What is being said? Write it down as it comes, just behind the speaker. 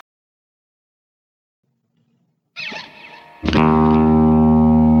Greetings.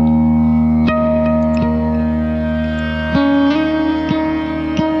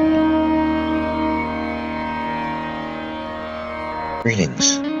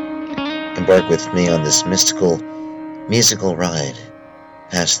 Embark with me on this mystical, musical ride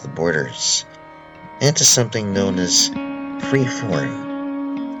past the borders and to something known as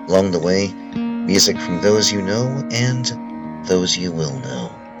freeform. Along the way, music from those you know and those you will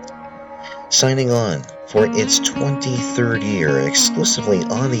know. Signing on for its 23rd year exclusively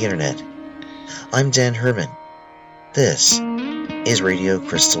on the internet, I'm Dan Herman. This is Radio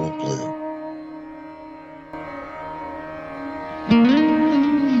Crystal Blue.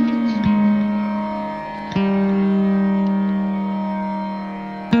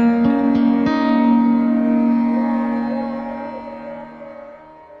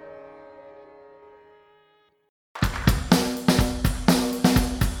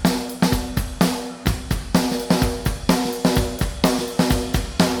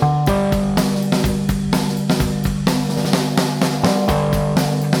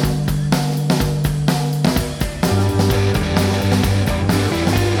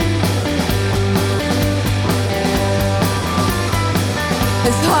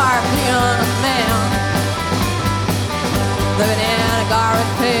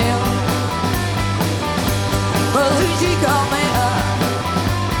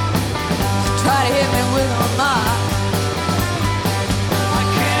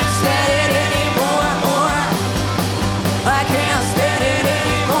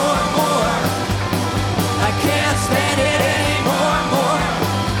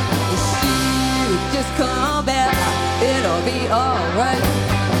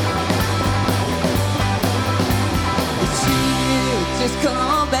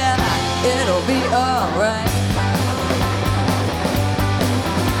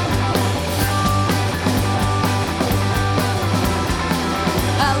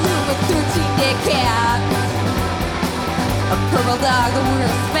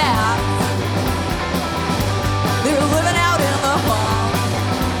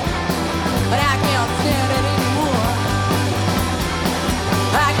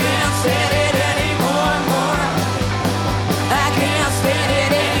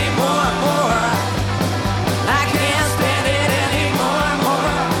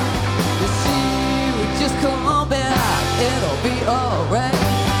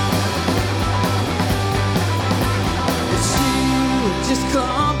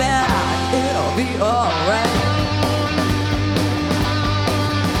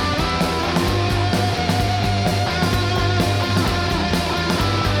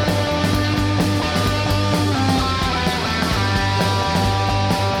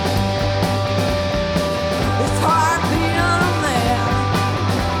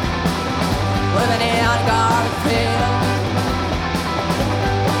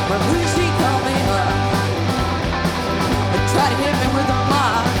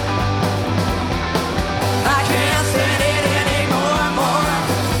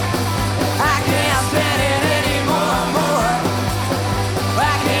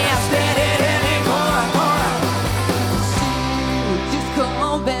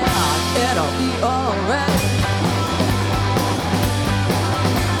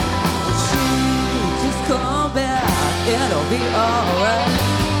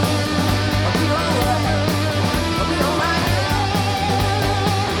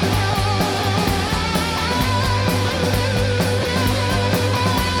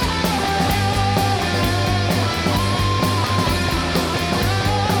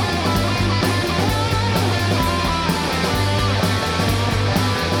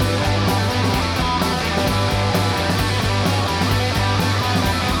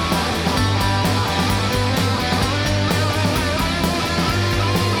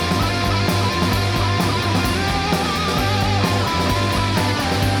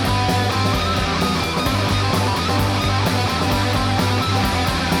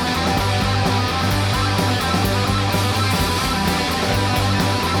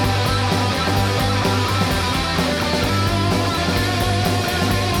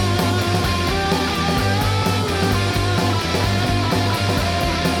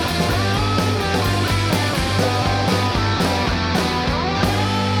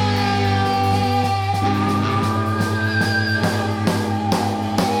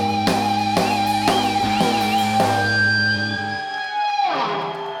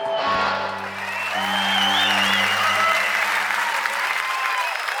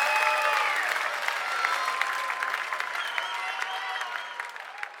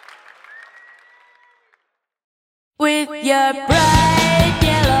 With your bright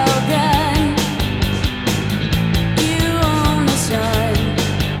yellow gun, you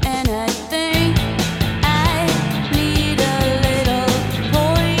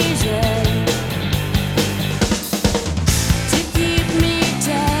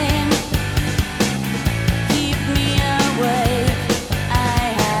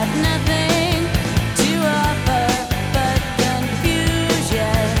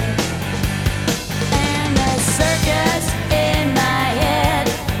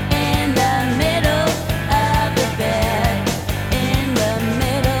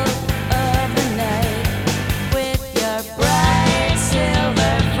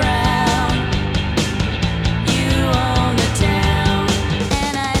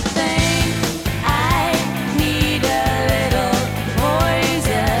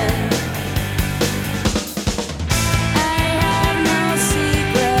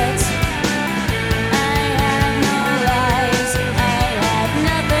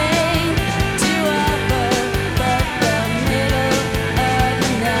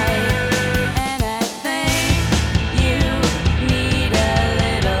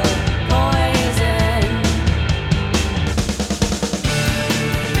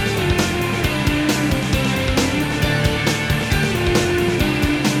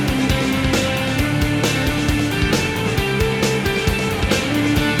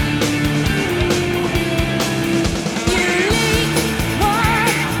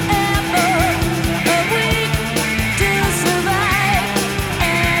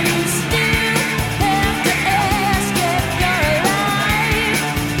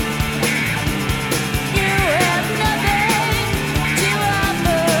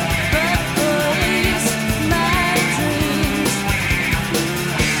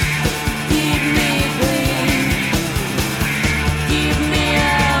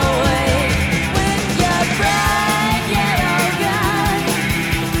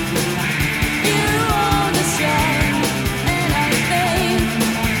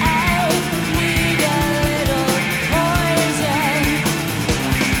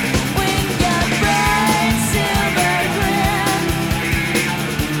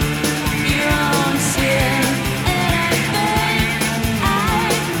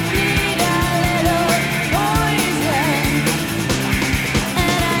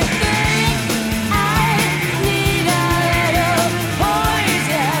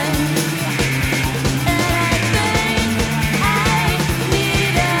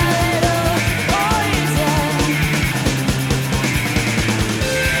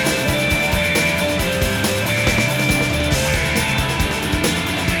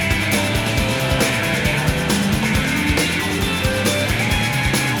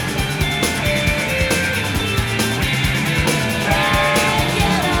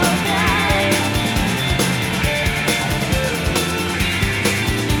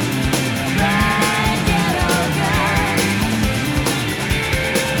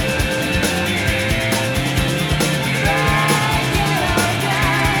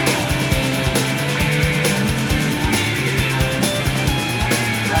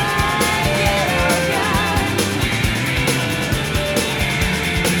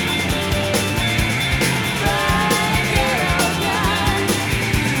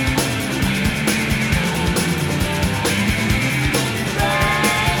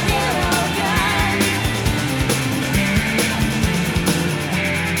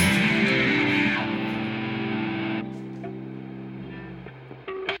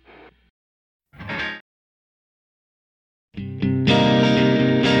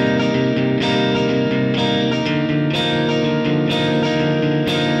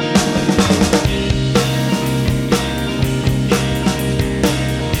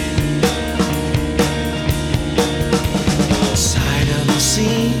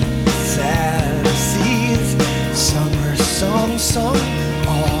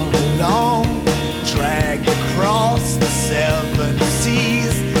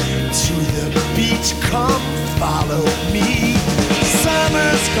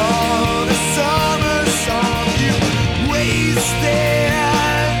called a summer song. You wasted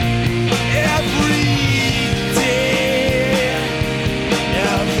every day,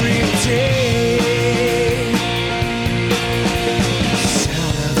 every day.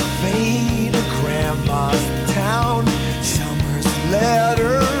 Santa Fe to Grandma's town, summer's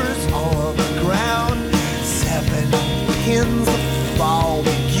letters on the ground. 7 pins, the fall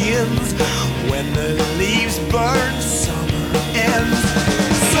begins. When the leaves burn, summer ends.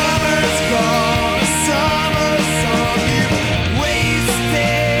 Summer's gone, a summer song. You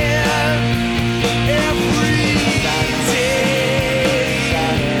wasted every day,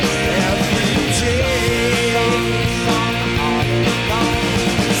 every day.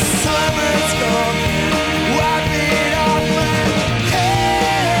 Summer's gone, wipe it off my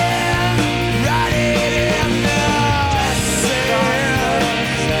head, write it in the sand,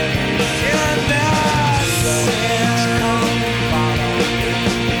 in the sand.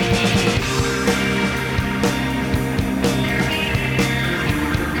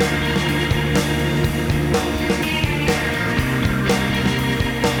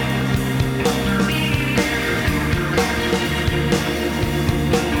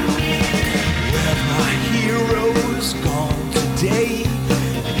 Where my heroes gone today?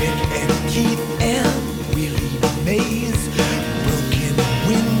 Nick and Keith and Willie Mays. Broken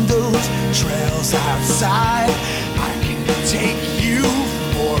windows, trails outside. I can take you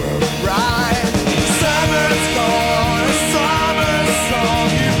for a ride. Summer's gone, a summer song.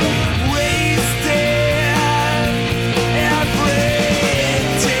 You wasted every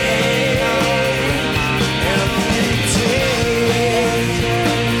day, every day.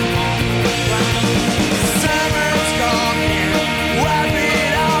 Summer's gone, wipe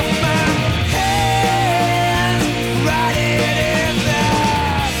it off my hands, write it in the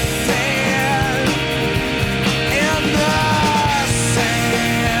sand, in the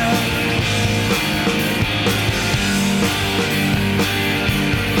sand,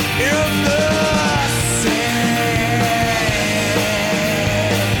 in the sand.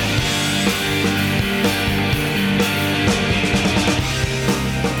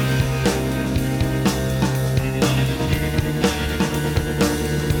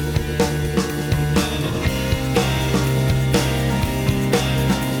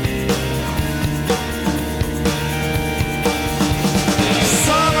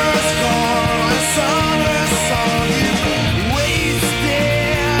 Summer's gone, a summer song. You wasted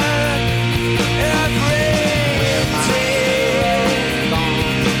every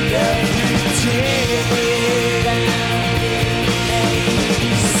day, every day.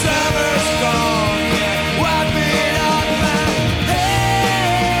 Summer's gone, wipe it off my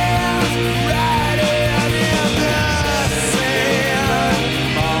hands, write it in the sand,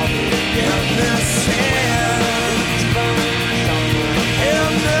 in the sand,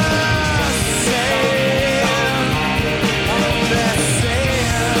 in the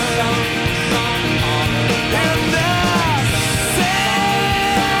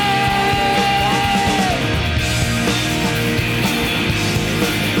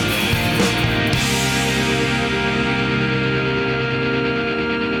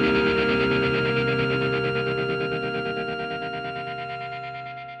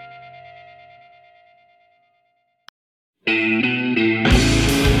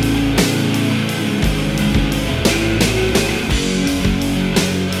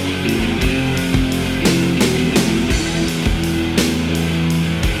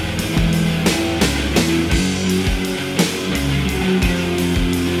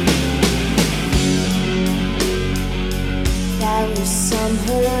There was some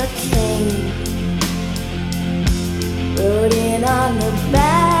hurricane rode in on the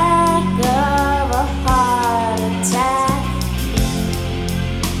back of a heart attack.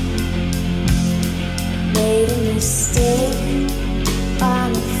 Made a mistake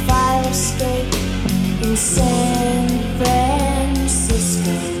on a fire escape in San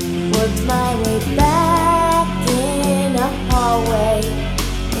Francisco. Worked my way back in a hallway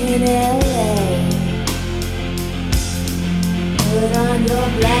in LA. Put on your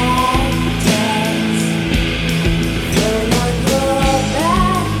black dress, turn on your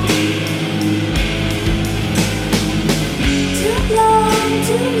back. Too long,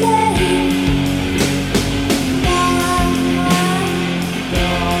 too late.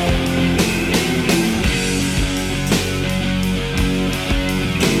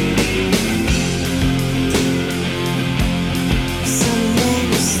 Somewhere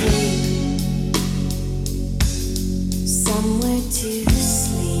to sleep, somewhere to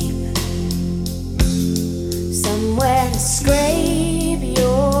sleep, somewhere to scrape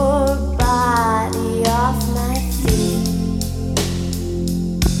your body off my feet.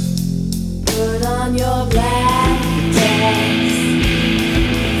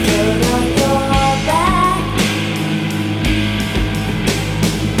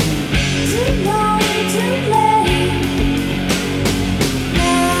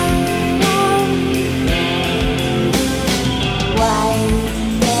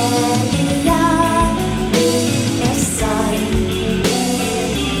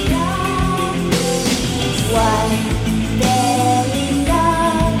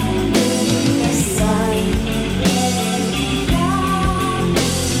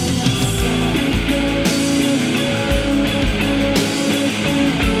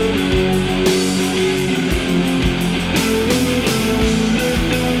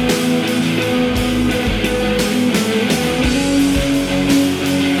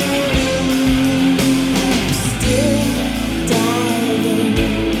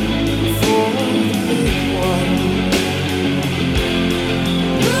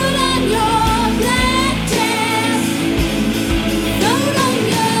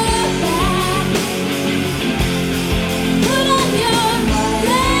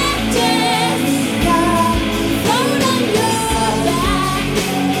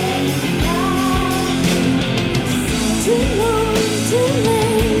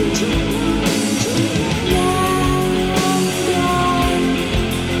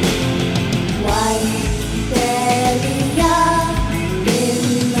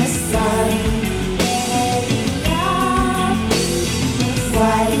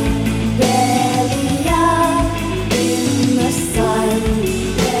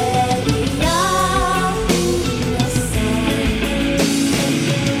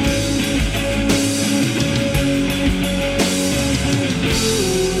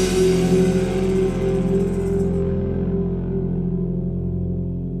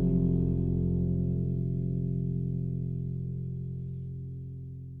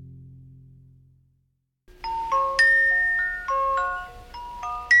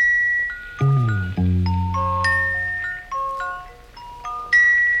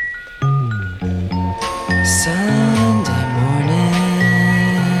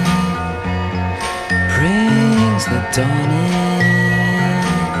 dawning.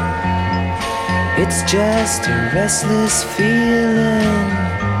 It's just a restless feeling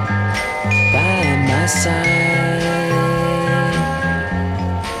by my side.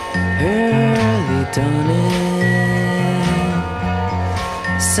 Early dawning,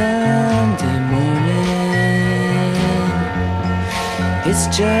 Sunday morning. It's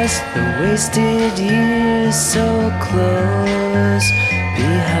just the wasted years so close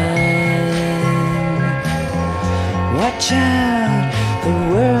behind. Watch out, the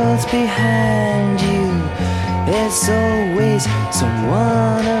world's behind you. There's always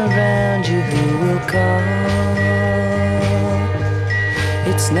someone around you who will call.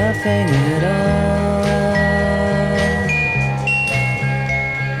 It's nothing at all.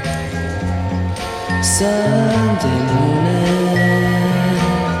 Sunday morning,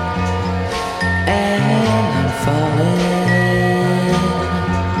 and I'm falling.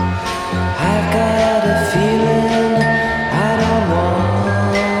 I've got a feeling I don't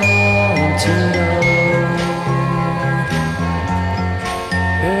want to know.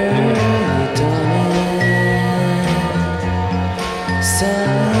 Early dawning,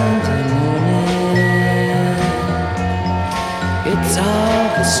 Sunday morning. It's all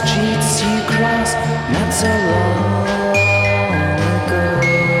the streets you crossed not so long ago.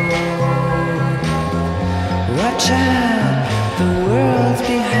 Watch out, the world's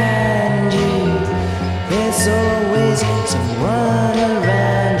behind you. There's always someone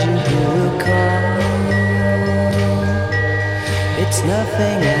around you who will call. It's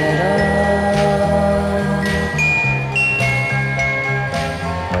nothing at all.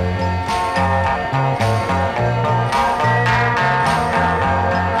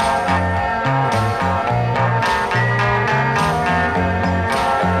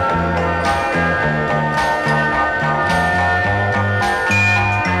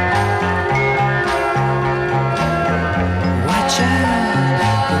 Watch out,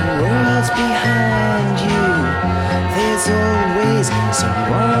 the world's behind you. There's always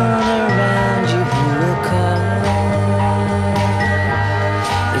someone around you who will call.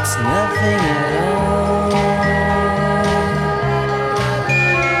 It's nothing at all.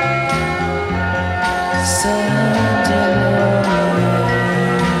 Sunday morning,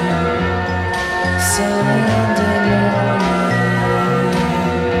 Sunday morning,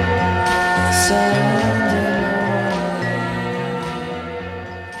 Sunday morning,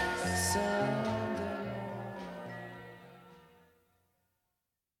 Sunday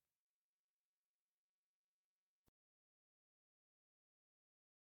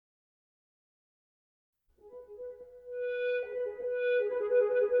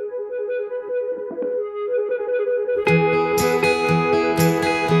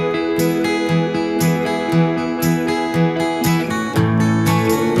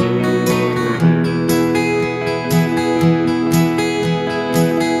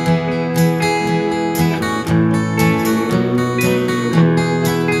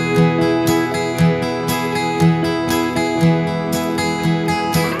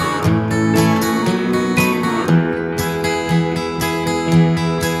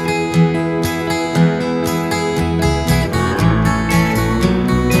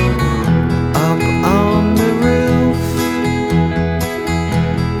up on the roof,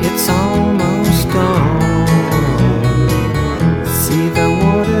 it's almost gone. See the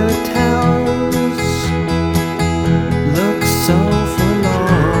water towers look so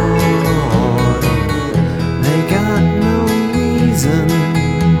forlorn. They got no reason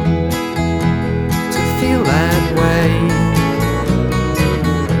to feel that way.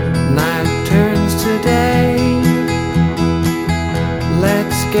 Night turns to day.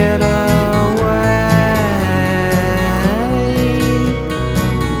 Let's get away.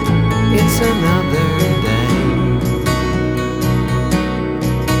 It's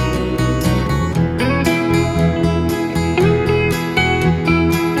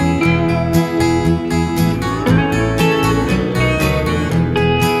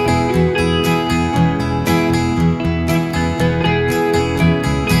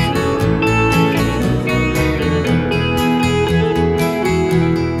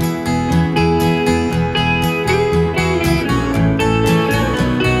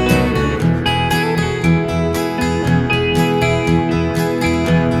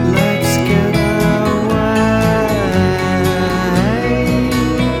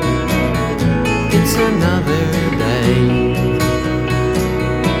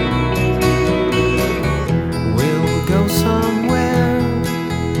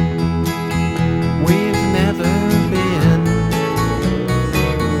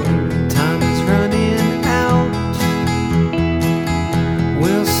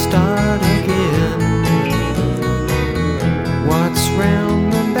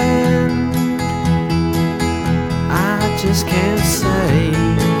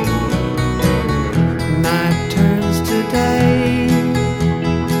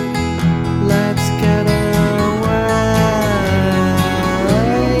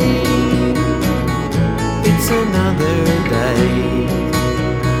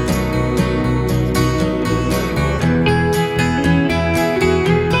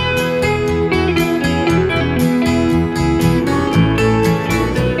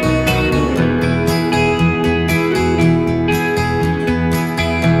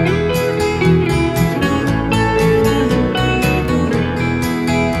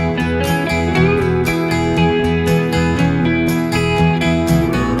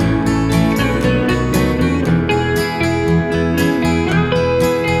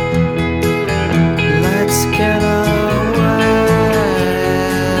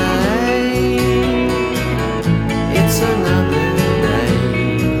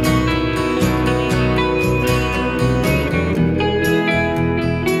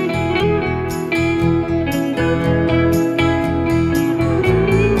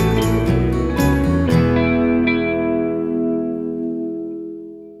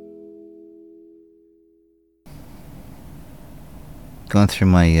going through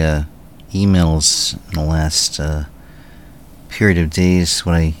my emails in the last period of days,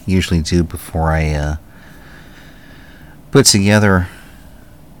 what I usually do before I put together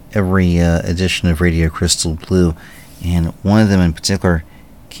every edition of Radio Crystal Blue, and one of them in particular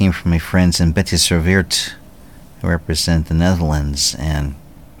came from my friends in Betty Serveert, who represent the Netherlands and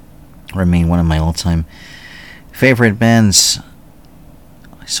remain one of my all-time favorite bands.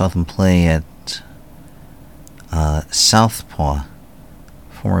 I saw them play at Southpaw,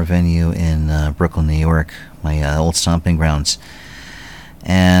 former venue in Brooklyn, New York, my old stomping grounds,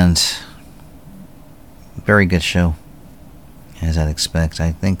 and very good show, as I'd expect.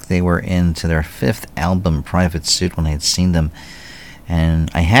 I think they were into their 5th album, Private Suit, when I had seen them, and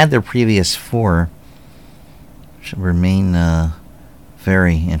I had their previous 4, which remain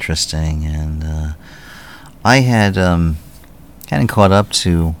very interesting, and I hadn't caught up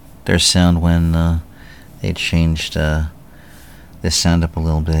to their sound when they changed this sound up a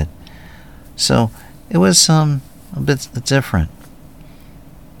little bit, so it was a bit different.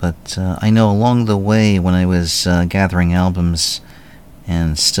 But I know along the way, when I was gathering albums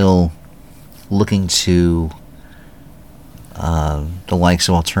and still looking to the likes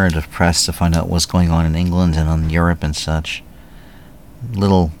of alternative press to find out what's going on in England and in Europe and such,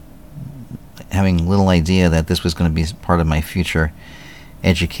 having little idea that this was going to be part of my future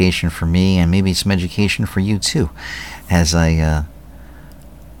education for me, and maybe some education for you too, as I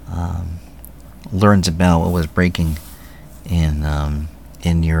learned about what was breaking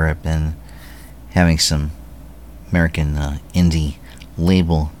in Europe, and having some American indie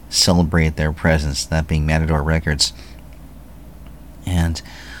label celebrate their presence, that being Matador Records. And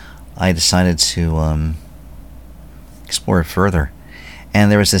I decided to explore it further.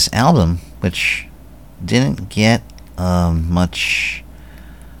 And there was this album which didn't get much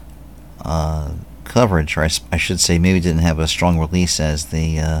coverage, or I should say maybe didn't have a strong release as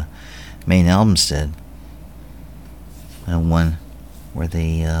the main albums did. One where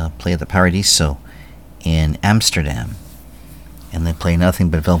they play at the Paradiso in Amsterdam, and they play nothing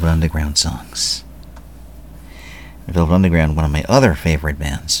but Velvet Underground songs. Velvet Underground, one of my other favorite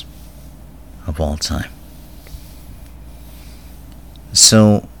bands of all time.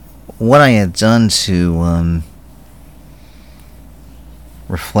 So what I had done to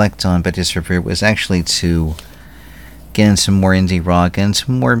reflect on Betty Serveert was actually to get into more indie rock and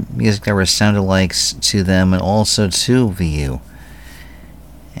some more music that were sound-alikes to them and also to VU.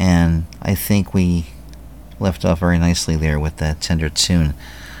 And I think we left off very nicely there with that tender tune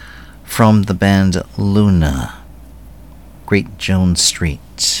from the band Luna, Great Jones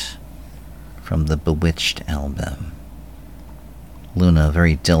Street, from the Bewitched album. Luna, a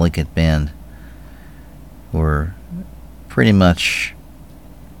very delicate band, were pretty much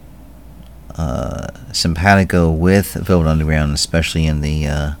simpatico with Velvet Underground, especially in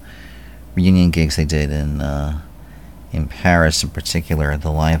the reunion gigs they did in Paris, in particular,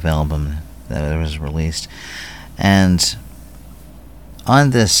 the live album that was released. And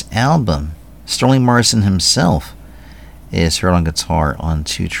on this album, Sterling Morrison himself is heard on guitar on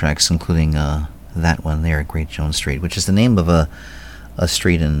 2 tracks, including that one there, Great Jones Street, which is the name of a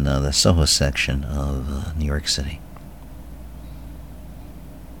street in the Soho section of New York City.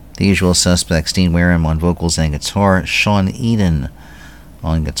 The usual suspects, Dean Wareham on vocals and guitar, Sean Eden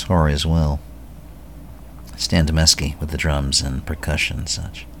on guitar as well, Stan Domesky with the drums and percussion and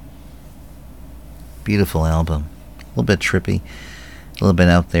such. Beautiful album. A little bit trippy, a little bit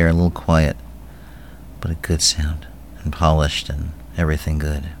out there, a little quiet, but a good sound, and polished and everything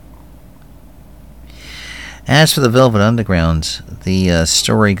good. As for the Velvet Underground, the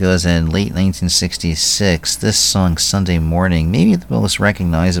story goes in late 1966. This song, Sunday Morning, maybe the most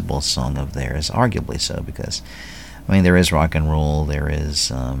recognizable song of theirs, arguably so, because, I mean, there is rock and roll, there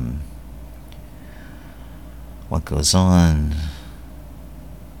is What Goes On,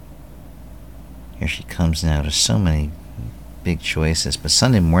 Here She Comes Now. There's so many big choices, but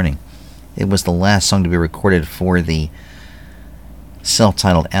Sunday Morning, it was the last song to be recorded for the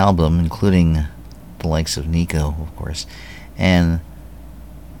self-titled album, including the likes of Nico, of course. And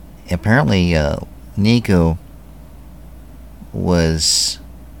apparently Nico was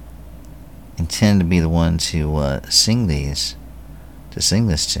intended to be the one to sing this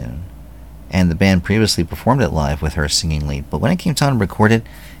tune, and the band previously performed it live with her singing lead, but when it came time to record it,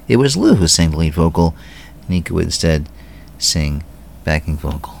 it was Lou who sang the lead vocal. Nico would instead sing backing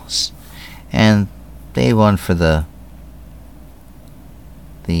vocals, and they won for the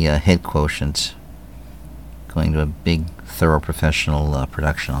hit quotient, going to a big, thorough professional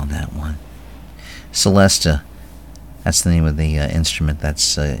production on that one. Celesta, that's the name of the instrument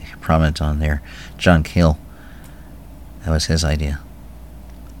that's prominent on there. John Cale, that was his idea.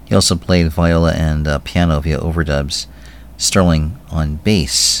 He also played viola and piano via overdubs. Sterling on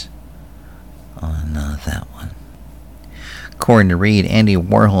bass on that one. According to Reed, Andy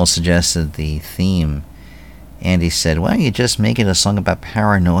Warhol suggested the theme. Andy said, "Why don't you just make it a song about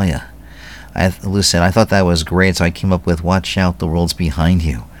paranoia?" Lou said, "I thought that was great, so I came up with Watch Out, the World's Behind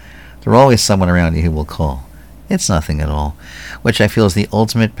You. There will always someone around you who will call. It's nothing at all," which I feel is the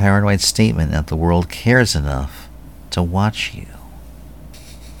ultimate paranoid statement that the world cares enough to watch you.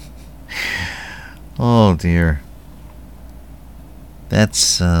 Oh dear.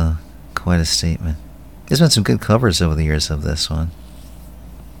 That's quite a statement. There's been some good covers over the years of this one.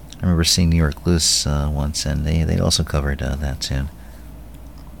 I remember seeing New York Loose once, and they also covered that tune.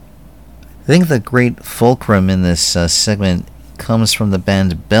 I think the great fulcrum in this segment comes from the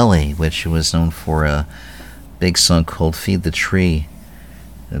band Belly, which was known for a big song called Feed the Tree.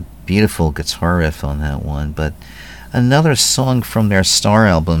 A beautiful guitar riff on that one, but another song from their Star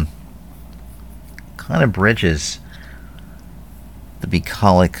album kind of bridges the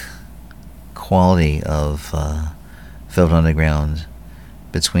bucolic quality of Velvet Underground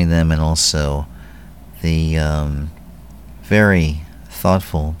between them and also the very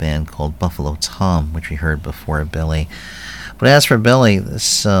thoughtful band called Buffalo Tom, which we heard before Belly. But as for Belly,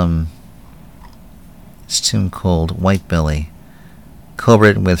 this tune called White Belly,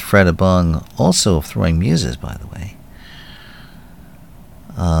 co-written with Fred Abung, also of Throwing Muses, by the way,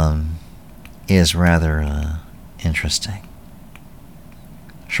 is rather interesting.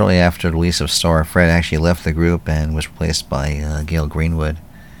 Shortly after the release of Star, Fred actually left the group and was replaced by Gail Greenwood.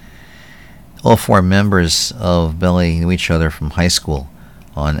 All four members of Belly knew each other from high school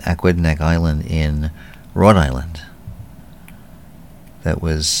on Aquidneck Island in Rhode Island. That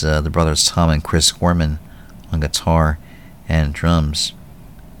was the brothers Tom and Chris Gorman on guitar and drums,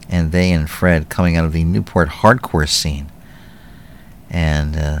 and they and Fred coming out of the Newport hardcore scene.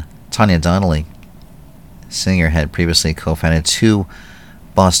 And Tanya Donnelly, singer, had previously co-founded two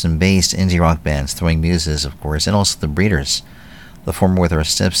Boston-based indie rock bands, Throwing Muses, of course, and also the Breeders, the former with her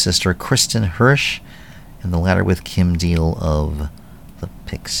stepsister Kristen Hirsch, and the latter with Kim Deal of the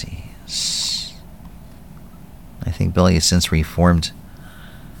Pixies. I think Belly has since reformed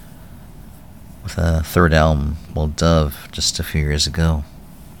with a third album, Dove, just a few years ago.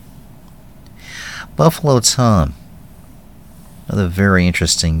 Buffalo Tom, another very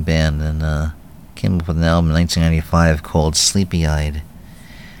interesting band, and came up with an album in 1995 called Sleepy Eyed.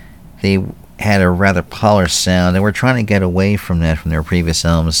 They had a rather polished sound, and were trying to get away from that from their previous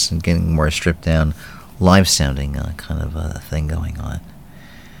albums and getting more stripped down, live sounding kind of a thing going on.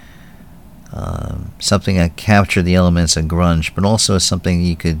 Something that captured the elements of grunge, but also something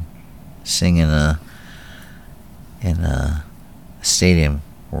you could sing in a stadium,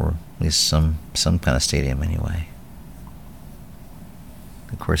 or at least some kind of stadium anyway.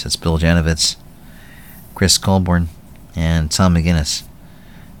 Of course, it's Bill Janovitz, Chris Colborn, and Tom McGinnis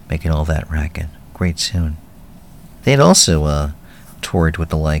making all that racket. Great tune. They had also toured with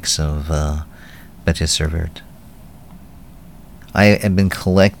the likes of Betty Servert. I have been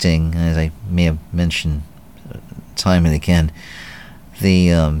collecting, as I may have mentioned time and again,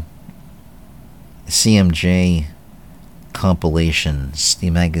 the CMJ compilations, the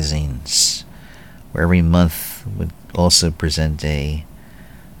magazines, where every month would also present a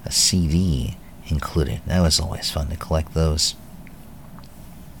CD included. That was always fun to collect those.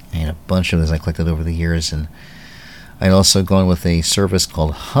 And a bunch of those I collected over the years, and I'd also gone with a service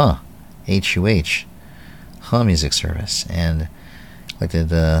called H-U-H, Music Service, and collected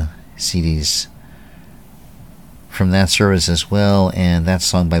CDs from that service as well, and that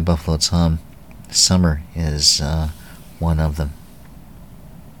song by Buffalo Tom, Summer, is one of them.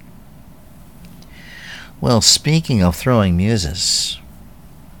 Well, speaking of Throwing Muses,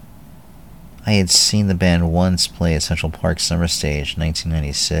 I had seen the band once play at Central Park Summer Stage in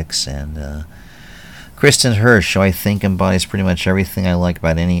 1996, and Kristen Hirsch, who I think embodies pretty much everything I like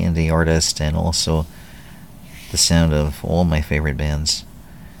about any indie artist, and also the sound of all my favorite bands.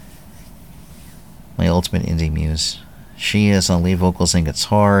 My ultimate indie muse. She is on lead vocals and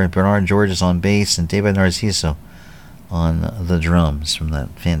guitar, Bernard George is on bass, and David Narciso on the drums from that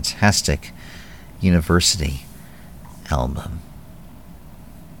fantastic University album.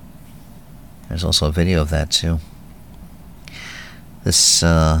 There's also a video of that too. This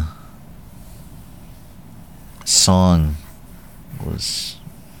song was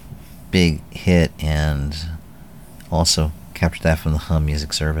big hit, and also captured that from the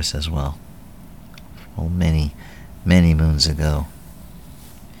Music Service as well. Well, many moons ago.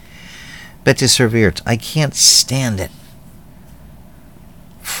 Betty Servert, I can't stand it.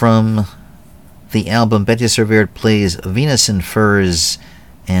 From the album Betty Servert Plays Venus in Furs,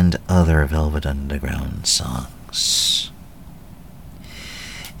 and other Velvet Underground songs.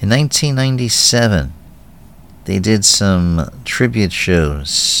 In 1997, they did some tribute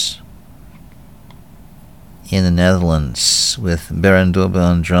shows in the Netherlands with Baron Dobe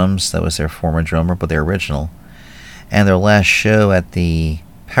on drums. That was their former drummer, but their original. And their last show at the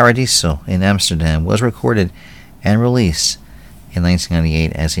Paradiso in Amsterdam was recorded and released in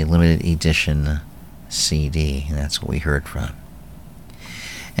 1998 as a limited edition CD, and that's what we heard from.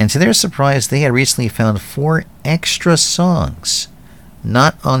 And to their surprise, they had recently found 4 extra songs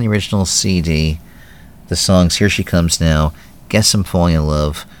not on the original CD. The songs Here She Comes Now, Guess I'm Falling in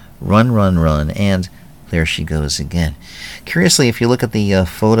Love, Run, Run, Run, and There She Goes Again. Curiously, if you look at the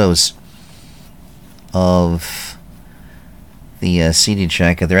photos of the CD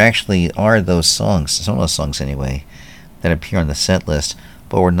jacket, there actually are those songs, some of those songs anyway, that appear on the set list,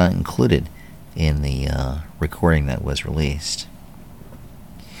 but were not included in the recording that was released.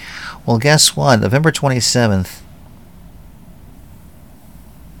 Well, guess what? November 27th,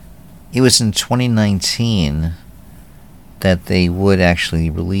 it was in 2019 that they would actually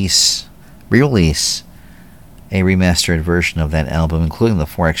re-release a remastered version of that album, including the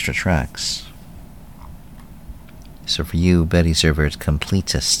 4 extra tracks. So for you, Betty Zervert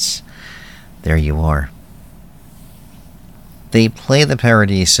completists, there you are. They play the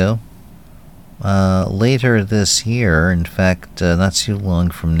Paradiso later this year, in fact, not too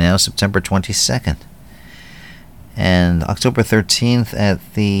long from now, September 22nd. And October 13th at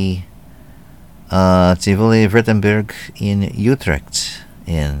the Tivoli Vredenburg in Utrecht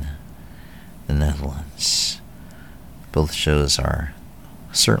in the Netherlands. Both shows are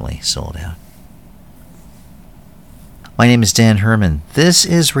certainly sold out. My name is Dan Herman. This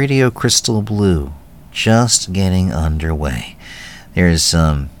is Radio Crystal Blue, just getting underway. There's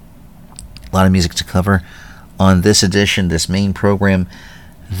a lot of music to cover on this edition, this main program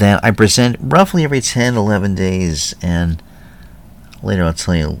that I present roughly every 10, 11 days, and later I'll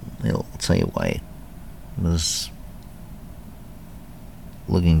tell you why I was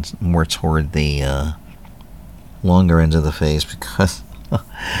looking more toward the longer end of the phase because, well,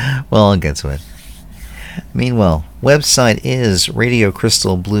 I'll get to it. Meanwhile, website is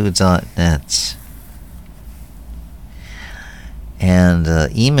radiocrystalblue.net. And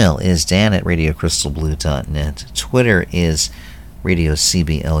email is dan@radiocrystalblue.net. Twitter is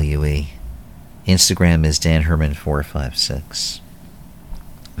radiocblue. Instagram is danherman456.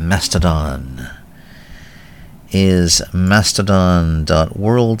 Mastodon is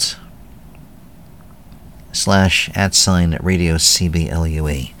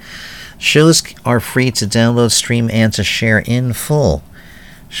mastodon.world/@radiocblue. Shows are free to download, stream, and to share in full.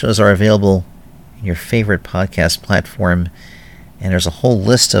 Shows are available in your favorite podcast platform, and there's a whole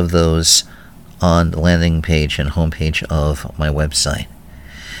list of those on the landing page and homepage of my website.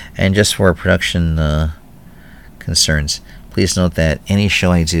 And just for production concerns, please note that any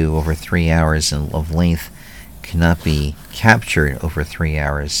show I do over 3 hours of length cannot be captured over 3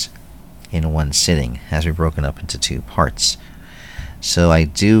 hours in one sitting. It has to be broken up into 2 parts. So I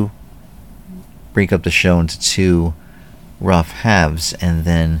do break up the show into 2 rough halves, and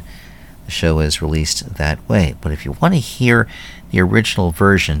then the show is released that way. But if you want to hear the original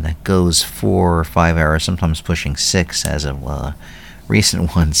version that goes 4 or 5 hours, sometimes pushing 6 as of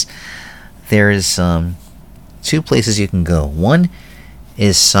recent ones, there's 2 places you can go. One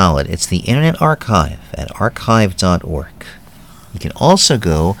is solid. It's the Internet Archive at archive.org. You can also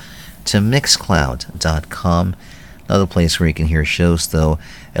go to mixcloud.com, another place where you can hear shows, though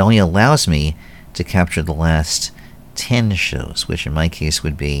it only allows me to capture the last 10 shows, which in my case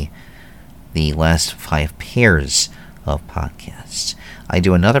would be the last 5 pairs of podcasts. I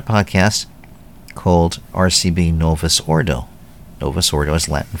do another podcast called RCB Novus Ordo. Novus Ordo is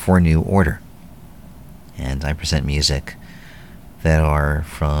Latin for New Order. And I present music that are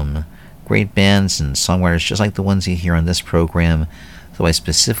from great bands and songwriters just like the ones you hear on this program, so I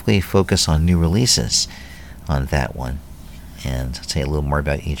specifically focus on new releases on that one. And I'll tell you a little more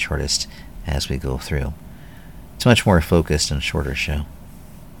about each artist as we go through. It's much more focused and shorter show.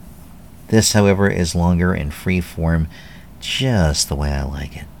 This, however, is longer and free form, just the way I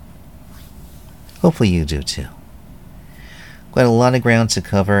like it. Hopefully you do too. Got a lot of ground to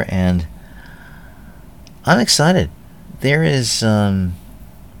cover, and I'm excited. There is a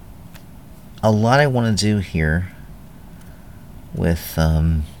lot I want to do here with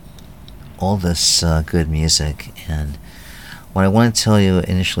all this good music, and what I want to tell you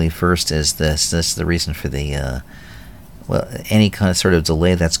initially first is this is the reason for the any kind of sort of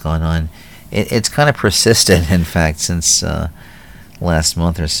delay that's gone on. It's kind of persistent, in fact, since last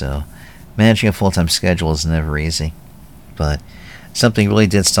month or so. Managing a full-time schedule is never easy, but something really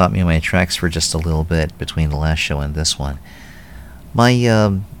did stop me in my tracks for just a little bit between the last show and this one.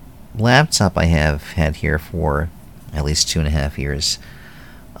 My laptop I have had here for at least 2.5 years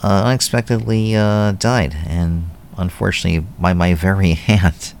unexpectedly died, and unfortunately by my very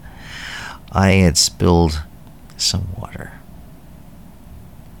hand I had spilled some water.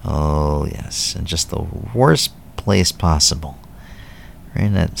 Oh yes, in just the worst place possible. Right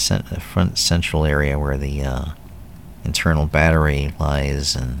in that front central area where the internal battery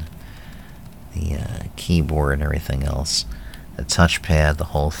lies, and the keyboard and everything else. The touchpad, the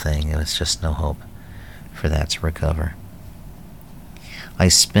whole thing. It was just no hope for that to recover. I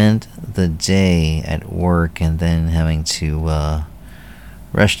spent the day at work and then having to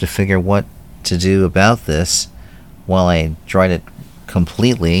rush to figure what to do about this while I dried it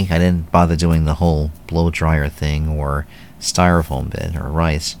completely. I didn't bother doing the whole blow dryer thing or styrofoam bit or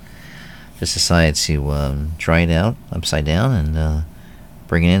rice. Just decided to dry it out upside down and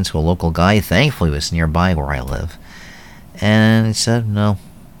bring it into a local guy. Thankfully it was nearby where I live, and he said no,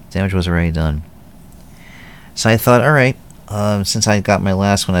 damage was already done. So I thought, alright, since I got my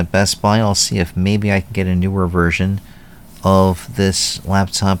last one at Best Buy, I'll see if maybe I can get a newer version of this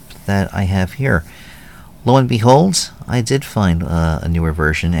laptop that I have here. Lo and behold, I did find a newer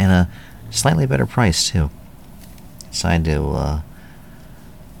version and a slightly better price too. Decided to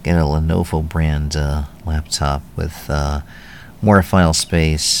get a Lenovo brand laptop with more file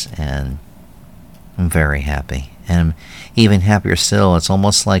space, and I'm very happy. And I'm even happier still, it's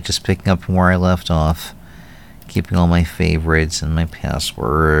almost like just picking up from where I left off, keeping all my favorites and my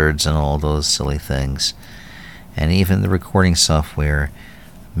passwords and all those silly things. And even the recording software,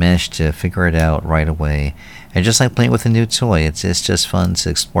 managed to figure it out right away. And just like playing with a new toy, it's just fun to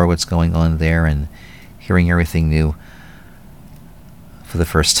explore what's going on there and hearing everything new for the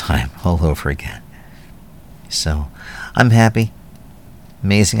first time all over again. So I'm happy.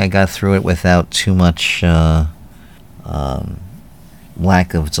 Amazing I got through it without too much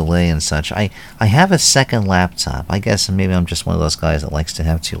lack of delay and such. I have a second laptop. I guess maybe I'm just one of those guys that likes to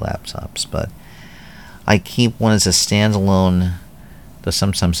have two laptops, but I keep one as a standalone, though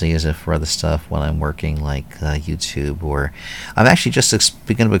sometimes I use it for other stuff when I'm working, like YouTube, or I've actually just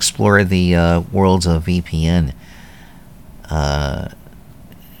begun to explore the world of VPN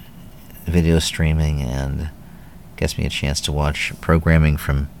video streaming, and gets me a chance to watch programming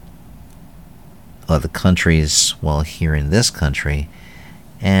from other countries while here in this country,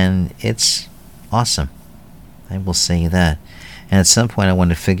 and it's awesome. I will say that. And at some point I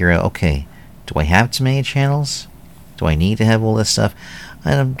wanted to figure out, okay, do I have too many channels? Do I need to have all this stuff?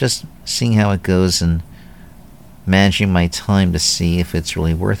 And I'm just seeing how it goes and managing my time to see if it's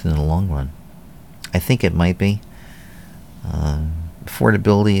really worth it in the long run. I think it might be.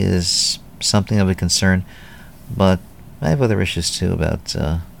 Affordability is something of a concern, but I have other issues too about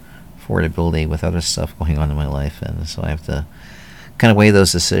affordability with other stuff going on in my life, and so I have to kind of weigh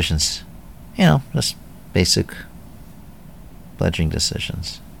those decisions. You know, just basic budgeting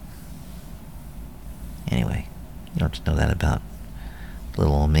decisions. Anyway, you don't have to know that about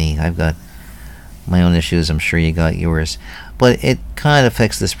little old me. I've got my own issues. I'm sure you got yours. But it kind of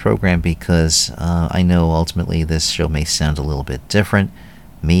affects this program because I know ultimately this show may sound a little bit different.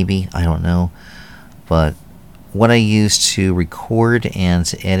 Maybe, I don't know. But what I use to record and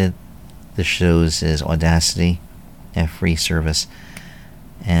to edit the shows is Audacity, a free service.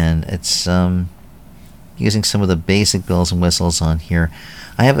 And it's using some of the basic bells and whistles on here.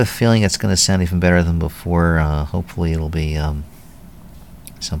 I have a feeling it's going to sound even better than before. Hopefully it'll be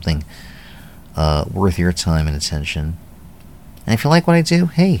something worth your time and attention. And if you like what I do,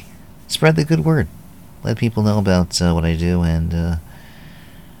 hey, spread the good word. Let people know about what I do, and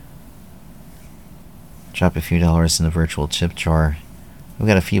drop a few dollars in the virtual tip jar. We've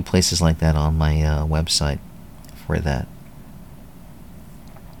got a few places like that on my website for that.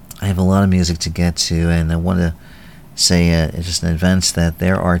 I have a lot of music to get to, and I want to say just in advance that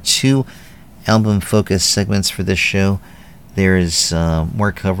there are 2 album-focused segments for this show. There is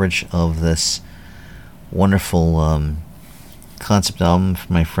more coverage of this wonderful concept album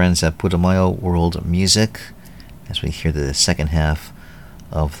from my friends at Putumayo World Music, as we hear the second half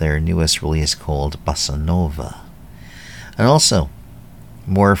of their newest release called Bossa Nova. And also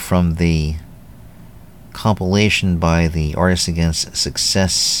more from the compilation by the Artists Against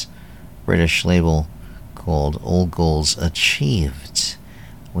Success British label called Old Goals Achieved.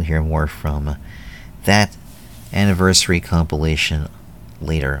 We'll hear more from that anniversary compilation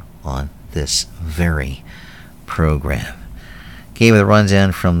later on this very program. Gave a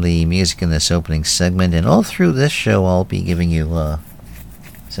rundown from the music in this opening segment, and all through this show I'll be giving you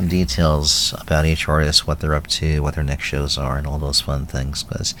some details about each artist, what they're up to, what their next shows are, and all those fun things,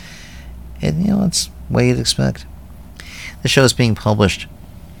 because it's what you'd expect. The show is being published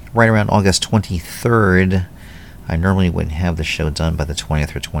right around August 23rd. I normally wouldn't have the show done by the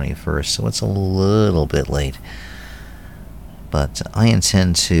 20th or 21st, so it's a little bit late. But I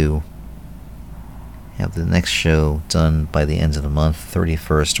intend to have the next show done by the end of the month,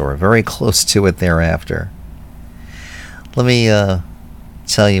 31st, or very close to it thereafter. Let me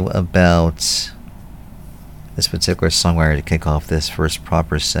tell you about this particular songwriter to kick off this first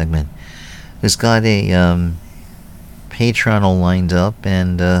proper segment, who's got a Patreon all lined up,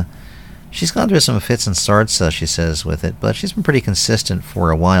 and she's gone through some fits and starts, she says, with it, but she's been pretty consistent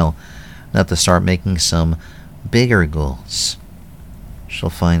for a while, not to start making some bigger goals. She'll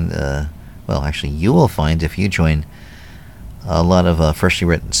find, you will find, if you join, a lot of freshly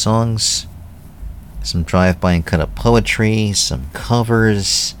written songs, some drive-by and cut-up poetry, some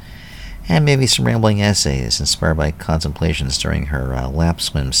covers, and maybe some rambling essays inspired by contemplations during her lap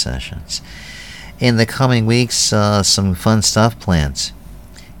swim sessions. In the coming weeks, some fun stuff planned.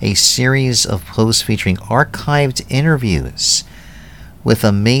 A series of posts featuring archived interviews with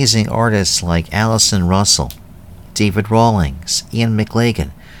amazing artists like Alison Russell, David Rawlings, Ian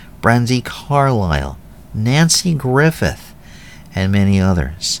McLagan, Brandi Carlile, Nanci Griffith, and many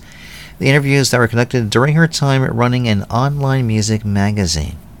others. The interviews that were conducted during her time running an online music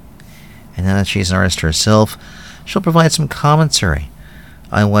magazine. And now that she's an artist herself, she'll provide some commentary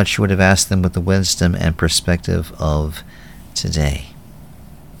on what she would have asked them with the wisdom and perspective of today.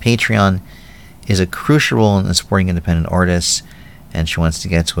 Patreon is a crucial role in supporting independent artists, and she wants to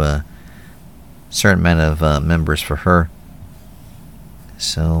get to a certain amount of members for her.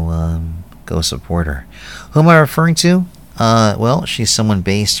 So go support her. Who am I referring to? She's someone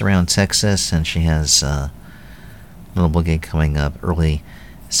based around Texas, and she has a notable gig coming up early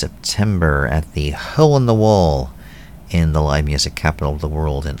September at the Hole in the Wall in the live music capital of the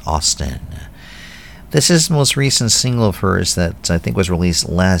world in Austin. This is the most recent single of hers that I think was released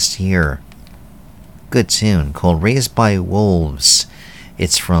last year. Good tune called Raised by Wolves.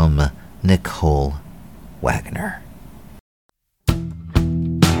 It's from Nicole Wagner.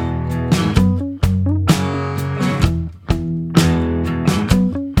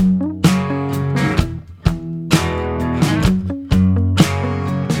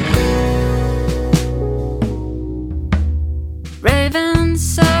 Ravens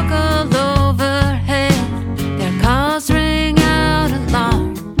circle overhead, their calls ring out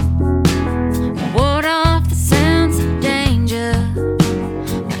alarm. Ward off the sense of danger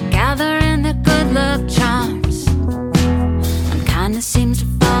by gathering their good luck charms. Unkindness seems to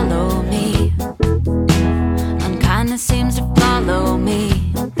follow me. Unkindness seems to follow me.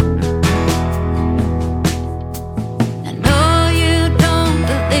 I know you don't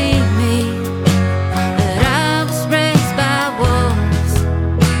believe me, that I was raised by wolves.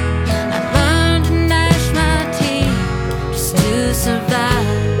 I learned to gnash my teeth just to survive.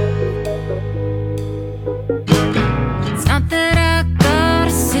 It's not that I got a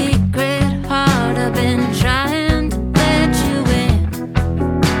secret heart, I've been trying to let you in.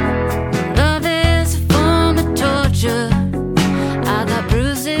 Love is a form of torture, I got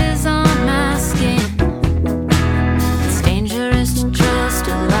bruises on my skin. It's dangerous to trust a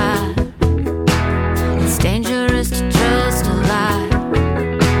lie. It's dangerous to trust a lie.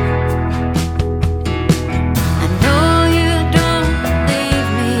 I know you don't believe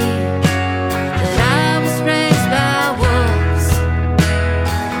me, that I was raised by wolves.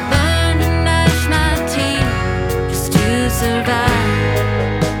 Learned to gnash my teeth just to survive.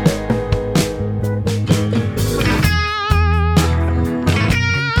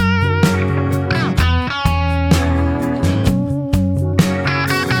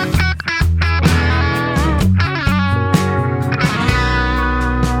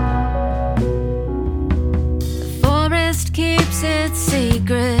 The forest keeps its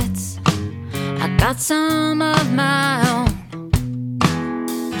secrets. I got some of my own.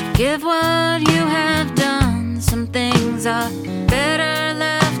 Forgive what you have done. Some things are better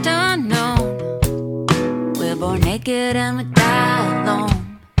left unknown. We're born naked and we die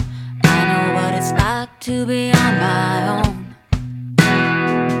alone. I know what it's like to be on my own.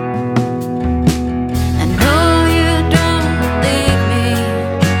 I know you don't believe me,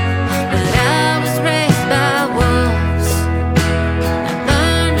 but I was raised by wolves. I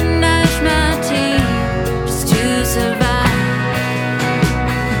learned to gnash my teeth just to survive.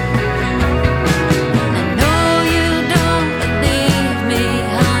 I know you don't believe me,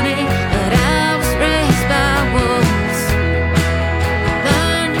 honey, but I was raised by wolves.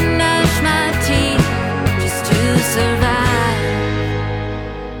 Learned to gnash my teeth just to survive.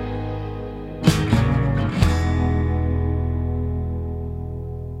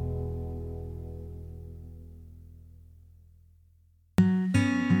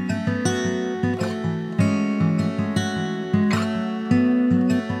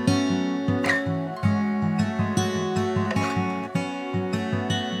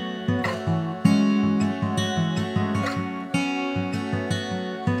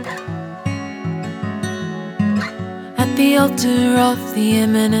 the altar of the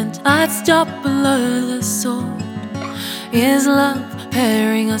imminent, I'd stop below the sword. Is love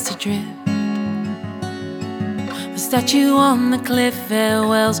preparing us adrift? The statue on the cliff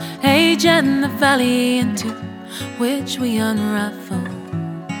farewells age and the valley into which we unravel.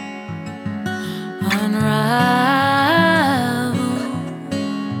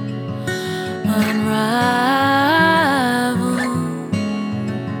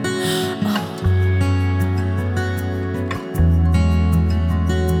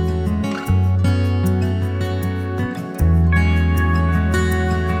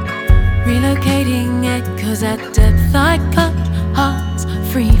 Relocating echoes at depth, I cut hearts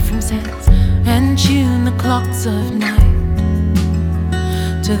free from sense and tune the clocks of night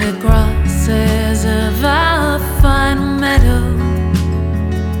to the grasses of our final meadow,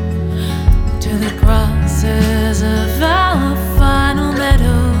 to the grasses of our final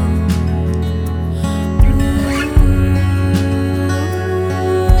meadow.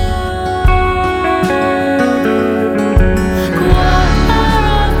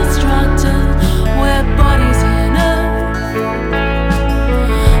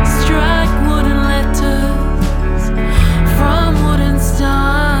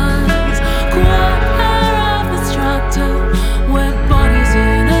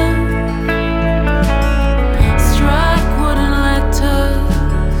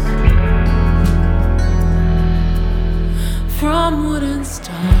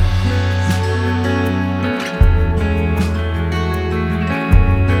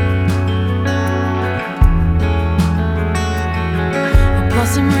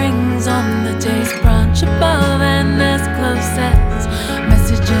 Above and as close as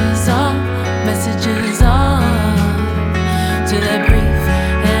messages are to the brief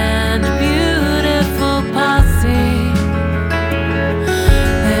and beautiful posse.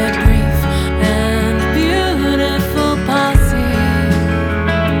 Their brief and beautiful posse.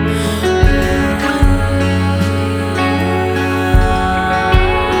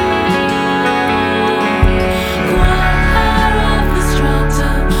 Choir of the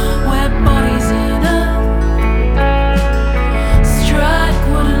strata where bodies in a strike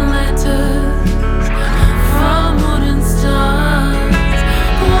wooden letters from wooden stars.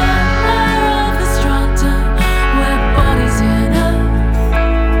 Choir of the strata where bodies in a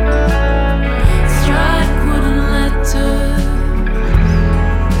strike wooden letters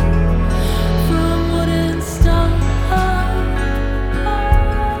from wooden stars.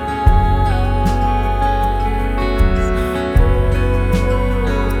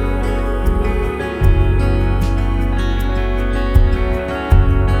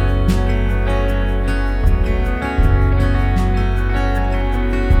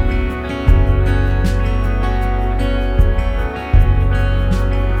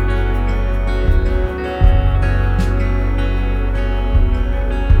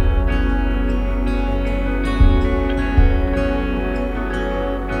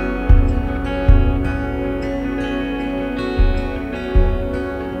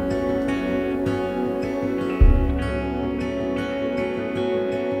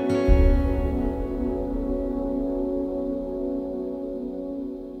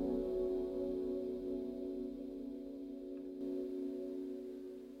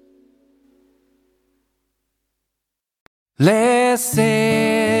 Last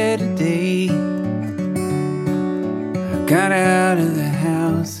Saturday, I got out of the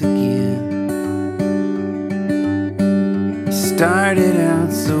house again. Started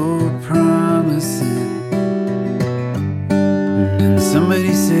out so promising, and then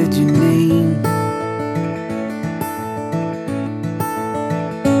somebody said your name.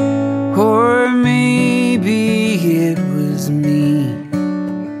 Or maybe it was me,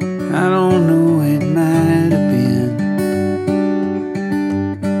 I don't know, it might have been.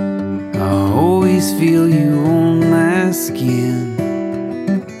 Feel you on my skin,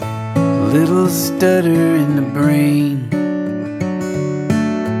 a little stutter in the brain.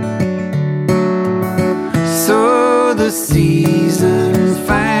 So the season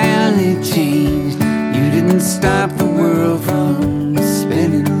finally changed. You didn't stop the world from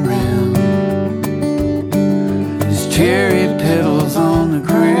spinning around. There's cherry petals on the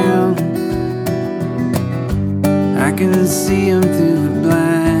ground, I can see them through the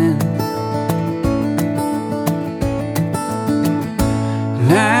blind.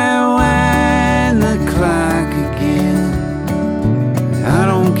 I wind the clock again, I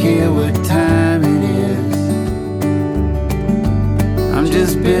don't care what time it is. I'm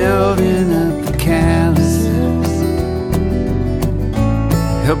just building up the calluses.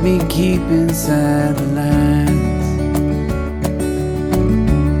 Help me keep inside the lines.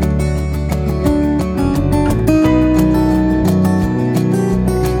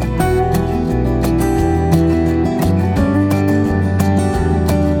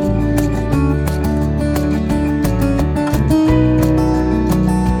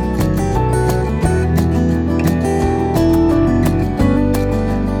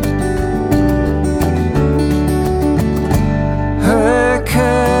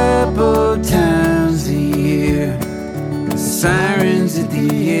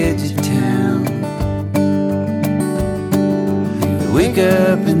 wake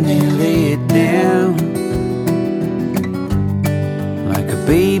up and they lay it down like a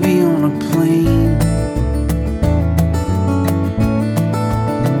baby on a plane.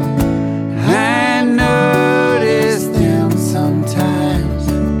 I notice them sometimes,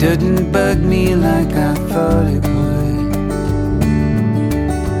 doesn't bug me like I thought it would.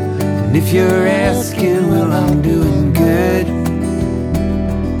 And if you're asking, well, I'm doing good.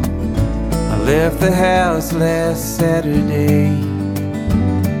 I left the house last Saturday.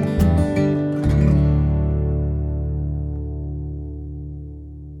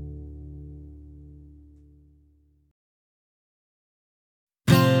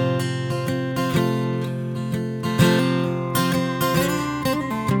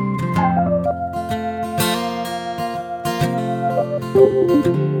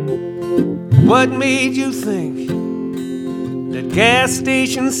 What made you think that gas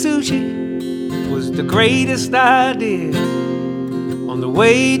station sushi was the greatest idea? On the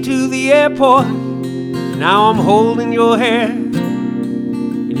way to the airport, now I'm holding your hair,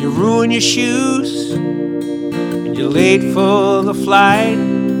 and you ruin your shoes, and you're late for the flight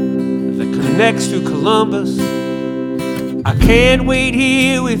that connects to Columbus. I can't wait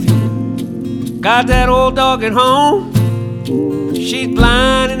here with you. Got that old dog at home. She's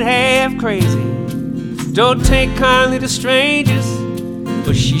blind and half crazy. Don't take kindly to strangers,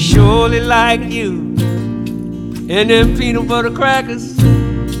 but she surely like you. And them peanut butter crackers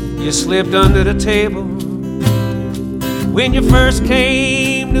you slipped under the table when you first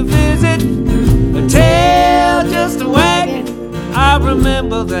came to visit. A tail just a wagging, I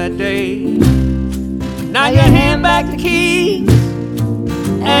remember that day. Now you hand back the keys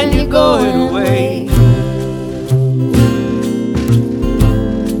and you're going away.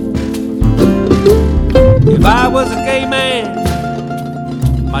 If I was a gay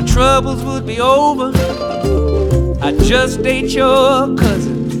man, my troubles would be over. I'd just date your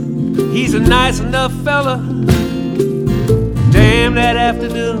cousin. He's a nice enough fella. Damn, that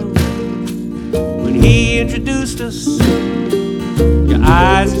afternoon when he introduced us, your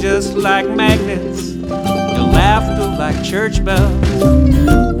eyes just like magnets, your laughter like church bells.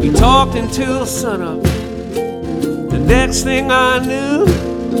 We talked until sunup. The next thing I knew,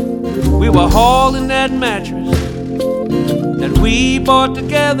 we were hauling that mattress that we bought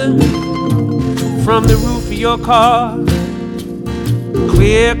together from the roof of your car,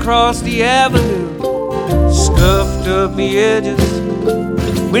 clear across the avenue, scuffed up the edges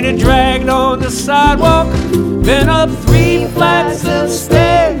when it dragged on the sidewalk, then up 3 flights of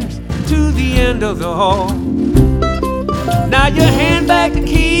stairs to the end of the hall. Now you hand back the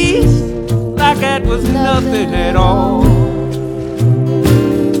keys like that was nothing at all.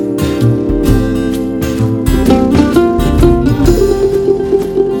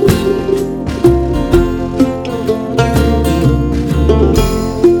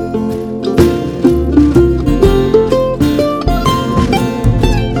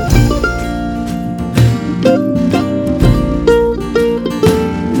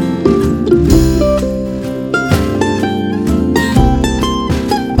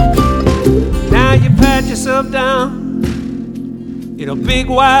 Down in a big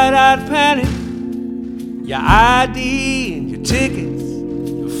wide-eyed panic, your ID and your tickets,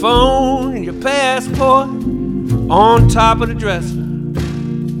 your phone and your passport on top of the dresser.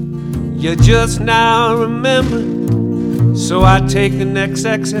 You just now remember, so I take the next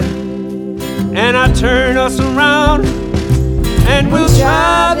exit and I turn us around, and we'll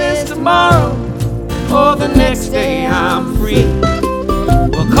try this tomorrow or the next day I'm free.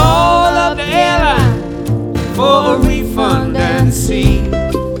 We'll call up the airline for a refund and see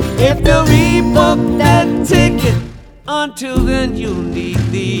if they'll rebook that ticket. Until then you'll need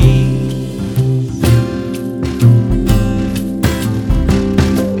these.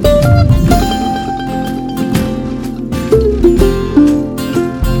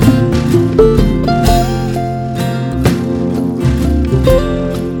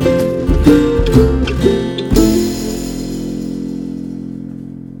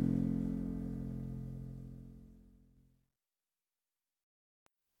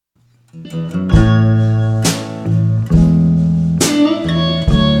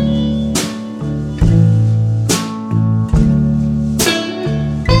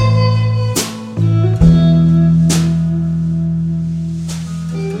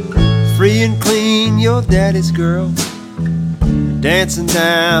 Free and clean, your daddy's girl, dancing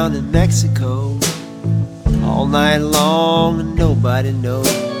down in Mexico all night long and nobody knows.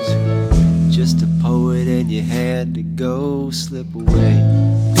 Just a poet and you had to go. Slip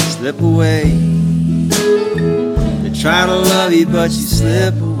away, slip away. They try to love you but you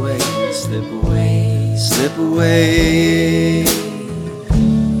slip away, slip away, slip away.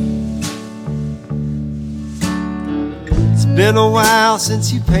 been a while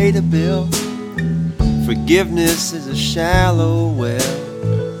since you paid a bill. Forgiveness is a shallow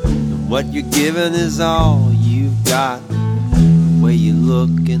well, and what you're giving is all you've got. The way you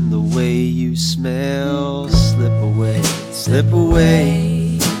look and the way you smell. Slip away, slip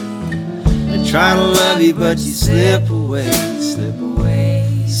away. They try to love you, but you slip away, slip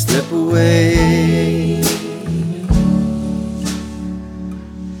away, slip away.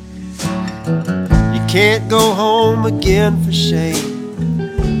 You can't go home again for shame.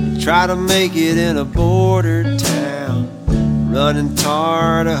 You try to make it in a border town, running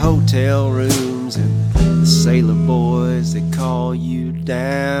tar to hotel rooms and the sailor boys that call you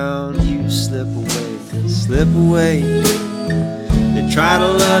down. You slip away, slip away. They try to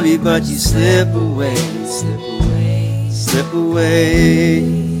love you, but you slip away, slip away, slip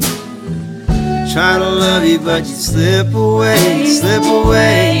away. Try to love you, but you slip away, slip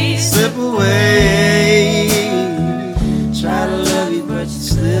away, slip away. Try to love you, but you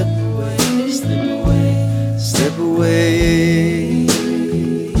slip away, slip away, slip away.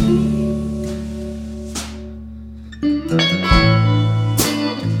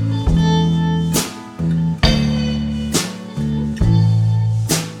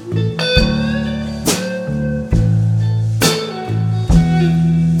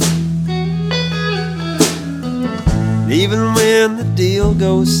 Even when the deal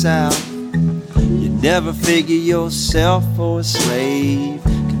goes south, you never figure yourself for a slave.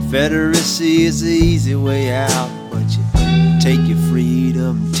 Confederacy is the easy way out, but you take your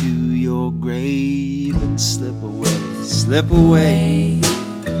freedom to your grave and slip away, slip away.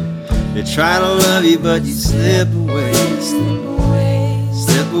 They try to love you, but you slip away, slip away,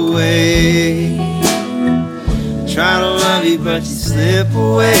 slip away. They try to love you, but you slip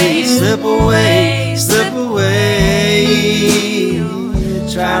away, slip away, slip away.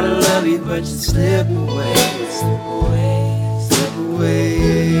 They try to love you, but you slip away, slip away, slip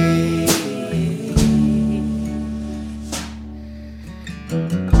away.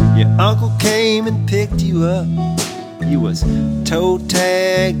 Your uncle came and picked you up. You was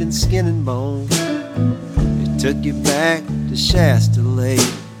toe-tagged and skin and bone. They took you back to Shasta Lake,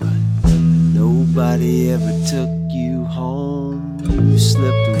 but nobody ever took you home. You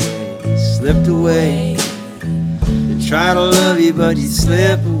slipped away, slipped away. They try to love you, but you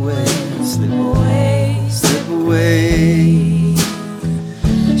slip away, slip away, slip away.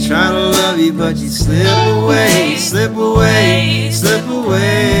 They try to love you, but you slip away, slip away, slip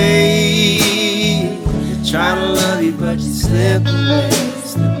away. They try to love you, but you slip away,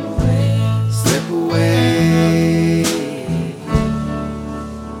 slip away, slip away.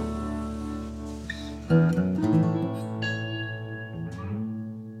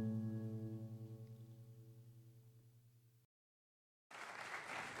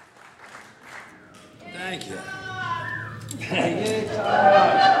 Thank you.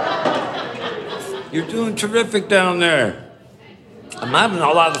 You're doing terrific down there. I'm having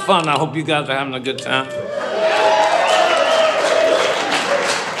a lot of fun. I hope you guys are having a good time.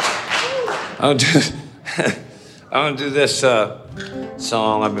 I want to do this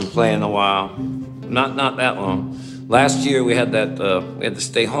song I've been playing a while. Not that long. Last year we had we had to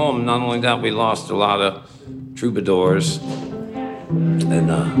stay home. Not only that, we lost a lot of troubadours. And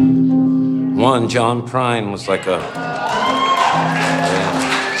one, John Prine, was like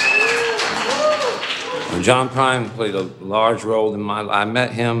John Prine played a large role in my life. I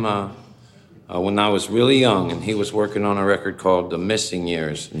met him when I was really young, and he was working on a record called The Missing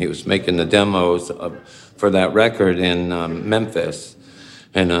Years, and he was making the demos for that record in Memphis.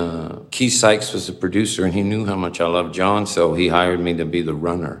 And Keith Sykes was the producer, and he knew how much I loved John, so he hired me to be the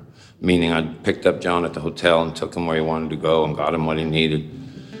runner, meaning I picked up John at the hotel and took him where he wanted to go and got him what he needed.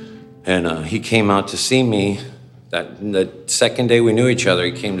 And he came out to see me. The second day we knew each other,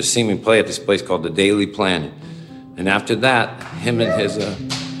 he came to see me play at this place called the Daily Planet. And after that, him and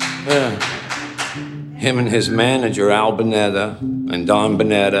his manager, Al Bonetta, and Don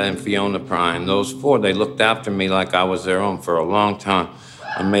Bonetta, and Fiona Prine, those four, they looked after me like I was their own for a long time.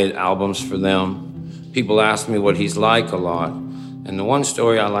 I made albums for them. People ask me what he's like a lot. And the one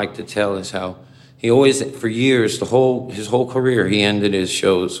story I like to tell is how he always, for years, his whole career, he ended his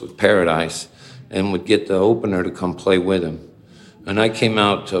shows with Paradise and would get the opener to come play with him. And I came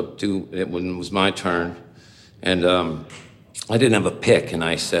out to do it when it was my turn. And I didn't have a pick, and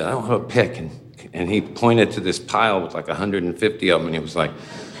I said, I don't have a pick. And he pointed to this pile with like 150 of them, and he was like,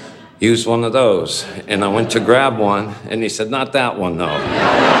 use one of those. And I went to grab one, and he said, not that one, though.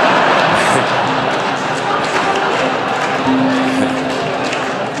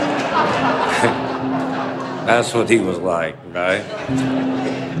 That's what he was like, right?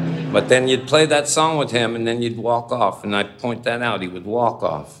 But then you'd play that song with him, and then you'd walk off, and I'd point that out. He would walk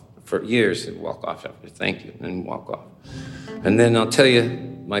off. For years, he'd walk off after, thank you, and then walk off. And then I'll tell you,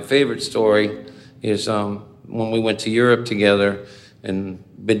 my favorite story is when we went to Europe together, and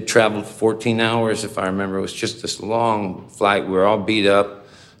we'd traveled 14 hours, if I remember. It was just this long flight. We were all beat up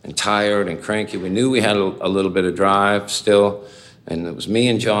and tired and cranky. We knew we had a little bit of drive still, and it was me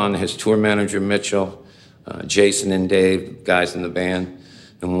and John, his tour manager, Mitchell, Jason and Dave, guys in the band.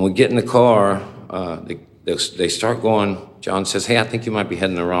 And when we get in the car, they start going, John says, hey, I think you might be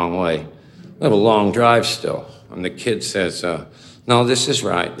heading the wrong way. We have a long drive still. And the kid says, no, this is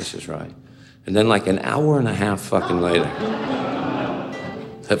right, this is right. And then like an hour and a half fucking later,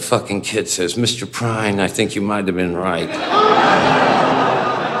 that fucking kid says, Mr. Prine, I think you might have been right.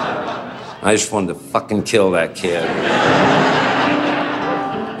 I just wanted to fucking kill that kid.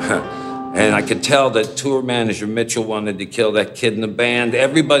 And I could tell that tour manager Mitchell wanted to kill that kid in the band.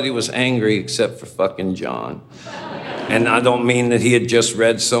 Everybody was angry except for fucking John. And I don't mean that he had just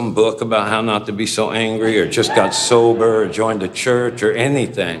read some book about how not to be so angry or just got sober or joined a church or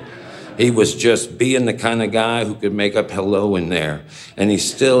anything. He was just being the kind of guy who could make up hello in there. And he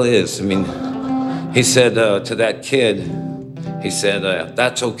still is. I mean, he said to that kid, he said,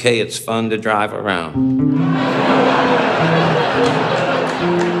 that's okay, it's fun to drive around.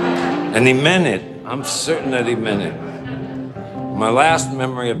 And he meant it. I'm certain that he meant it. My last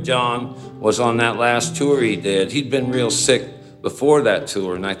memory of John was on that last tour he did. He'd been real sick before that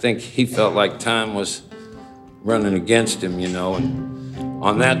tour, and I think he felt like time was running against him, you know. And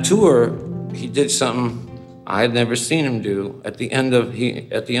on that tour, he did something I had never seen him do. At the end of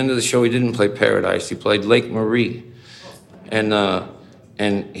the show, he didn't play Paradise. He played Lake Marie. And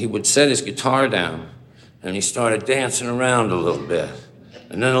he would set his guitar down, and he started dancing around a little bit.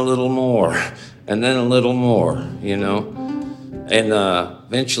 And then a little more, and then a little more, you know? And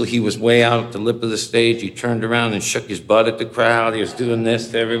eventually he was way out at the lip of the stage. He turned around and shook his butt at the crowd. He was doing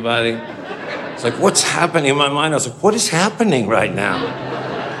this to everybody. It's like, what's happening? In my mind, I was like, what is happening right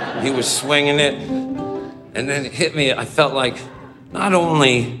now? He was swinging it, and then it hit me. I felt like not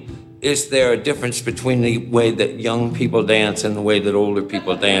only is there a difference between the way that young people dance and the way that older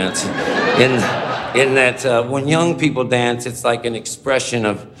people dance, in that when young people dance, it's like an expression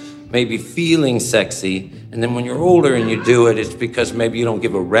of maybe feeling sexy, and then when you're older and you do it, it's because maybe you don't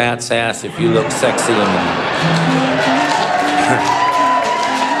give a rat's ass if you look sexy enough.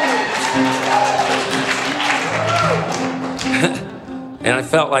 And I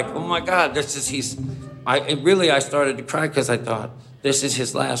felt like, oh my God, I started to cry because I thought, this is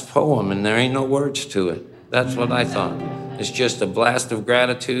his last poem, and there ain't no words to it. That's what I thought. It's just a blast of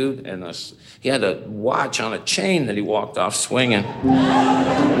gratitude, and he had a watch on a chain that he walked off swinging.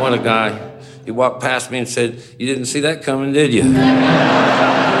 What a guy. He walked past me and said, you didn't see that coming, did you?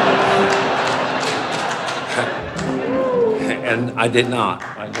 And I did not.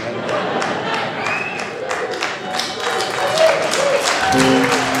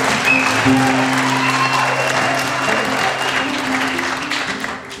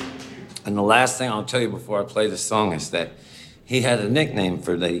 And the last thing I'll tell you before I play the song is that he had a nickname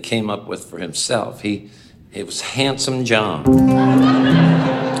that he came up with for himself. It was Handsome John.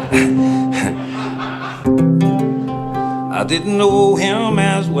 I didn't know him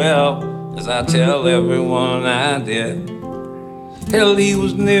as well as I tell everyone I did. Hell, he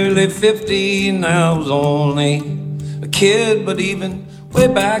was nearly 50 and I was only a kid, but even way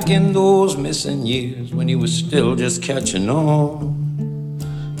back in those missing years when he was still just catching on,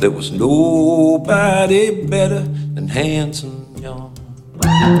 there was nobody better than Handsome John.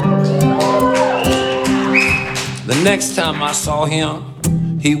 The next time I saw him,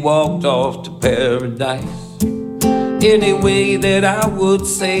 he walked off to paradise. Any way that I would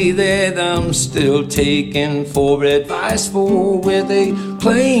say that I'm still taking for advice, for with a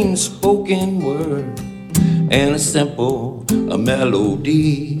plain spoken word and a simple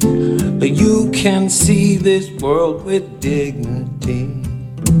melody, you can see this world with dignity.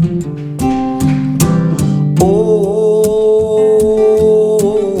 Oh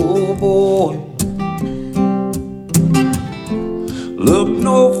boy, look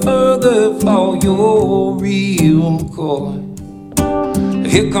no further for your real McCoy.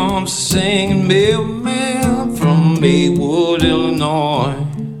 Here comes the singing mailman from Maywood, Illinois.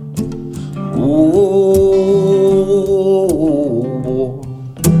 Oh boy.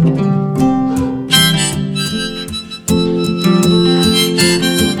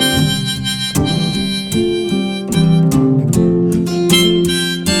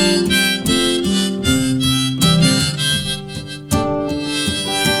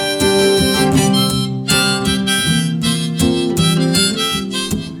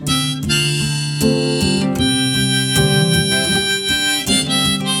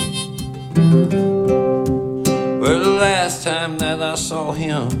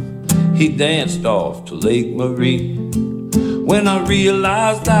 he danced off to Lake Marie. When I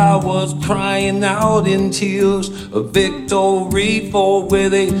realized I was crying out in tears of victory, for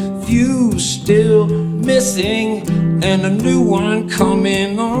with a few still missing and a new one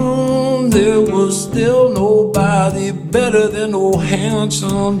coming on, there was still nobody better than old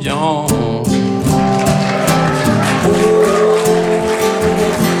handsome John.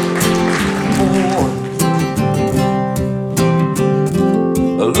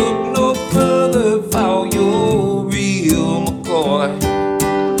 Look no further for your real McCoy.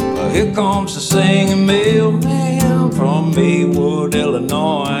 Here comes the singing mailman from Maywood,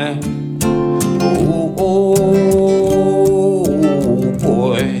 Illinois. Oh, oh,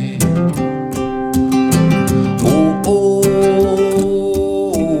 boy. Oh, oh,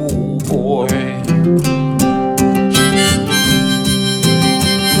 boy.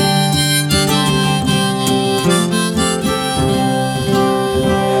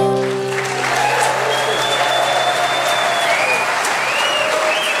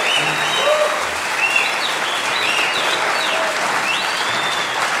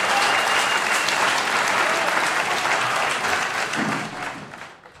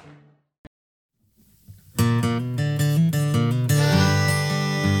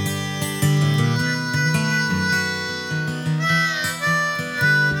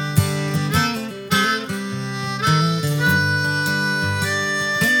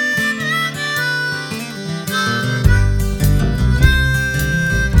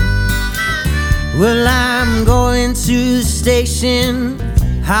 Well, I'm going to the station,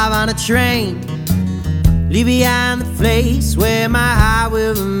 hop on a train, leave behind the place where my heart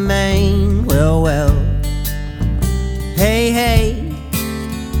will remain. Well, well, hey, hey,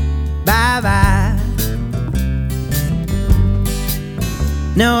 bye-bye.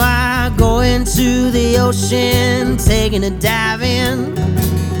 Now I go into the ocean, taking a dive in.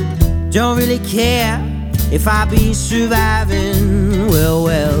 Don't really care if I be surviving. Well,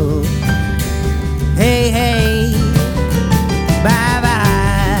 well, hey, hey,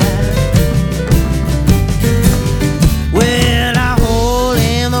 bye-bye. Well, I hole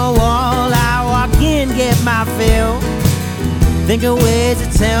in the wall, I walk in, get my fill. Think of ways to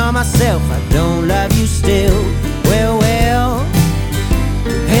tell myself I don't love you still. Well, well,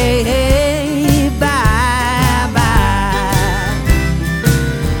 hey, hey, bye-bye.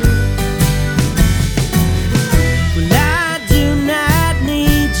 Well, I do not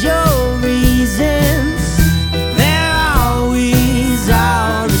need your reasons, they're always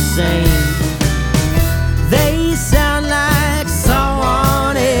all the same. They sound like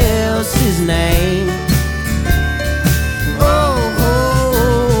someone else's name. Oh,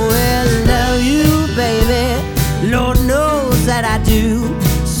 oh, well, I love you, baby, Lord knows that I do.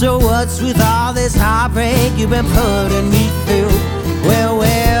 So what's with all this heartbreak you've been putting me through? Well,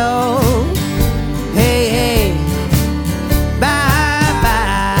 well, hey, hey, bye-bye.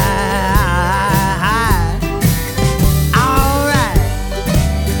 All right.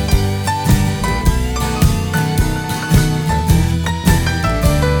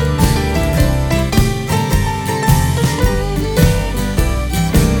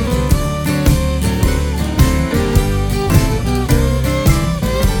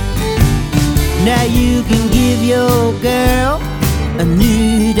 Now you can give your girl a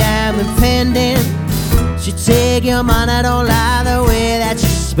new diamond pendant. She take your money, don't lie the way that you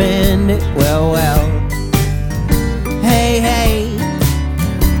spend it. Well, well, hey, hey,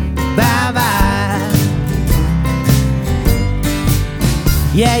 bye-bye.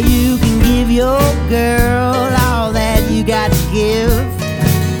 Yeah, you can give your girl all that you got to give.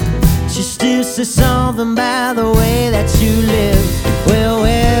 She still says something by the way that you live. Well,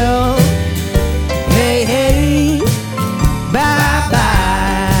 well, hey, hey, bye-bye.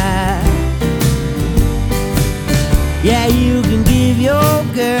 Yeah, you can give your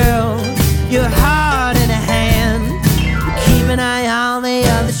girl your heart in a hand, but keep an eye on the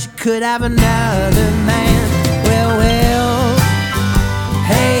other, she could have another man. Well, well,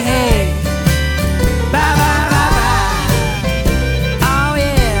 hey, hey, bye-bye, bye-bye. Oh,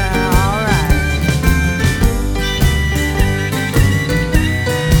 yeah, all right.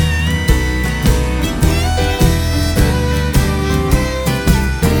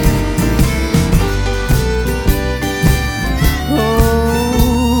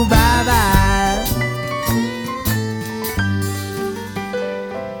 Oh, bye-bye.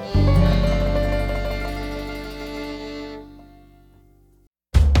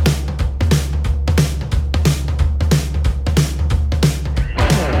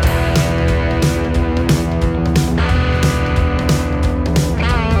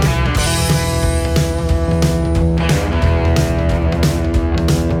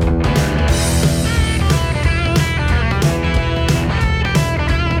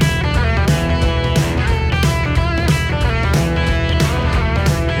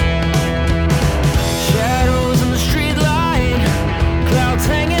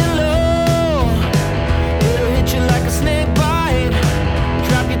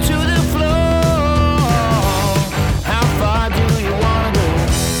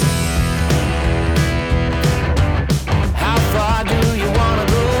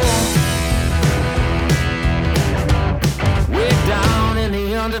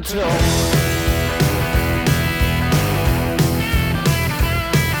 undertow.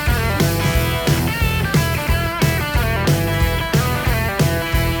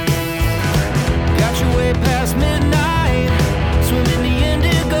 Got you way past midnight, swimming the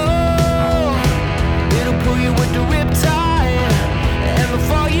indigo. It'll pull you with the riptide, and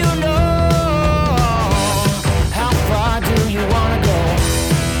before you know, how far do you wanna go?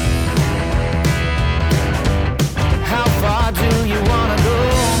 How far do you wanna go?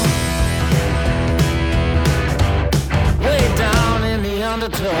 Way down in the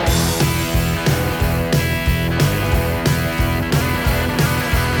undertow.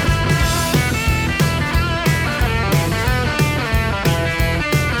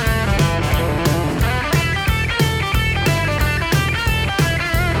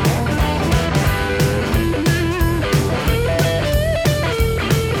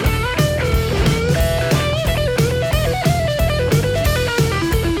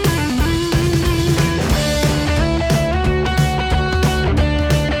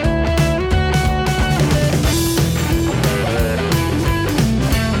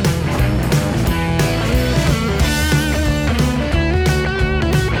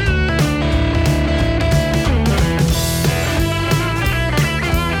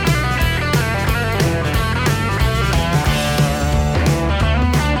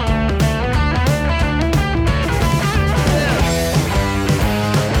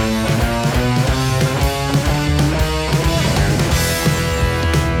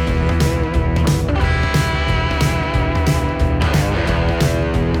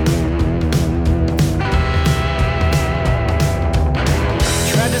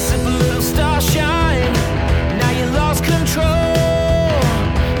 Tried to sip a little starshine, now you lost control.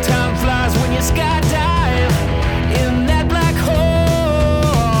 Time flies when you skydive in that black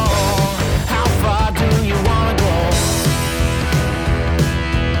hole. How far do you wanna go?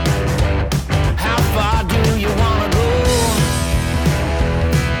 How far do you wanna go?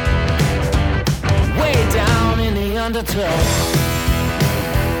 Way down in the undertow.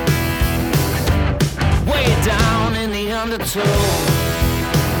 Way down in the undertow.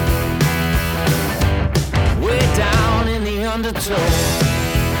 Way down in the undertow.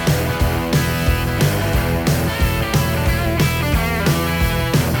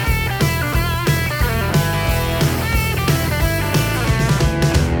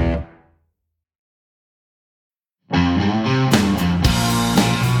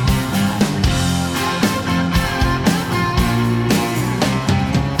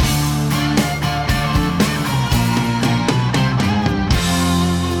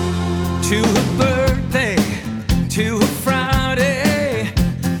 To a birthday, to a Friday,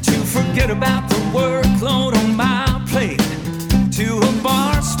 to forget about the workload on my plate, to a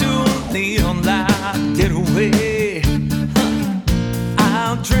bar stool, neon light getaway.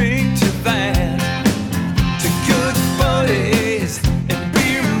 I'll drink to that, to good buddies and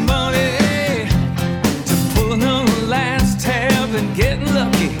beer money, to pulling on the last tab and getting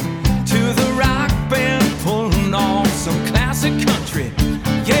lucky, to the rock band pulling off some classic country.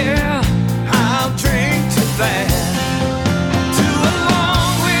 Yeah, I'll drink to that. To a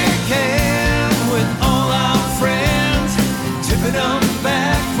long weekend with all our friends, tipping them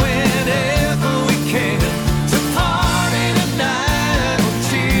back whenever we can. To party tonight, oh,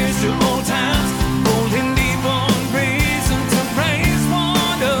 cheers to old times, rolling deep on reason to raise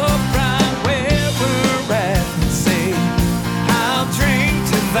one up right where we're at and say, I'll drink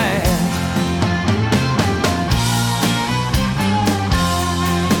to that.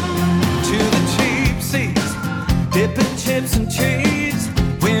 To the cheap seats, dipping chips and cheese,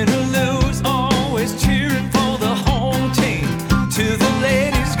 win or lose, always cheering for the home team. To the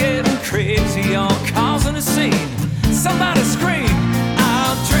ladies getting crazy, all causing a scene. Somebody scream,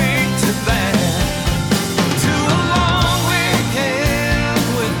 I'll drink to that. To a long weekend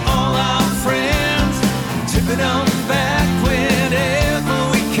with all our friends, tipping them back whenever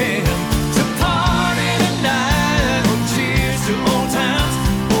we can. To party tonight, oh, cheers to old times,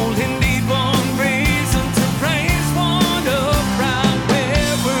 holding deep on reason to raise one up right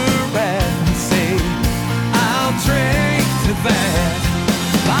where we're at and say, I'll drink to that.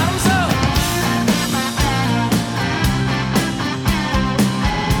 Bottoms up.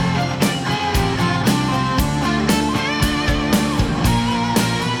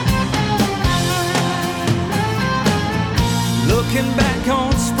 Looking back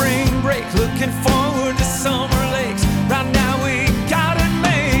on spring break, looking forward to summer lakes. Right now we got it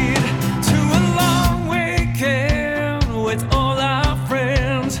made. To a long weekend with all our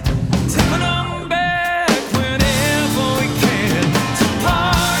friends, tipping them back whenever we can. To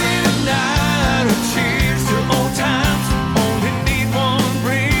party tonight, oh, cheers to old times, only need one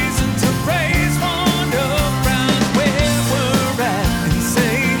breeze.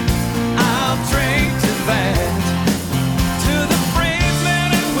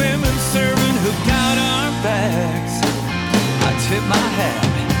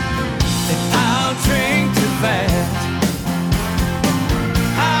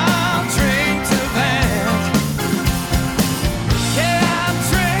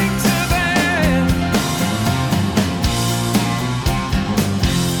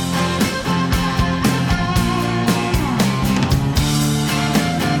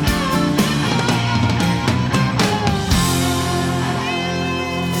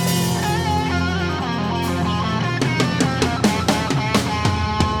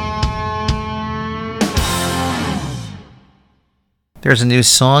 There's a new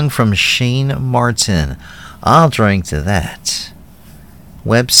song from Shane Martin. I'll drink to that.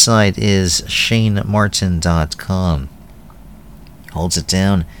 Website is shanemartin.com. Holds it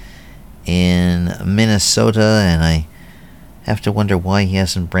down in Minnesota, and I have to wonder why he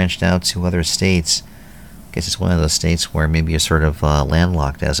hasn't branched out to other states. I guess it's one of those states where maybe you're sort of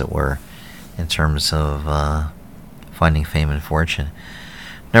landlocked, as it were, in terms of finding fame and fortune.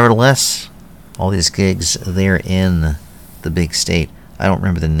 Nevertheless, all these gigs, they're in the big state. I don't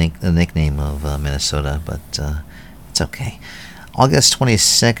remember the nickname of Minnesota, but it's okay. August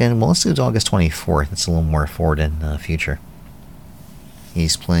 22nd, well, let's do August 24th. It's a little more forward in future.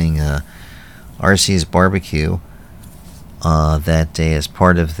 He's playing RC's Barbecue that day as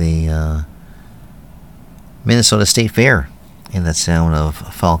part of the Minnesota State Fair in the town of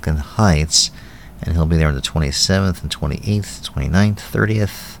Falcon Heights. And he'll be there on the 27th and 28th, 29th,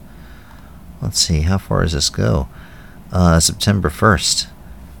 30th. Let's see, how far does this go? September 1st,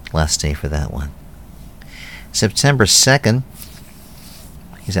 last day for that one. September 2nd,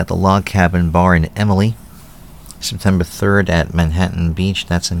 he's at the Log Cabin Bar in Emily. September 3rd at Manhattan Beach,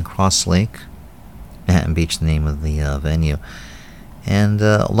 that's in Cross Lake. Manhattan Beach, the name of the venue. And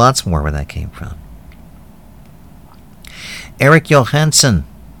lots more where that came from. Eric Johansson,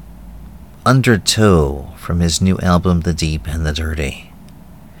 Undertow, from his new album The Deep and the Dirty.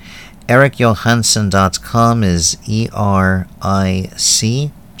 EricJohansson.com is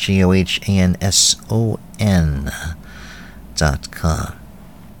EricJohansson.com.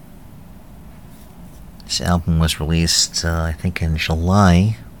 This album was released, I think, in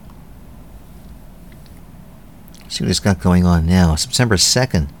July. Let's see what he's got going on now. September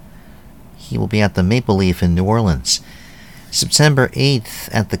 2nd, he will be at the Maple Leaf in New Orleans. September 8th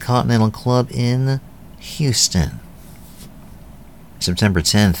at the Continental Club in Houston. September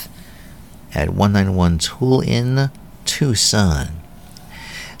 10th at 191 Tool in Tucson.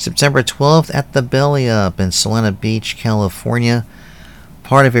 September 12th at the Belly Up in Solana Beach, California.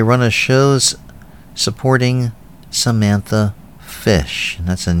 Part of a run of shows supporting Samantha Fish. And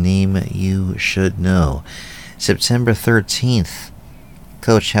that's a name you should know. September 13th,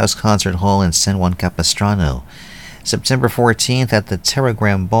 Coach House Concert Hall in San Juan Capistrano. September 14th at the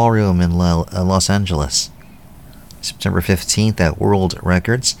Terragram Ballroom in Los Angeles. September 15th at World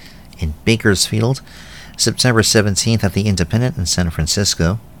Records in Bakersfield. September 17th at the Independent in San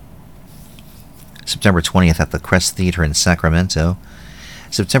Francisco. September 20th at the Crest Theater in Sacramento.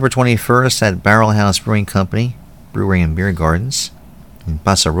 September 21st at Barrel House Brewing Company, Brewery and Beer Gardens in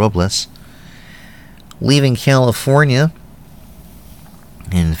Paso Robles. Leaving California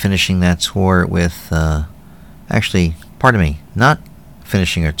and finishing that tour with... not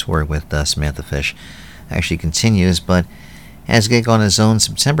finishing her tour with Samantha Fish. Actually continues, but has a gig on his own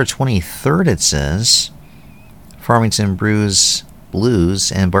September 23rd, it says. Farmington Brews,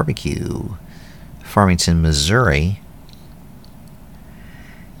 Blues, and Barbecue. Farmington, Missouri.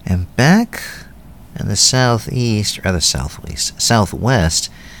 And back in the southwest,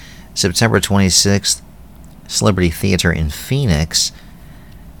 September 26th, Celebrity Theater in Phoenix.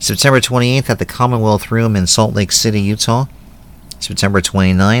 September 28th at the Commonwealth Room in Salt Lake City, Utah. September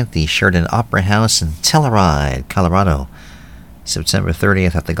 29th, the Sheridan Opera House in Telluride, Colorado. September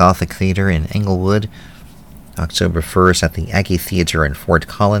 30th at the Gothic Theater in Englewood. October 1st at the Aggie Theater in Fort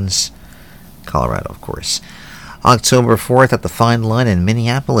Collins, Colorado, of course. October 4th at the Fine Line in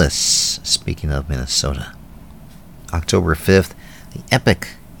Minneapolis, speaking of Minnesota. October 5th, the Epic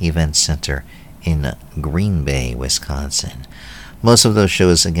Event Center in Green Bay, Wisconsin. Most of those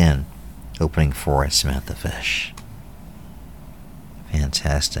shows, again, opening for Samantha Fish.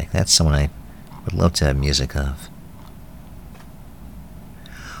 Fantastic. That's someone I would love to have music of.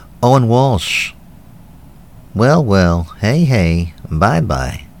 Owen Walsh. Well, hey,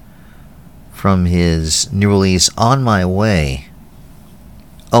 bye-bye. From his new release, On My Way.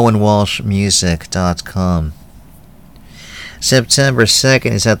 OwenWalshMusic.com. September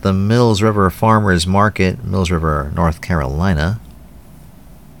 2nd is at the Mills River Farmers Market, Mills River, North Carolina.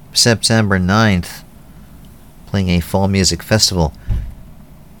 September 9th, playing a fall music festival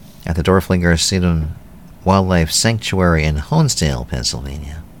at the Dorflinger Sedum Wildlife Sanctuary in Honesdale,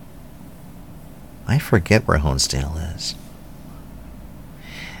 Pennsylvania. I forget where Honesdale is.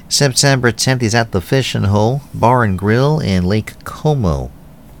 September 10th, he's at the Fish and Hole Bar and Grill in Lake Como,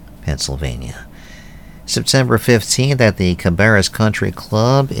 Pennsylvania. September 15th at the Cabarrus Country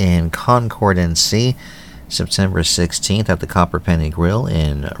Club in Concord, NC. September 16th at the Copper Penny Grill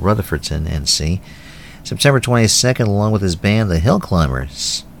in Rutherfordton, NC. September 22nd, along with his band, the Hill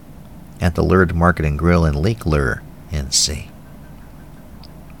Climbers, at the Lured Market and Grill in Lake Lure, NC.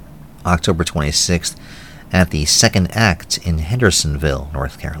 October 26th at the Second Act in Hendersonville,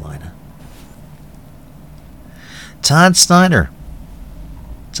 North Carolina. Todd Snider,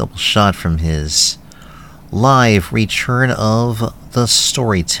 double shot from his live return of the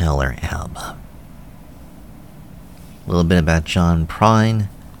Storyteller album. A little bit about John Prine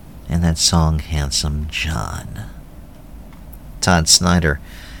and that song Handsome John.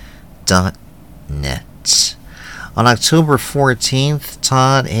 ToddSnider.net. On October 14th,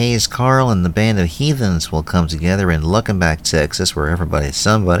 Todd, Hayes, Carl, and the band of Heathens will come together in Luckenbach, Texas, where everybody's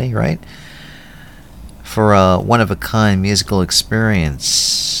somebody, right? For a one-of-a-kind musical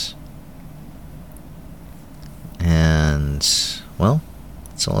experience. And, well,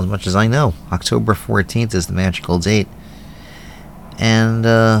 that's all as much as I know. October 14th is the magical date. And,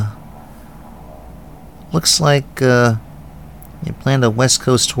 looks like, you planned a West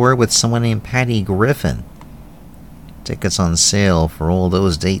Coast tour with someone named Patty Griffin. Tickets on sale for all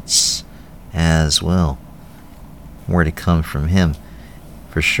those dates as well. More to come from him,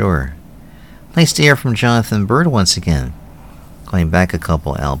 for sure. Nice to hear from Jonathan Byrd once again, going back a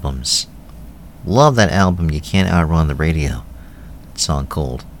couple albums. Love that album, You Can't Outrun the Radio. Song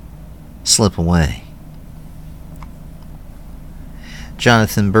called Slip Away.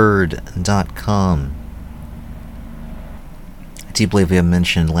 JonathanByrd.com. I do believe we have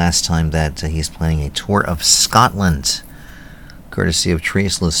mentioned last time that he's planning a tour of Scotland, courtesy of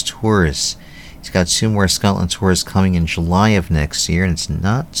Traceless Tours. He's got 2 more Scotland tours coming in July of next year, and it's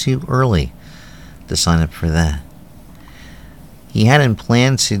not too early to sign up for that. He hadn't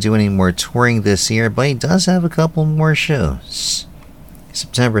planned to do any more touring this year, but he does have a couple more shows.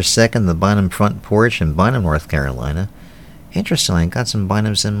 September 2nd, the Bynum Front Porch in Bynum, North Carolina. Interestingly, I got some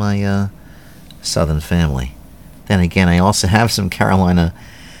Bynums in my southern family. Then again, I also have some Carolina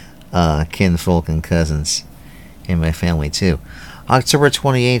kinfolk and cousins in my family too. October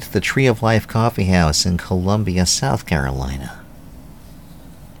 28th, the Tree of Life Coffee House in Columbia, South Carolina.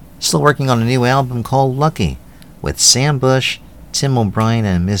 Still working on a new album called Lucky with Sam Bush, Tim O'Brien,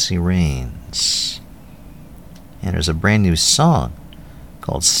 and Missy Raines. And there's a brand new song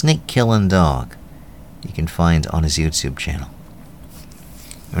called Snake Killin' Dog you can find on his YouTube channel.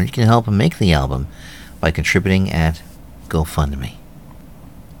 And you can help him make the album by contributing at GoFundMe.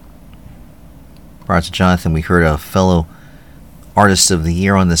 Prior to Jonathan, we heard a fellow Artist of the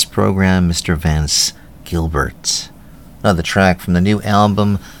Year on this program, Mr. Vance Gilbert. Another track from the new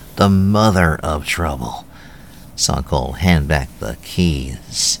album, The Mother of Trouble. A song called Hand Back the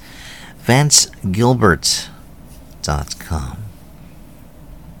Keys. VanceGilbert.com.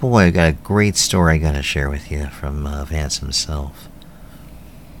 Boy, I got a great story I got to share with you from Vance himself.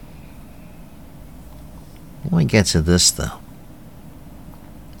 Let me get to this, though.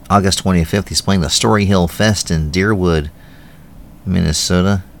 August 25th, he's playing the Story Hill Fest in Deerwood,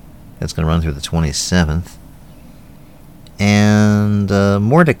 Minnesota. That's going to run through the 27th. And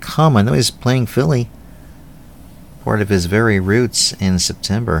more to come. I know he's playing Philly. Part of his very roots in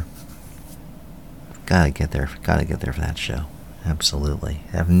September. Gotta get there for that show. Absolutely.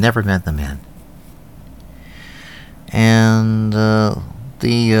 I've never met the man. And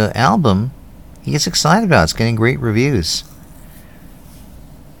the album he gets excited about. It's getting great reviews.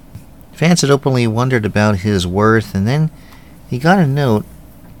 Fans had openly wondered about his worth, and then he got a note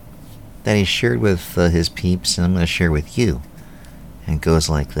that he shared with his peeps, and I'm going to share with you. And it goes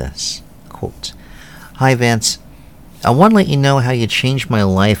like this, quote, "Hi Vance, I want to let you know how you changed my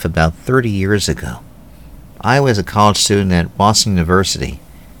life about 30 years ago. I was a college student at Boston University,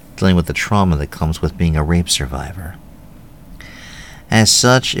 dealing with the trauma that comes with being a rape survivor. As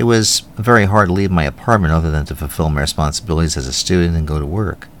such, it was very hard to leave my apartment other than to fulfill my responsibilities as a student and go to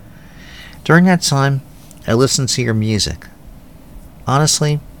work. During that time, I listened to your music.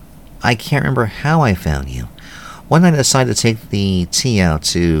 Honestly, I can't remember how I found you. One night I decided to take the T out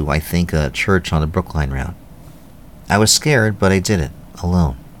to, I think, a church on the Brookline route. I was scared, but I did it,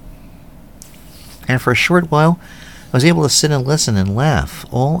 alone. And for a short while, I was able to sit and listen and laugh,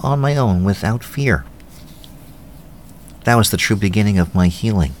 all on my own, without fear. That was the true beginning of my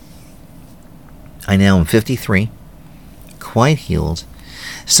healing. I now am 53, quite healed,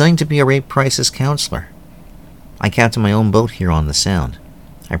 studying to be a rape crisis counselor. I captain my own boat here on the Sound.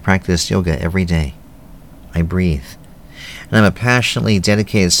 I practice yoga every day. I breathe. And I'm a passionately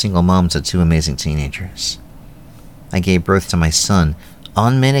dedicated single mom to 2 amazing teenagers. I gave birth to my son,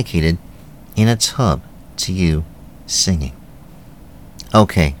 unmedicated, in a tub, to you, singing."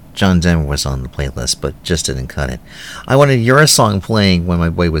 Okay, John Denver was on the playlist, but just didn't cut it. "I wanted your song playing when my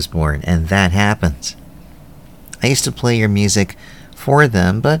boy was born, and that happened. I used to play your music for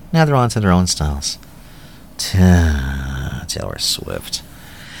them, but now they're on to their own styles." Taylor Swift.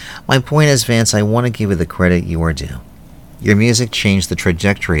 My point is, Vance, I want to give you the credit you are due. Your music changed the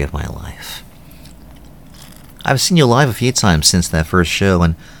trajectory of my life. I've seen you live a few times since that first show,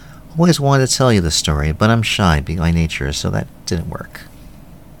 and always wanted to tell you the story, but I'm shy by nature, so that didn't work.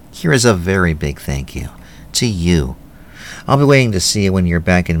 Here is a very big thank you to you. I'll be waiting to see you when you're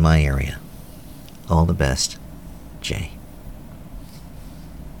back in my area. All the best, Jay.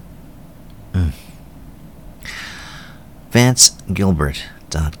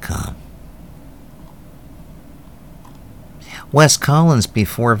 VanceGilbert.com. Wes Collins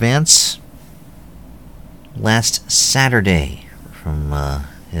before Vance. Last Saturday from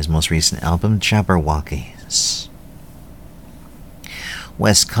his most recent album, Jabberwockies.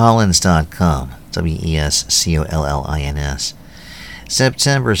 WesCollins.com. WesCollins.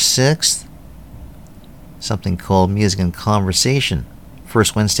 September 6th, something called Music and Conversation.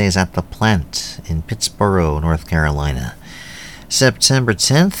 First Wednesdays at the Plant in Pittsboro, North Carolina. September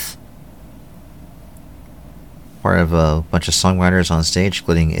 10th, part of a bunch of songwriters on stage,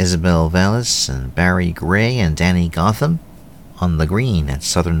 including Isabel Vallis and Barry Gray and Danny Gotham, on the Green at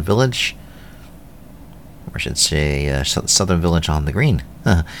Southern Village. Or I should say Southern Village on the Green.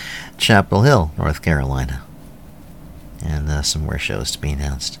 Chapel Hill, North Carolina. And some more shows to be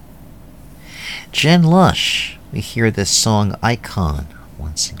announced. Jen Lush. We hear this song Icon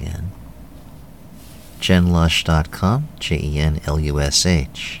once again. JenLush.com.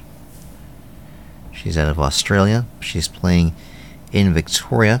 JenLush. She's out of Australia. She's playing in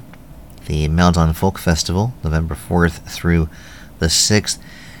Victoria, the Maldon Folk Festival, November 4th through the 6th.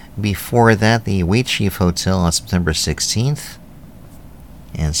 Before that, the Wheatsheaf Hotel on September 16th.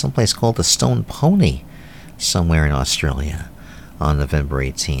 And someplace called the Stone Pony, somewhere in Australia, on November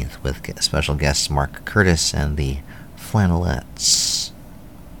 18th, with special guests Mark Curtis and the Flannelettes.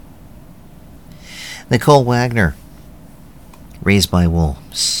 Nicole Wagner, Raised by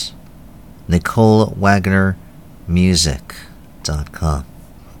Wolves. NicoleWagnerMusic.com.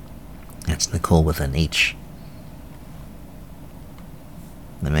 That's Nicole with an H.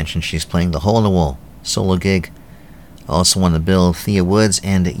 I mentioned she's playing the Hole in the Wall solo gig. Also on the bill, Thea Woods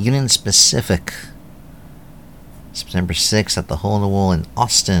and Union Pacific. September 6th at the Hole in the Wall in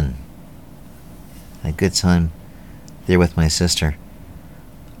Austin. Had a good time there with my sister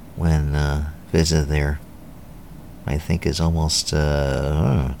when visited there. I think is almost 2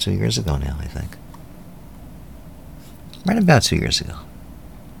 years ago now, I think. Right about 2 years ago.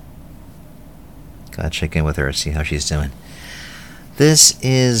 Gotta check in with her, see how she's doing. This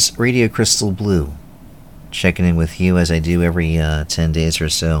is Radio Crystal Blue. Checking in with you as I do every 10 days or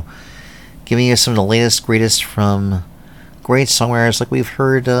so. Giving you some of the latest, greatest from great songwriters like we've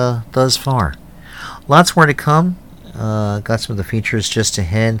heard thus far. Lots more to come. Got some of the features just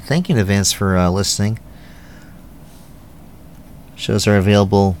ahead. Thank you in advance for listening. Shows are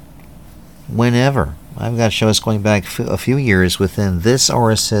available whenever. I've got shows going back a few years within this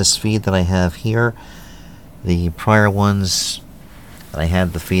RSS feed that I have here. The prior ones that I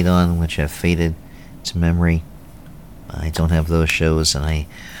had the feed on, which have faded to memory. I don't have those shows, and I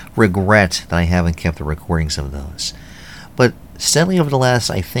regret that I haven't kept the recordings of those. But steadily over the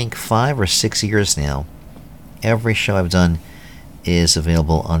last, I think, 5 or 6 years now, every show I've done is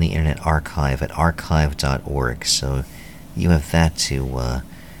available on the Internet Archive at archive.org. So you have that to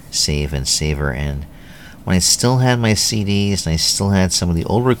save and savor. And when I still had my CDs, and I still had some of the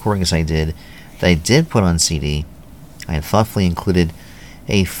old recordings I did that I did put on CD, I had thoughtfully included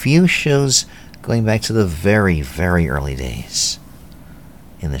a few shows going back to the very, very early days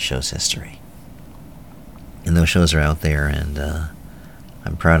in the show's history. And those shows are out there, and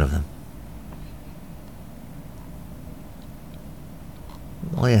I'm proud of them.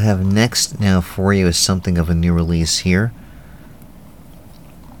 All I have next now for you is something of a new release here.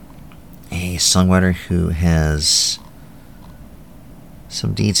 A songwriter who has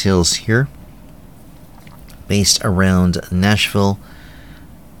some details here based around Nashville.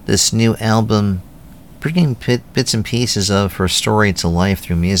 This new album bringing bits and pieces of her story to life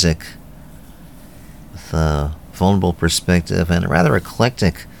through music with a vulnerable perspective and a rather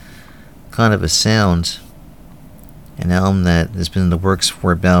eclectic kind of a sound. An album that has been in the works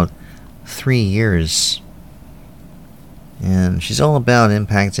for about 3 years. And she's all about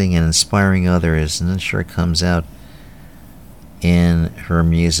impacting and inspiring others, and I'm sure it comes out in her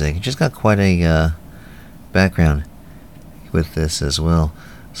music. She's got quite a background with this as well.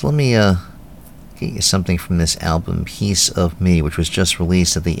 So let me get you something from this album, Piece of Me, which was just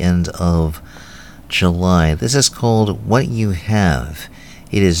released at the end of July. This is called What You Have.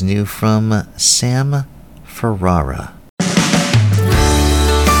 It is new from Sam Ferrara.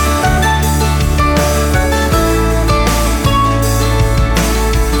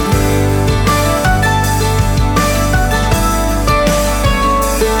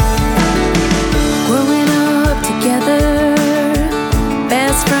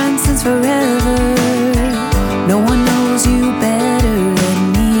 last forever. No one knows you better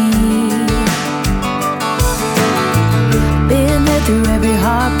than me. Been there through every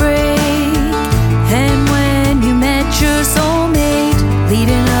heartbreak, and when you met your soulmate,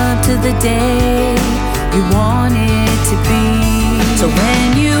 leading up to the day you wanted to be. So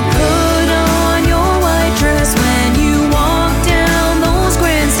when you put on your white dress, when you walk down those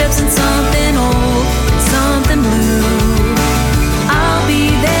grand steps in something old, something blue, I'll be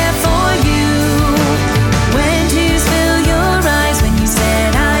there for you. When tears fill your eyes, when you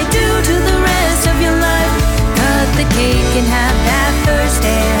said I do to the rest of your life, cut the cake and have that first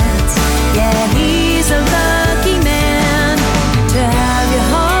dance. Yeah, he's a lucky man to have your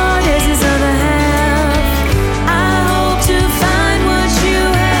heart as his other half. I hope to find what you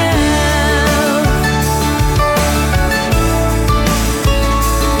have.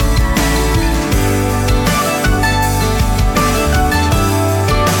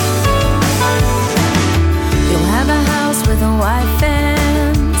 You'll have a house with a white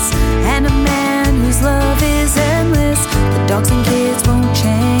fence and a man whose love is endless. The dogs and kids won't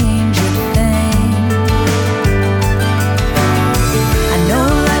change a thing. I know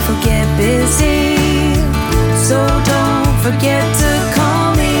life will get busy, so don't forget to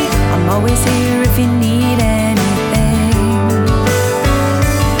call me. I'm always here if you need anything.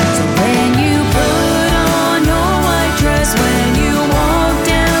 So when you put on your white dress, when you walk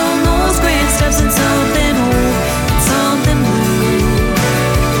down those grand steps in something old and something blue,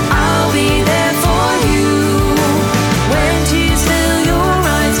 I'll be there for you. When tears fill your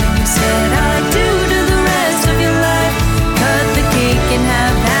eyes, when you said I do to the rest of your life, cut the cake and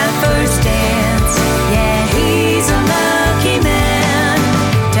have that first dance. Yeah, he's a lucky man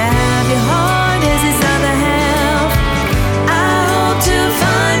to have your heart as his other half. I hope to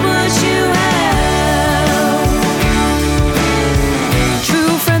find what you have.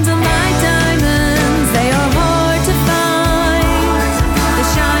 True friends are like diamonds, they are hard to find. They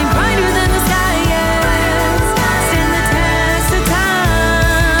shine brighter than the sky, yes, stand the test of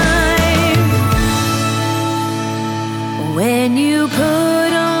time. When you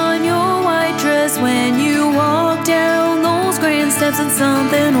put on your white dress, when you walk down those grand steps in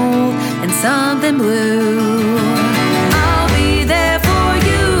something old and something blue, I'll be there for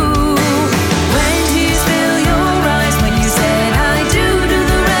you. When tears fill your eyes, when you said I do to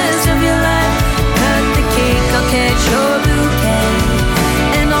the rest of your life, cut the cake, I'll catch your bouquet,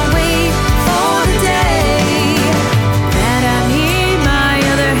 and I'll wait for the day that I meet my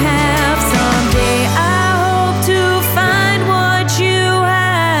other half. Someday I hope to find what you have.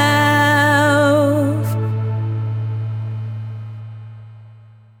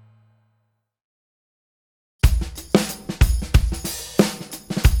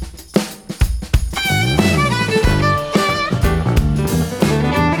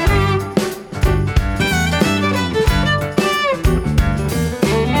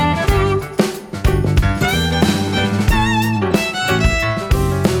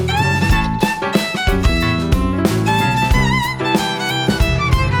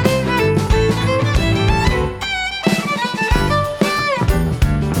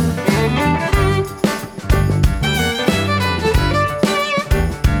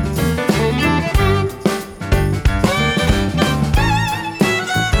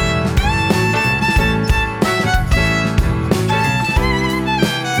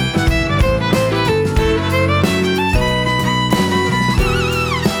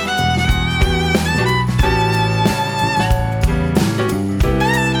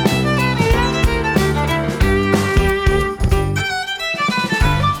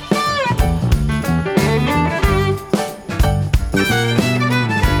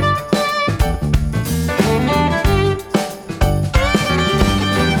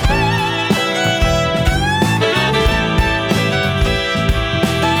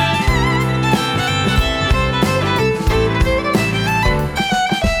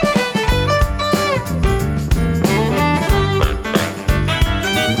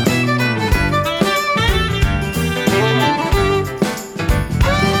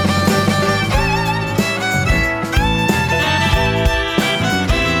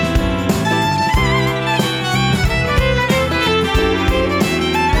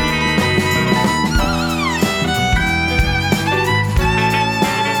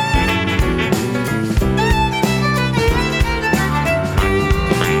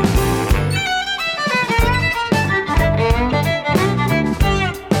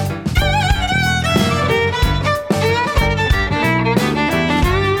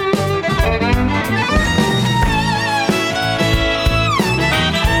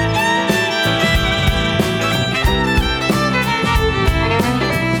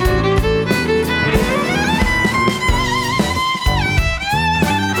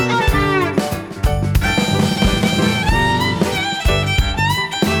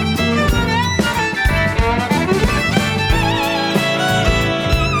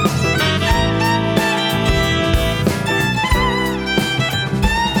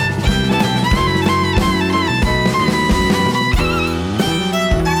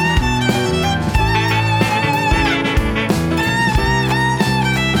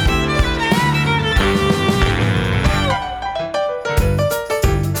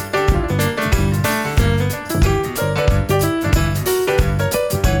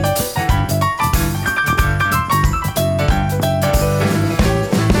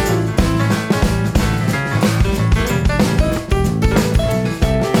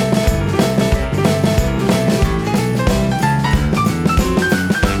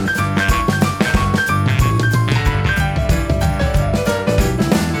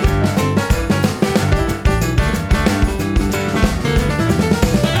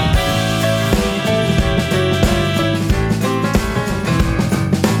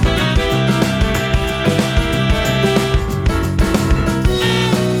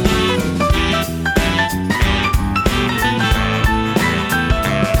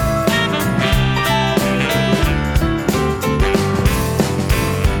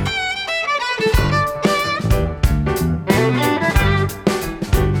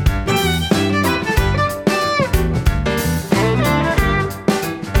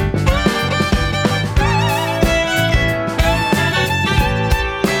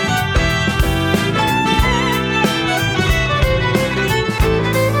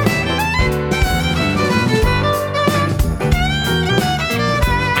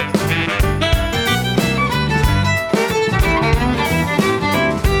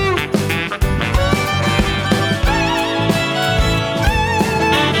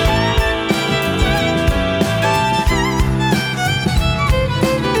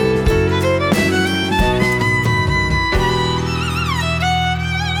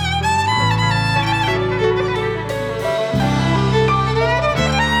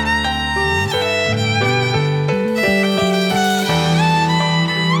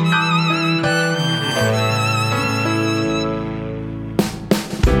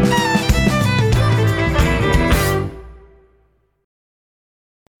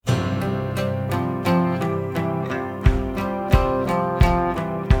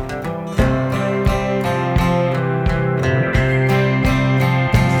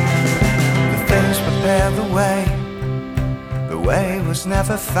 was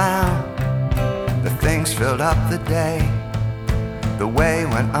never found. The things filled up the day. The way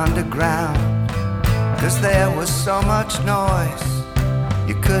went underground. 'Cause there was so much noise,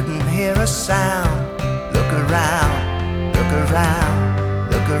 you couldn't hear a sound. Look around, look around,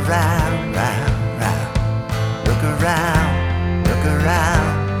 look around, round, round. Look around, look around,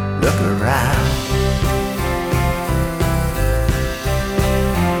 look around.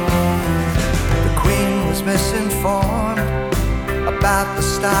 The Queen was misinformed about the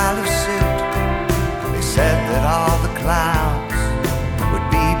style of suit. They said that all the clouds would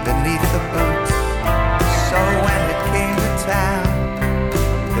be beneath the boots. So when it came to town,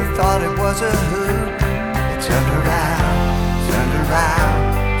 they thought it was a hoot. They turned around, turned around,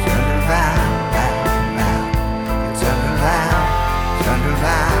 turned around, round, round. They turned around, turned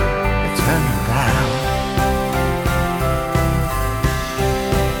around, they turned around.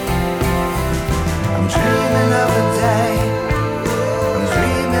 I'm dreaming of a day, I'm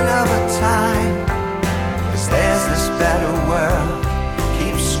dreaming of a time. 'Cause there's this better world,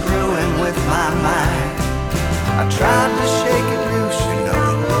 keeps screwing with my mind. I tried to shake it loose, you know,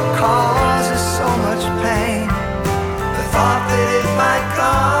 it causes so much pain. The thought that it might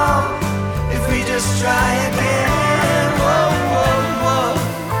come if we just try again. Whoa, whoa, whoa.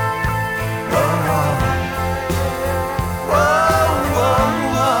 Whoa, whoa. Whoa, whoa,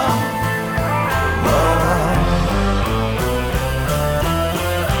 whoa.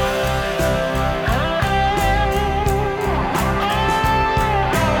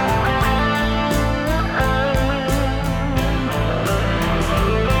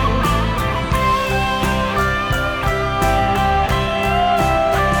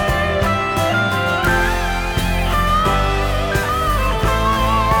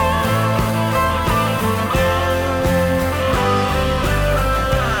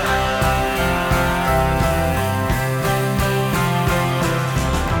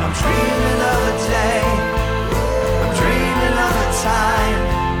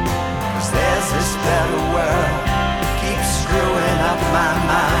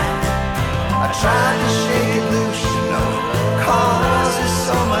 Tried to shake it loose, you know, causes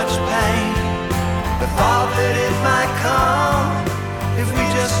so much pain. The thought that it might come if we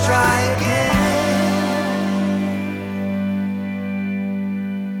just try again.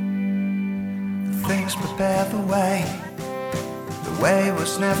 Things prepare the way. The way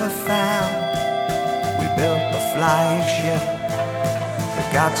was never found. We built a flying ship that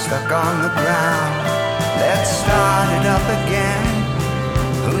got stuck on the ground. Let's start it up again.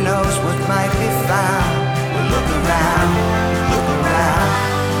 Who knows what might be found? We'll look around, look around,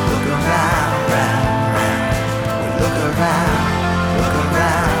 look around, round, round. We'll look around, look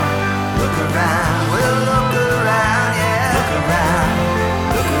around, look around. We'll look around, yeah. Look around,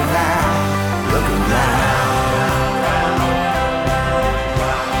 look around, look around.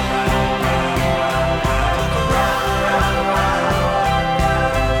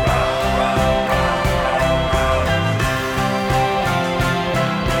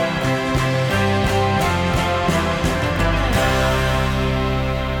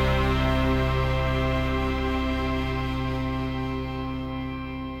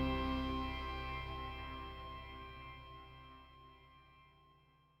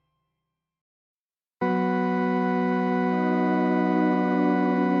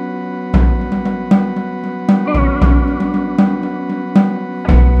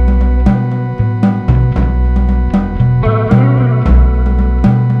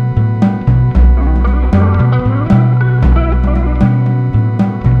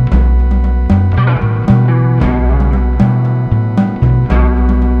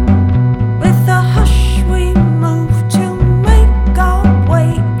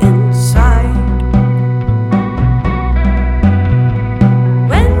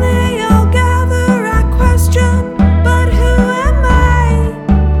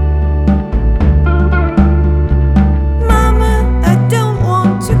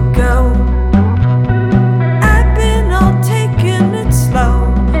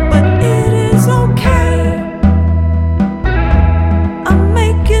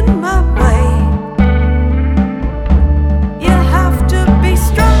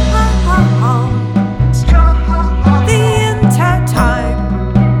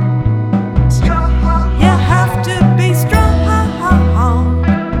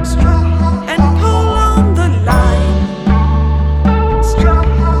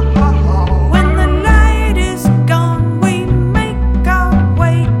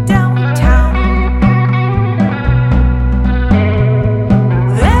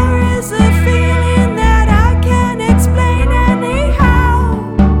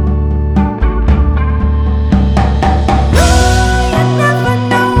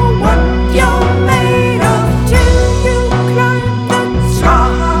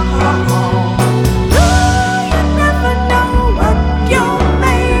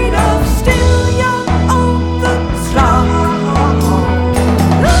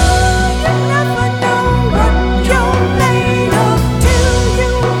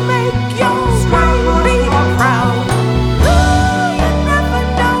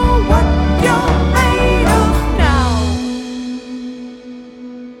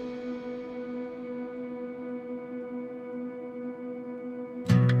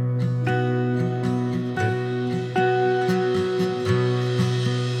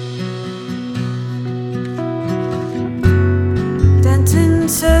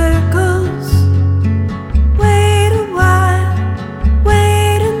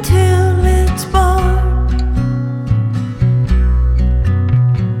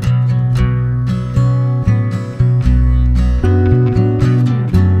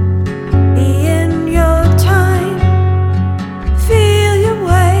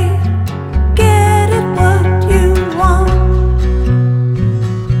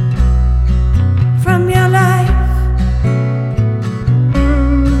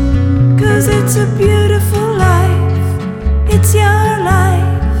 It's a beautiful life, it's your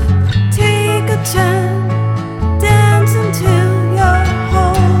life. Take a turn, dance until you're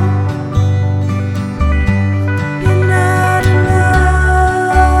home. You're not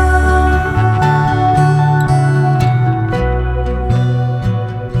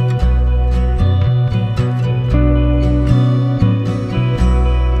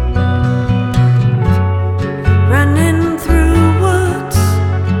running through woods,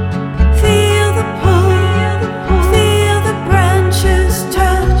 feel the pull.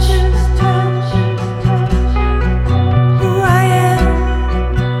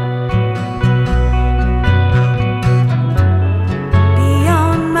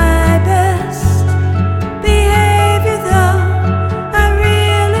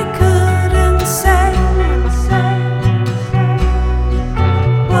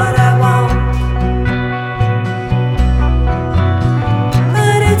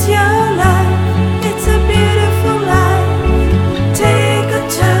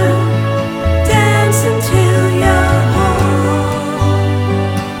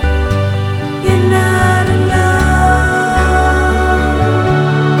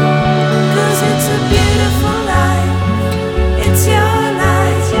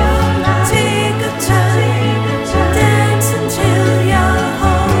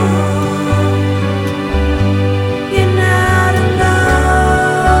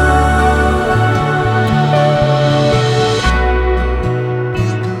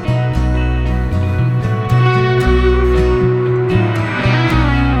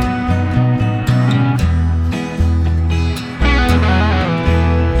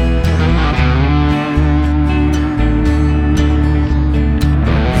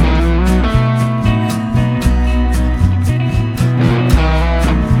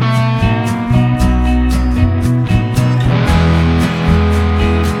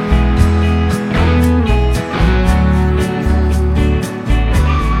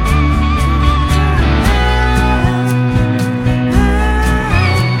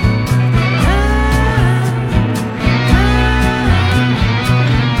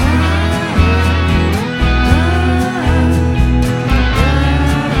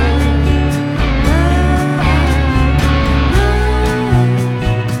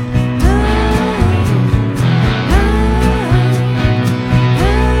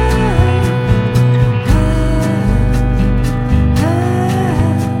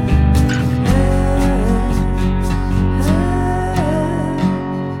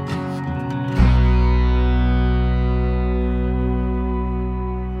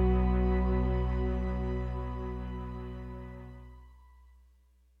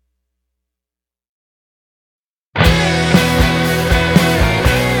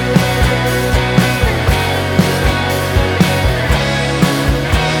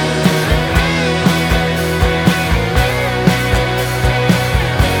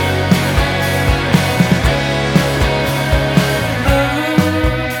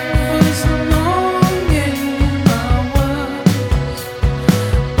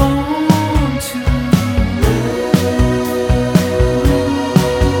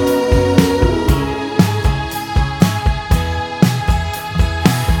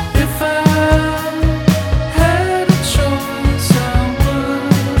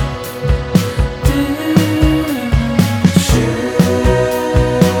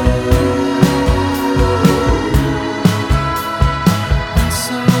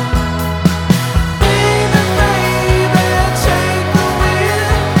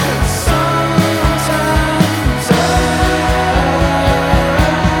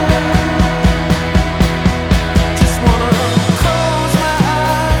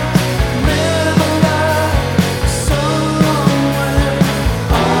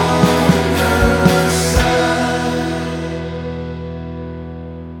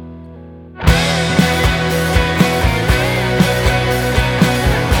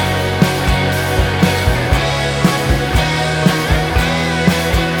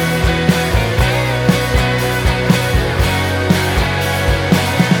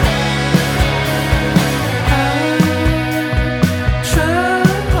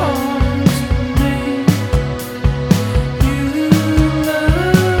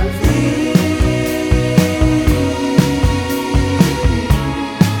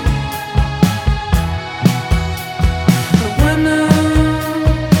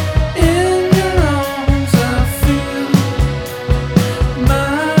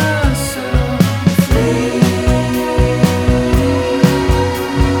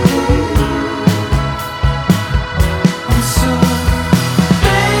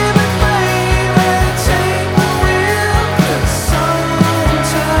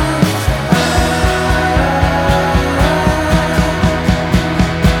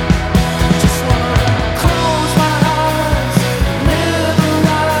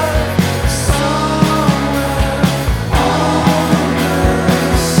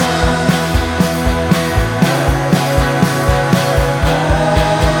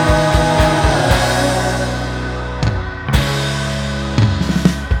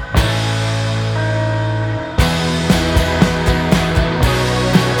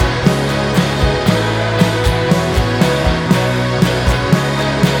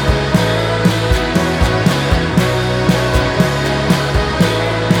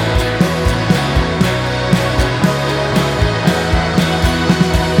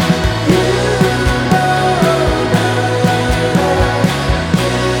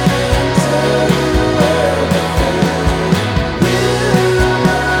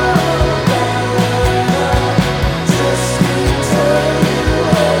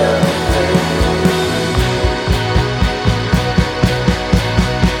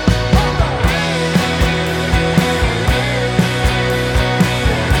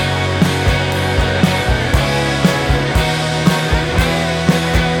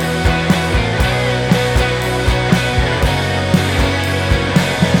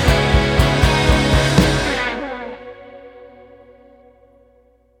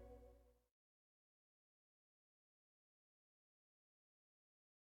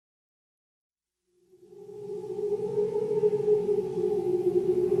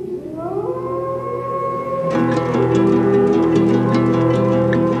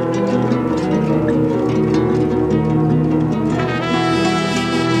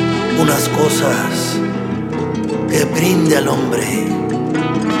 unas cosas que brinde al hombre.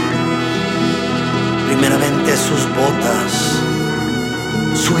 Primeramente sus botas,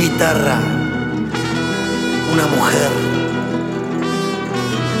 su guitarra, una mujer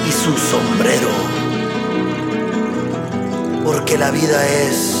y su sombrero. Porque la vida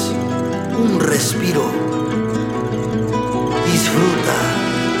es un respiro. Disfruta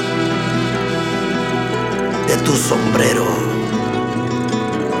de tu sombrero.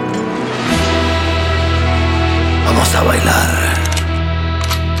 Vamos a bailar.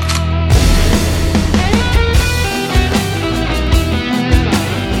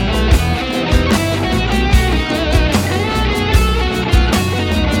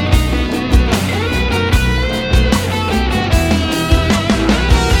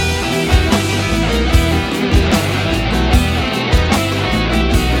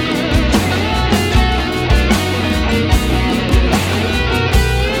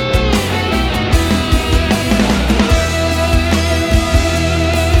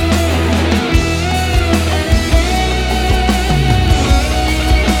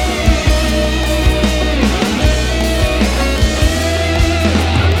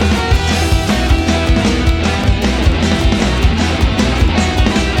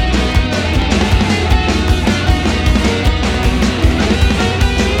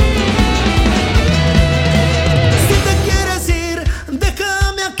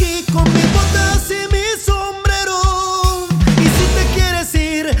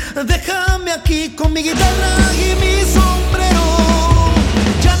 Déjame aquí con mi guitarra y mi sombrero.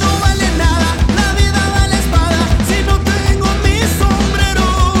 Ya no vale nada, la vida da la espada si no tengo mi sombrero.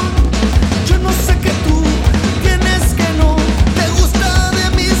 Yo no sé qué tú tienes que no te gusta de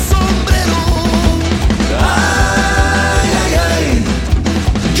mi sombrero. Ay, ay, ay,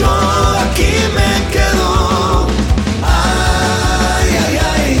 yo aquí me quedo. Ay, ay,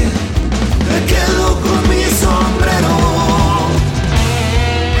 ay, me quedo con mi sombrero.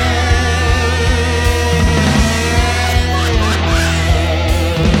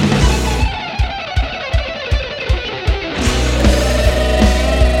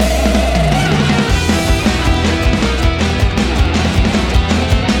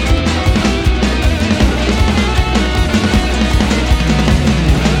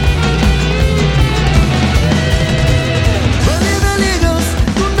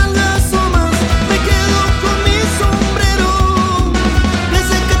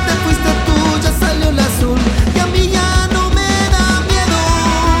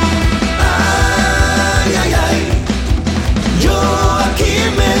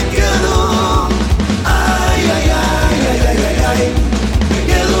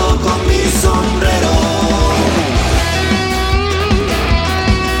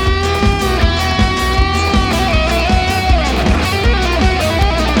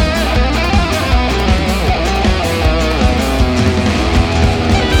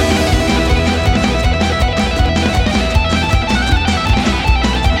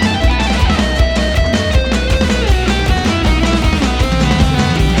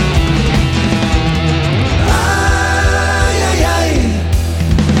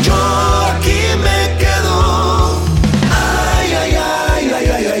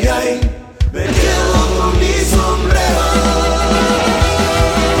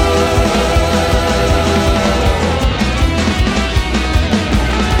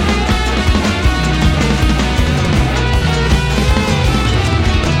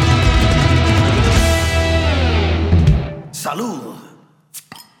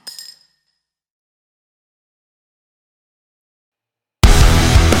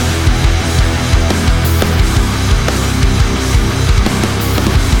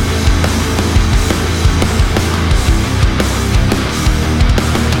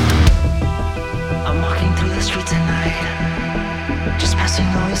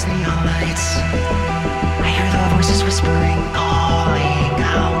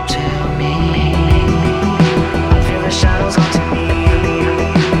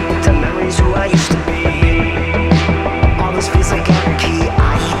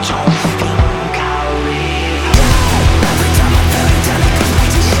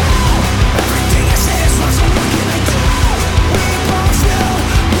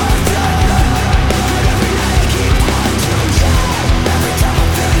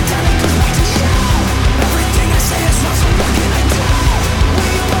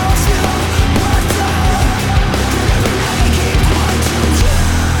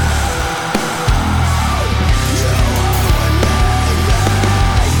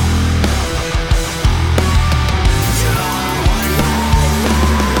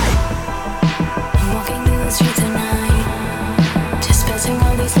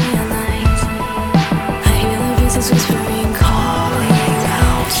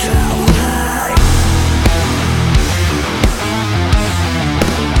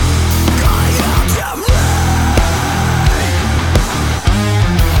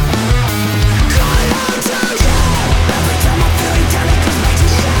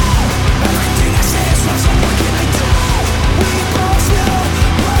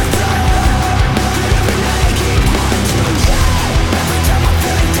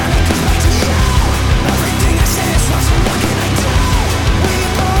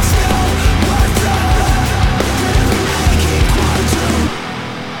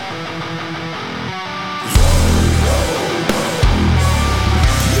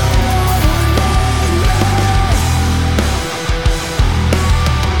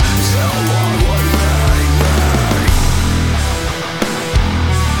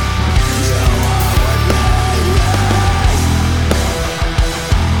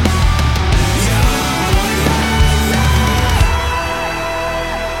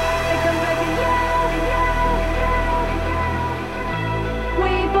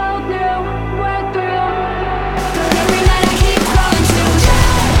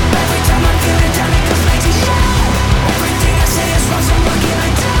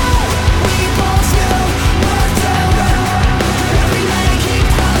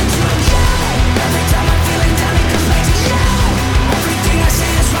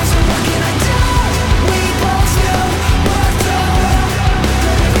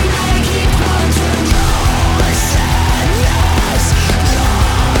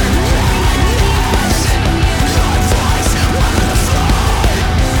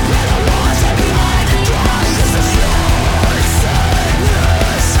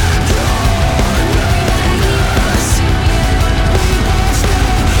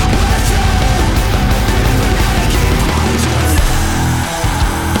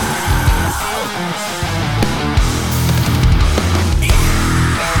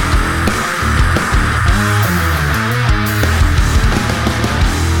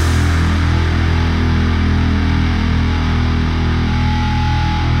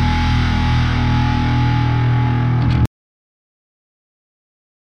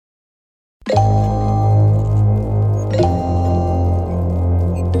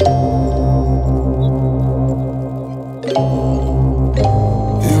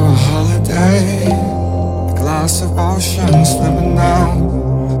 massive ocean slipping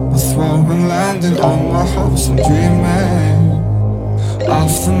down my throat and landing on my hopes and dreaming.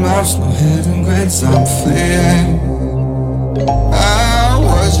 Off the maps, no hidden grids, I'm fleeing. I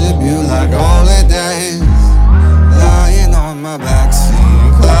worship you like holy days, lying on my back,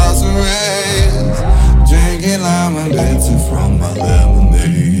 seeing clouds and rays, drinking lime and bitter from my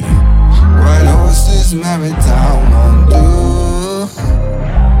lemonade. White horses married down on dew.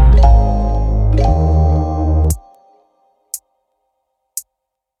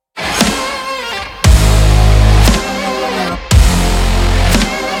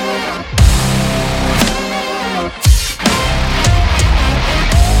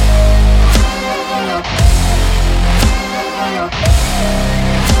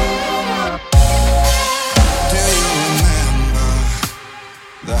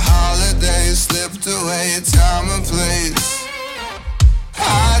 Slipped away, time and place.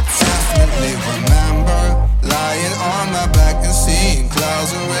 I definitely remember lying on my back and seeing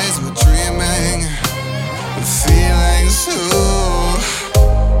clouds and rays, but dreaming the feelings too.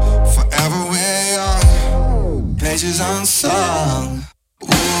 Forever we're young, pages unsung. Ooh,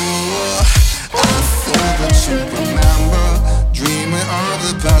 I thought that you remember, dreaming of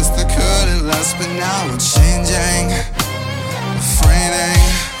the past that couldn't last, but now it's changing, framing.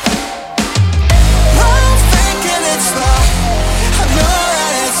 It's the, I know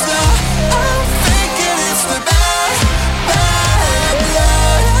that it's the, I'm thinking it's the bad, bad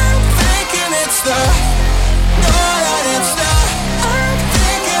blood. I'm thinking it's the, know that it's the, I'm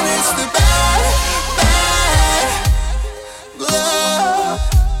thinking it's the bad, bad blood.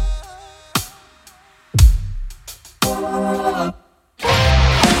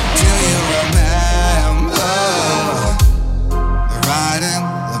 Do you remember the riding,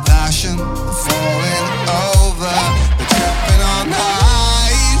 the passion, the falling over, the tripping on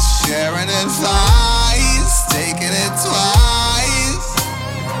highs, sharing advice, taking it twice?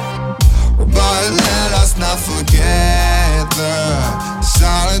 But let us not forget the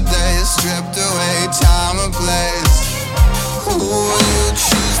solid days stripped away, time and place. Who you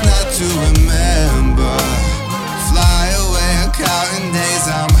choose not to remember? Fly away, counting days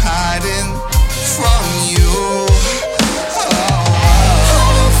I'm hiding from you.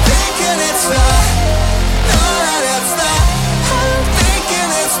 I'm thinking it's the, know that it's the, I'm thinking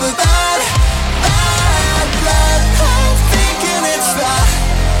it's the bad, bad blood. I'm thinking it's the,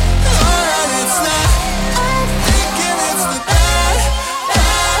 know that it's the, I'm thinking it's the bad,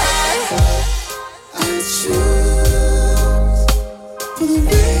 bad. I choose for the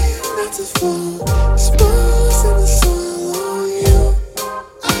rain not to fall, exposed in the soil on you.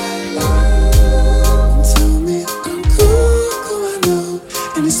 Tell me I'm cool, I know,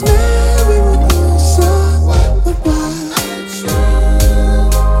 and it's mad we were closer, but why?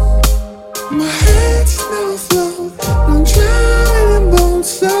 My head's never float, I'm drowning in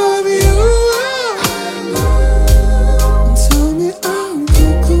bones of you. Tell me I'm cool.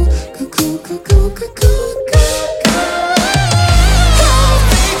 I'm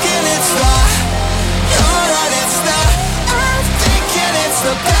thinking it's the, know that it's the,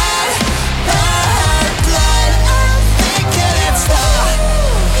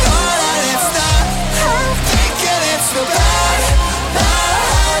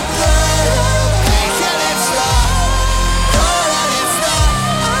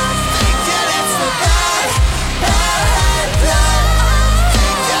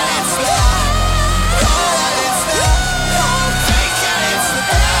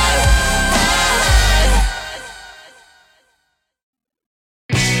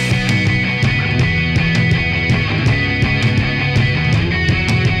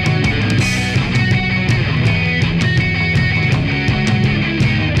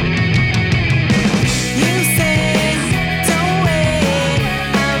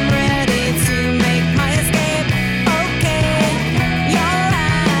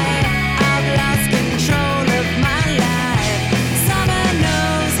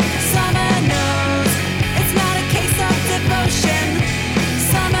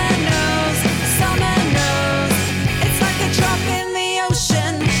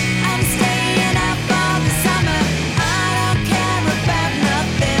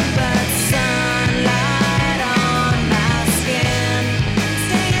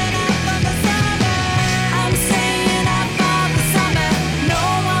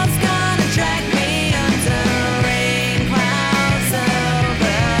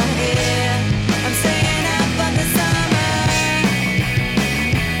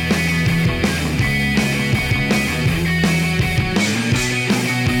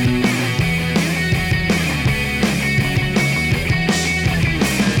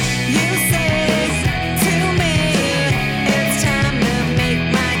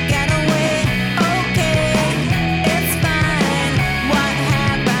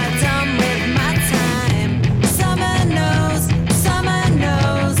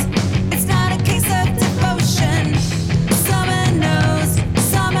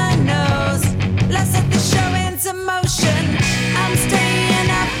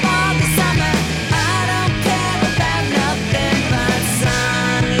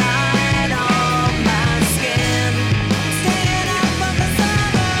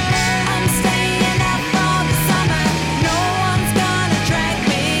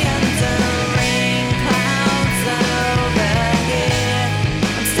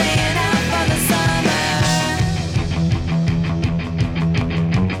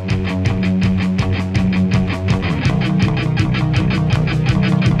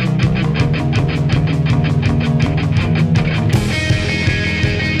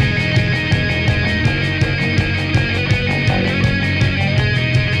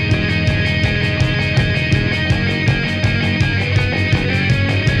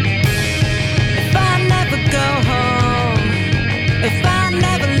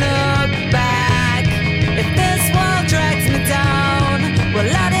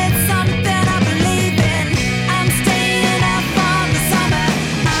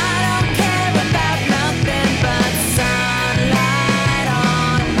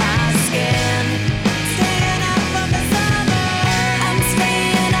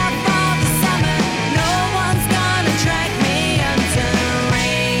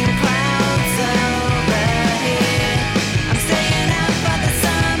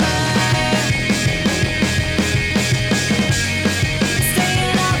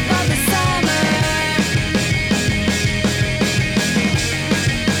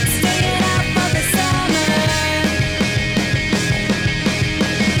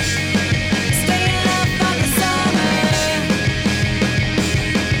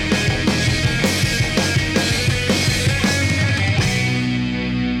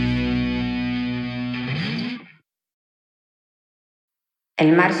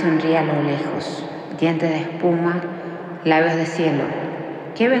 El mar sonríe a lo lejos, dientes de espuma, labios de cielo.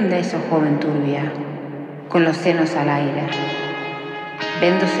 ¿Qué vendes, oh joven turbia, con los senos al aire?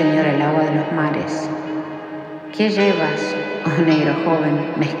 Vendo, Señor, el agua de los mares. ¿Qué llevas, oh negro joven,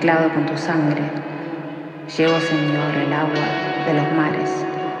 mezclado con tu sangre? Llevo, Señor, el agua de los mares.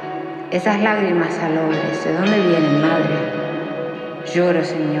 Esas lágrimas salobres, ¿de dónde vienen, madre? Lloro,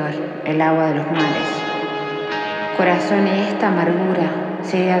 Señor, el agua de los mares. Corazón, y esta amargura,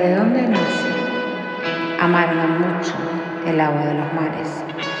 ¿sería de dónde nace? Amarga mucho el agua de los mares.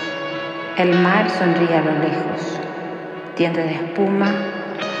 El mar sonríe a lo lejos, dientes de espuma,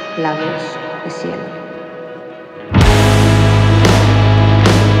 labios de cielo.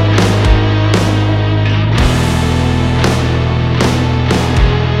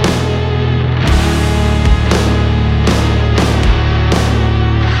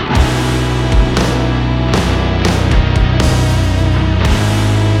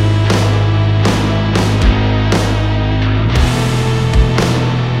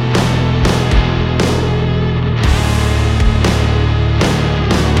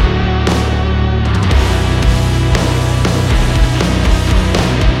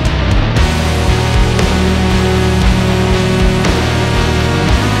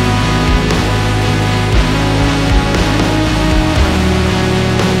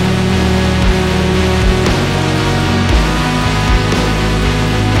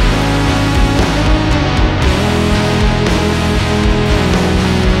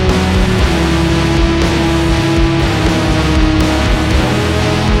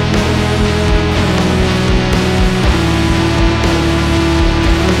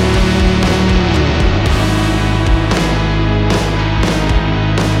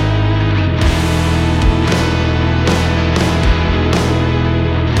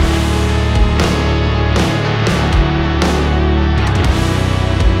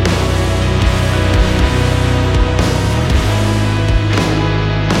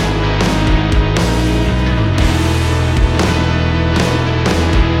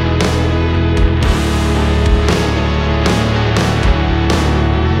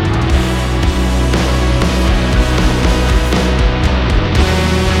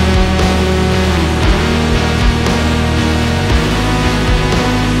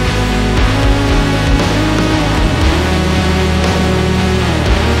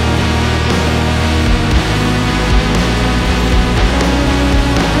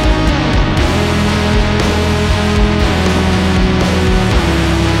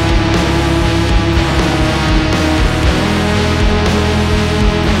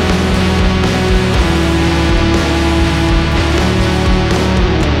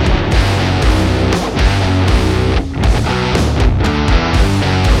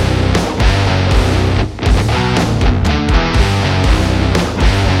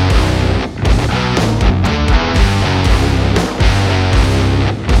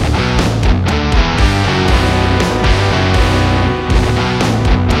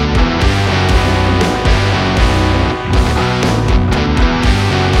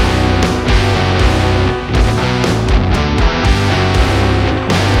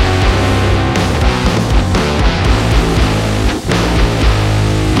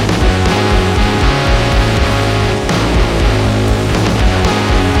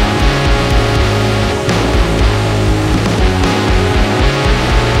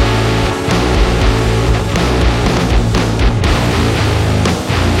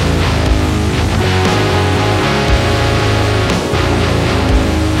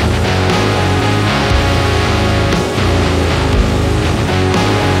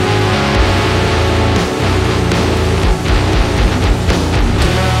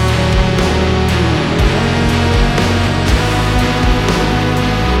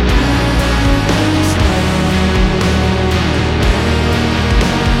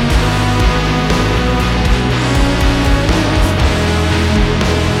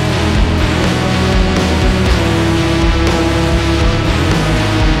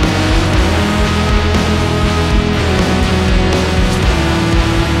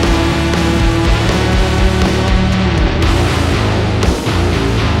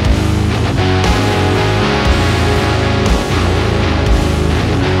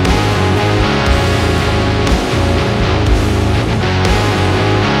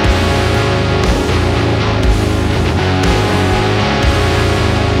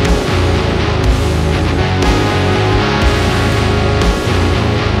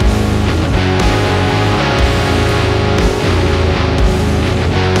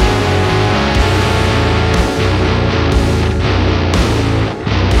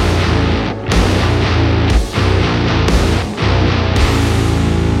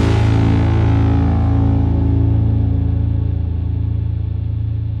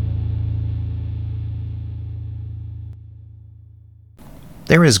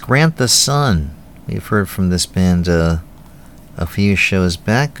 There is Grant the Sun. We've heard from this band a few shows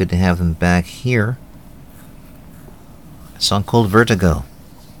back. Good to have them back here. A song called Vertigo.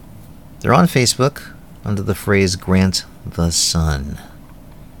 They're on Facebook under the phrase Grant the Sun.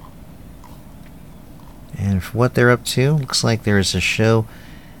 And for what they're up to, looks like there's a show,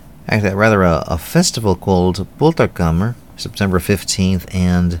 actually rather a festival called Bulterkammer, September 15th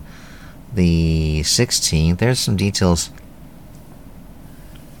and the 16th. There's some details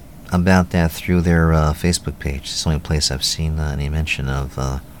about that through their Facebook page. It's the only place I've seen any mention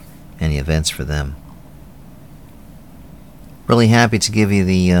of any events for them. Really happy to give you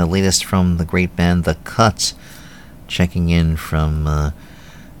the latest from the great band The Cut, checking in from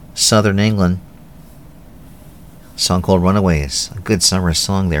southern England. A song called Runaways. A good summer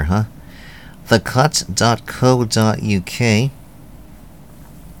song there, huh? thecut.co.uk.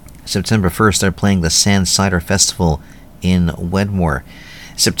 September 1st, they're playing the Sand Cider Festival in Wedmore.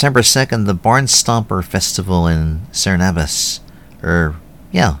 September 2nd, the Barnstomper Festival in Cernabas.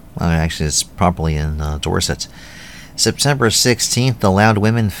 Actually it's properly in Dorset. September 16th, the Loud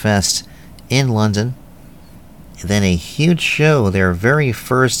Women Fest in London. Then a huge show, their very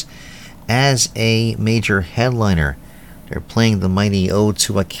first as a major headliner. They're playing the mighty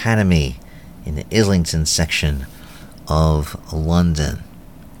O2 Academy in the Islington section of London.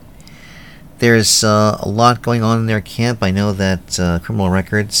 There's a lot going on in their camp. I know that Criminal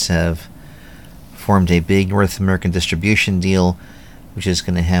Records have formed a big North American distribution deal, which is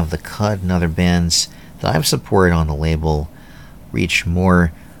going to have The Cut and other bands that I've supported on the label reach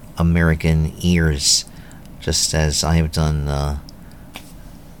more American ears, just as I have done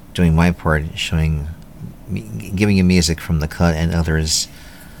doing my part, giving you music from The Cut and others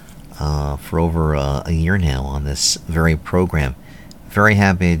for over a year now on this very program. Very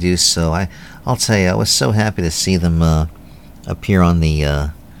happy to do so. I'll tell you, I was so happy to see them appear on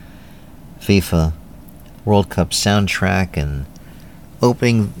the FIFA World Cup soundtrack, and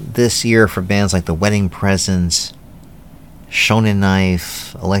opening this year for bands like The Wedding Presents, Shonen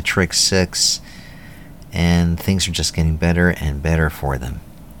Knife, Electric Six, and things are just getting better and better for them.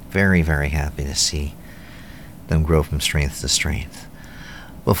 Very, very happy to see them grow from strength to strength.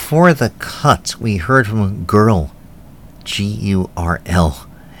 Before The Cut, we heard from Gurl, Gurl,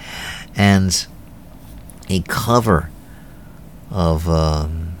 and a cover of, I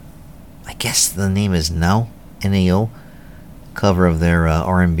guess the name is Now, Nao, cover of their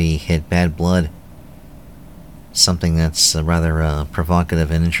R&B hit Bad Blood. Something that's rather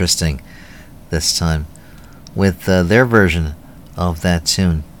provocative and interesting this time, with their version of that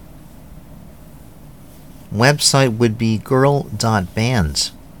tune. Website would be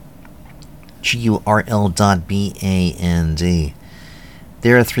gurl.band, GURL.BAND.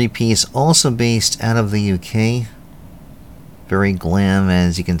 They're a three-piece, also based out of the UK. Very glam,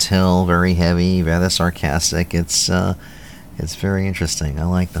 as you can tell, very heavy, rather sarcastic. It's very interesting. I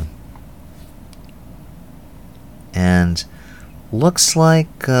like them. And looks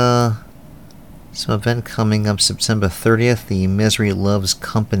like some event coming up September 30th, the Misery Loves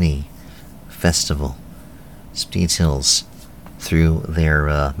Company Festival. Some details through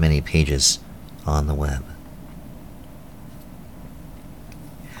their many pages on the web.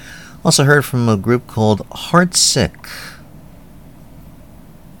 Also heard from a group called Heartsick.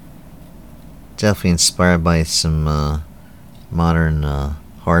 Definitely inspired by some modern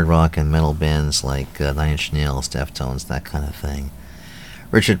hard rock and metal bands like Nine Inch Nails, Deftones, that kind of thing.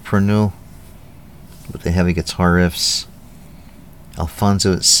 Richard Pernod with the heavy guitar riffs.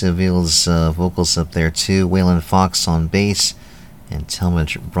 Alfonso Civil's vocals up there too. Waylon Fox on bass, and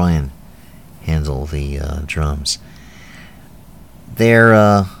Talmadge Bryan handle the drums.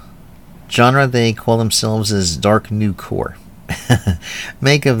 Their genre, they call themselves as Dark New Core.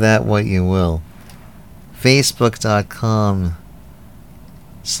 Make of that what you will.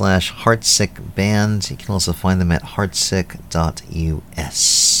 Facebook.com/Heartsick Band. You can also find them at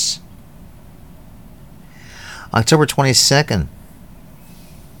heartsick.us. October 22nd,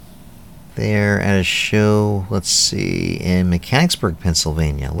 they're at a show, let's see, in Mechanicsburg,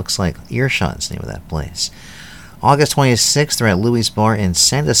 Pennsylvania. Looks like Earshot is the name of that place. August 26th, they're at Louis Bar in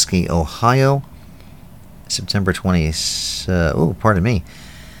Sandusky, Ohio. September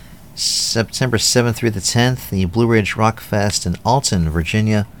 7th through the 10th, the Blue Ridge Rock Fest in Alton,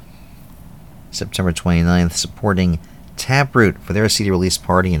 Virginia. September 29th, supporting Taproot for their CD release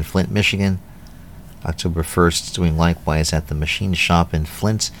party in Flint, Michigan. October 1st, doing likewise at the Machine Shop in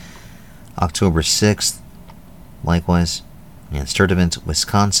Flint. October 6th, likewise, in Sturtevant,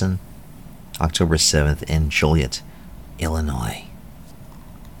 Wisconsin. October 7th in Joliet, Illinois.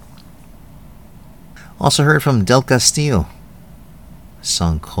 Also heard from Del Castillo a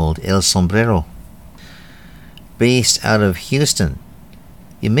song called El Sombrero, based out of Houston.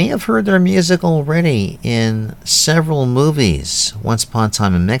 You may have heard their music already in several movies: Once Upon a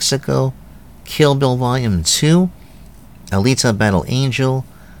Time in Mexico, Kill Bill Volume 2, Alita Battle Angel,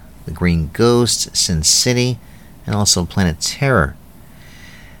 The Green Ghost, Sin City, and also Planet Terror.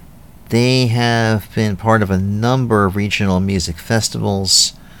 They have been part of a number of regional music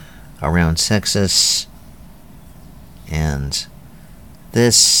festivals around Texas, and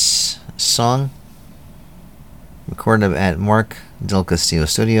this song, recorded at Mark Del Castillo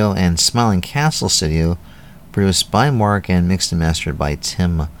Studio and Smiling Castle Studio, produced by Mark and mixed and mastered by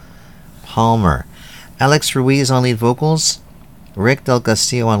Tim Palmer. Alex Ruiz on lead vocals, Rick Del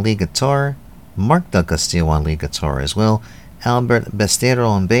Castillo on lead guitar, Mark Del Castillo on lead guitar as well, Albert Bestero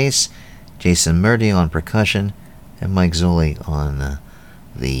on bass, Jason Murdy on percussion, and Mike Zoli on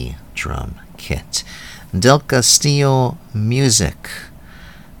the drum kit.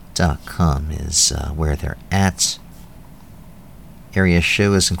 DelCastilloMusic.com is where they're at. Area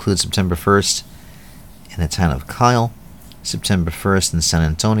shows include September 1st in the town of Kyle, September 1st in San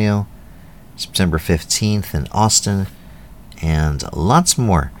Antonio, September 15th in Austin, and lots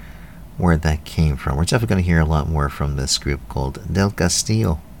more where that came from. We're definitely going to hear a lot more from this group called Del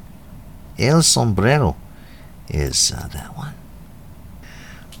Castillo. El Sombrero is that one.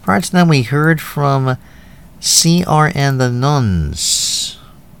 Prior to that, we heard from CR and the Nuns,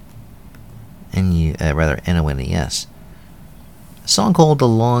 N-O-N-E-S. A song called The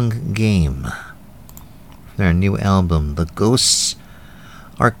Long Game. From their new album, The Ghosts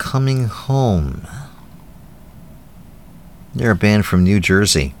Are Coming Home. They're a band from New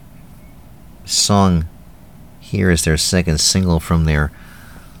Jersey. The song here is their second single from their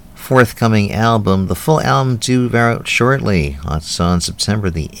forthcoming album. The full album due out shortly. It's on September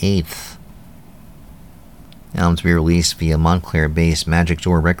the 8th. The album to be released via Montclair-based Magic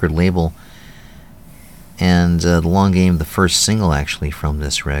Door record label. And The Long Game, the first single actually from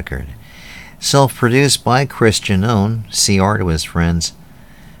this record. Self-produced by Chris Janone, CR to his friends.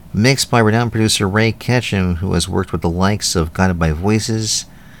 Mixed by renowned producer Ray Ketchum, who has worked with the likes of Guided by Voices,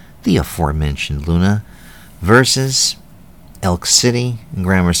 the aforementioned Luna, Versus, Elk City, and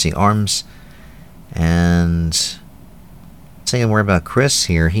Gramercy Arms. And saying more about Chris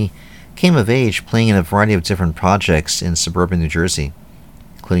here, he came of age playing in a variety of different projects in suburban New Jersey,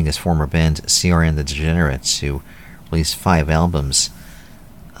 including his former band CR and the Degenerates, who released 5 albums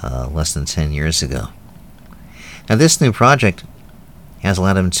less than 10 years ago. Now this new project has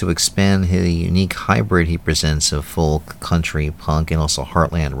allowed him to expand the unique hybrid he presents of folk, country, punk, and also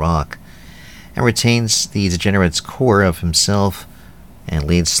heartland rock, and retains the Degenerates core of himself and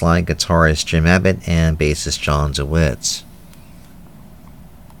lead slide guitarist Jim Abbott and bassist John DeWitt.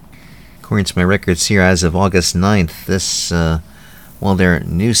 According to my records here, as of August 9th, their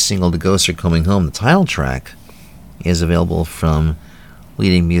new single, The Ghosts Are Coming Home, the title track, is available from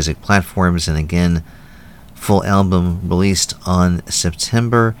leading music platforms, and again, full album released on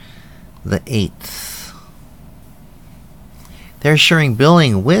September the 8th. They're sharing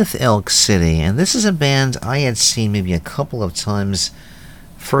billing with Elk City, and this is a band I had seen maybe a couple of times.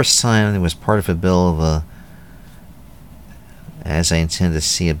 First time it was part of a bill as I intend to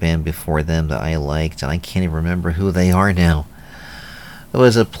see a band before them that I liked, and I can't even remember who they are now. It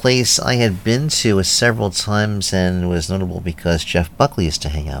was a place I had been to several times, and it was notable because Jeff Buckley used to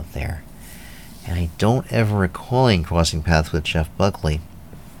hang out there. And I don't ever recall crossing paths with Jeff Buckley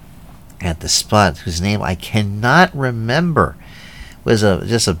at the spot, whose name I cannot remember. It was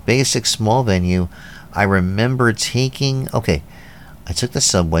just a basic small venue. I remember I took the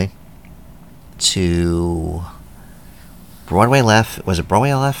subway to Broadway was it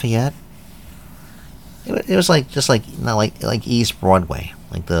Broadway Lafayette? It was not like East Broadway,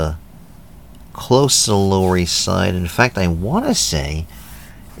 like the close to the Lower East Side. In fact, I want to say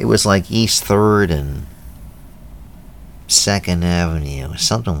it was like East 3rd and 2nd Avenue,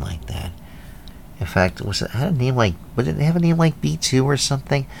 something like that. In fact, did it have a name like B2 or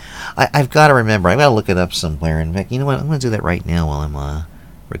something? I've got to remember. I've got to look it up somewhere. In fact, you know what? I'm going to do that right now while I'm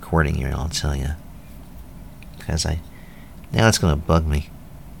recording here, and I'll tell you. Because now it's going to bug me.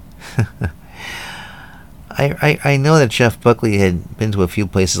 I know that Jeff Buckley had been to a few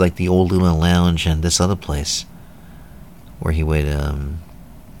places like the Old Luna Lounge and this other place where he would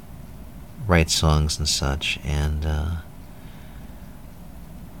write songs and such, and let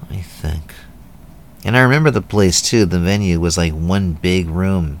me think. And I remember the place too. The venue was like one big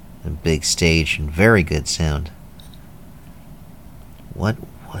room, a big stage, and very good sound. What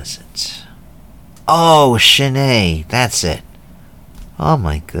was it? Oh, Shanae, that's it. Oh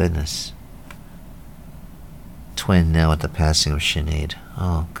my goodness. twin now at the passing of Sinead.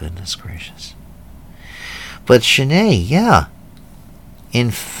 Oh, goodness gracious. But Sinead, yeah.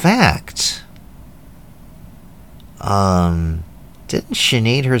 In fact, didn't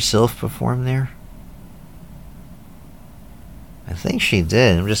Sinead herself perform there? I think she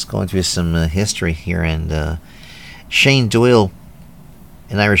did. I'm just going through some history here, and Shane Doyle,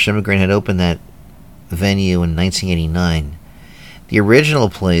 an Irish immigrant, had opened that venue in 1989. The original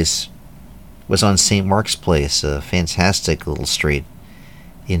place was on St. Mark's Place, a fantastic little street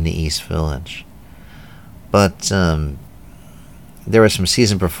in the East Village. But there were some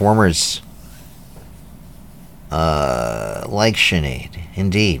seasoned performers like Sinead,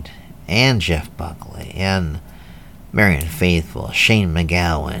 indeed, and Jeff Buckley, and Marian Faithfull, Shane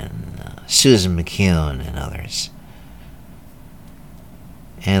McGowan, Susan McCune, and others.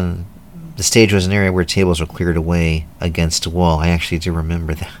 And the stage was an area where tables were cleared away against a wall. I actually do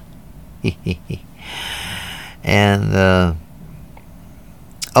remember that. And,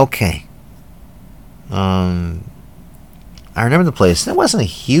 okay. I remember the place. It wasn't a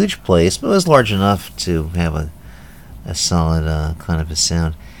huge place, but it was large enough to have a solid kind of a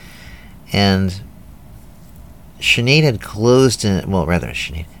sound. And Sinead had closed in,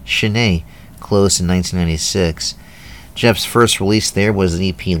 Sinead closed in 1996. Jeff's first release there was an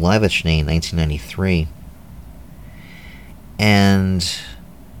EP Live at Sinead in 1993. And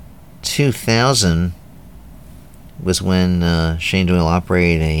 2000 was when Shane Doyle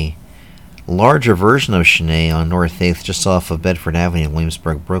operated a larger version of Sinead on North 8th, just off of Bedford Avenue in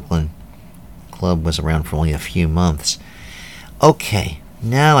Williamsburg, Brooklyn. The club was around for only a few months. Okay,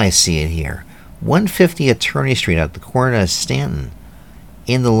 now I see it here. 150 Attorney Street at the corner of Stanton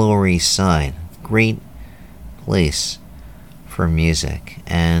in the Lower East Side. Great place for music.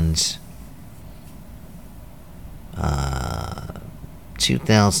 And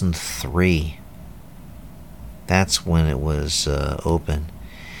 2003, that's when it was open.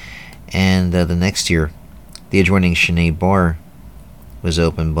 And the next year, the adjoining Sinead Bar was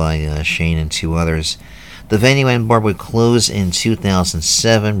opened by Shane and two others. The venue and bar would close in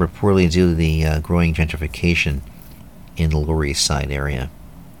 2007, reportedly due to the growing gentrification in the Lower East Side area,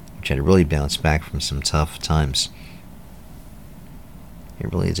 which had really bounced back from some tough times.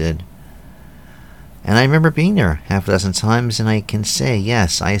 It really did. And I remember being there half a dozen times, and I can say,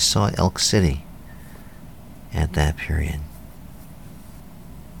 yes, I saw Elk City at that period.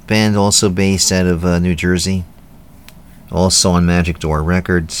 Band also based out of New Jersey, also on Magic Door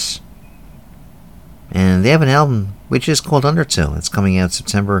Records. And they have an album which is called Undertow. It's coming out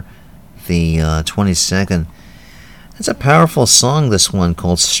September the 22nd. It's a powerful song, this one,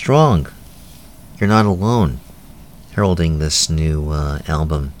 called Strong. You're Not Alone, heralding this new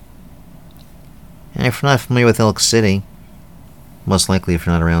album. And if you're not familiar with Elk City, most likely if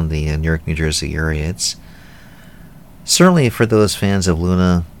you're not around the New York, New Jersey area, it's certainly for those fans of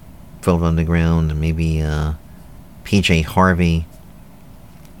Luna, Velvet Underground, maybe PJ Harvey,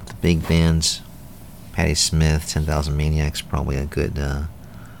 the big bands, Patti Smith, 10,000 Maniacs, probably a good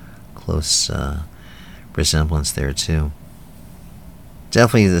close resemblance there too.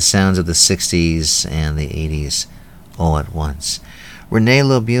 Definitely the sounds of the 60s and the 80s all at once. Renee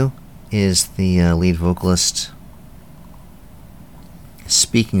Lobu is the lead vocalist.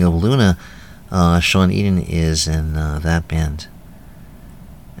 Speaking of Luna, Sean Eden is in that band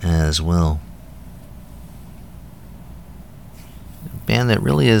as well. A band that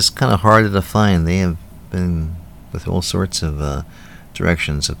really is kind of hard to define. They have been with all sorts of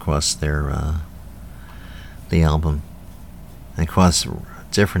directions across their the album, across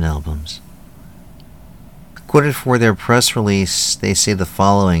different albums. Quoted for their press release, they say the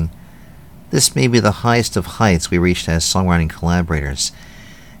following: "This may be the highest of heights we reached as songwriting collaborators.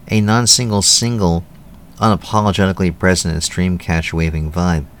 A non-single single, unapologetically present in Streamcatcher waving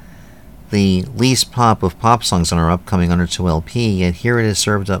vibe. The least pop of pop songs on our upcoming Undertow LP, yet here it is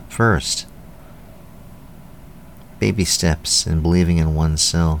served up first. Baby steps in believing in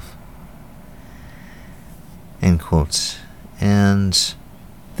oneself." End quote. And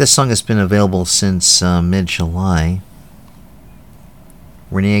this song has been available since mid-July.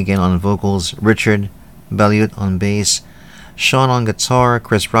 Renee again on vocals, Richard Balliot on bass, Sean on guitar,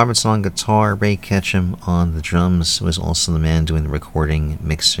 Chris Robertson on guitar, Ray Ketchum on the drums, who is also the man doing the recording,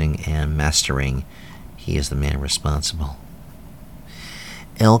 mixing, and mastering. He is the man responsible.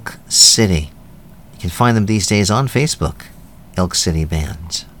 Elk City. You can find them these days on Facebook, Elk City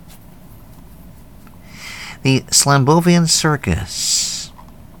Band. The Slambovian Circus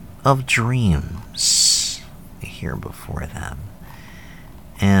of Dreams. You hear before them.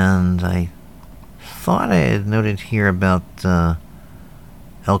 And I thought I had noted here about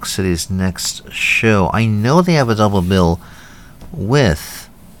Elk City's next show. I know they have a double bill with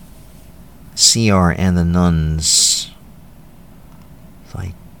CR and the Nuns. So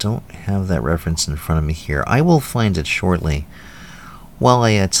I don't have that reference in front of me here. I will find it shortly. While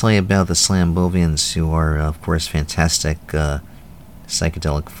I tell you about the Slambovians, who are, of course, fantastic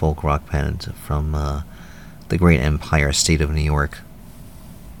psychedelic folk rock band from the great Empire State of New York.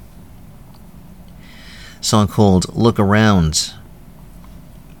 Song called Look Around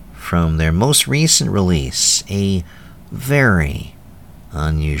from their most recent release, a very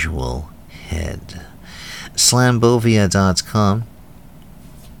unusual head. Slambovia.com,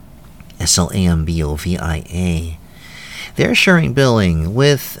 Slambovia. They're sharing billing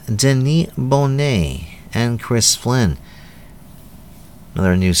with Denis Bonnet and Chris Flynn.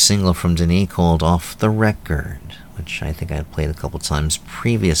 Another new single from Denis called Off the Record, which I think I played a couple times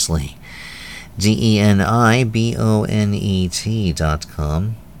previously.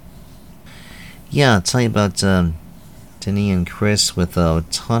 DENIBONET.com. Yeah, I'll tell you about Denis and Chris with a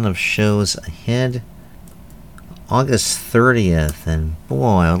ton of shows ahead. August 30th, and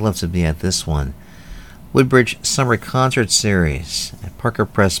boy, I would love to be at this one. Woodbridge Summer Concert Series at Parker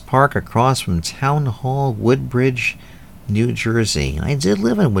Press Park across from Town Hall, Woodbridge, New Jersey. I did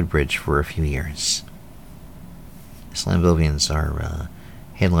live in Woodbridge for a few years. Slambovians are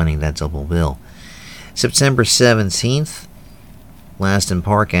headlining that double bill. September 17th, Laston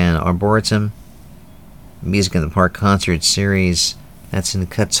Park and Arboretum. Music in the Park Concert Series. That's in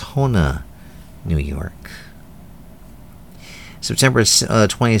Katona, New York. September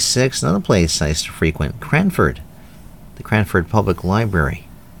 26th, another place I used to frequent, Cranford. The Cranford Public Library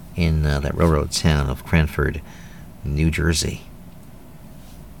in that railroad town of Cranford, New Jersey.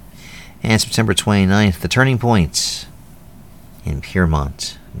 And September 29th, the Turning Point in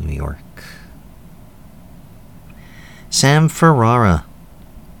Piermont, New York. Sam Ferrara,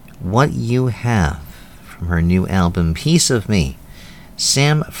 What You Have, from her new album, Piece of Me.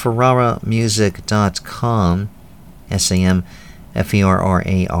 SamFerraramusic.com,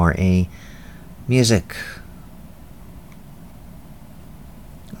 SAMFERRARA music.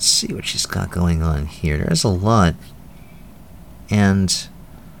 Let's see what she's got going on here. There's a lot. And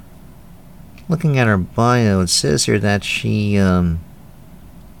looking at her bio, it says here that she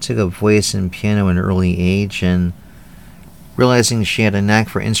took up voice and piano at an early age, and realizing she had a knack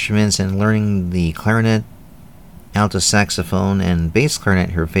for instruments and learning the clarinet, alto saxophone, and bass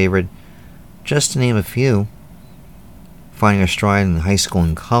clarinet her favorite, just to name a few. Finding her stride in high school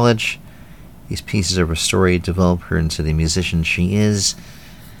and college, these pieces of her story developed her into the musician she is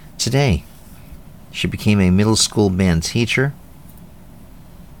today. She became a middle school band teacher,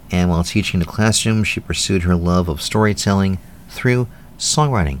 and while teaching in the classroom, she pursued her love of storytelling through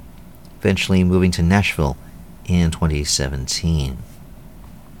songwriting, eventually moving to Nashville in 2017.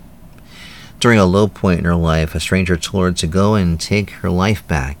 During a low point in her life, a stranger told her to go and take her life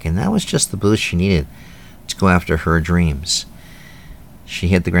back, and that was just the boost she needed to go after her dreams. She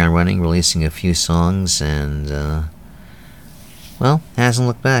hit the ground running, releasing a few songs, and, hasn't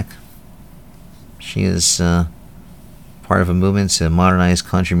looked back. She is part of a movement to modernize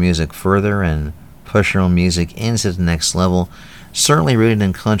country music further and push her own music into the next level, certainly rooted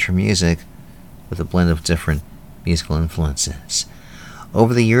in country music with a blend of different musical influences.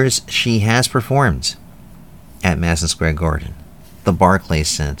 Over the years, she has performed at Madison Square Garden, the Barclays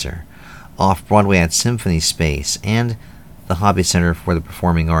Center, off-Broadway at Symphony Space, and the Hobby Center for the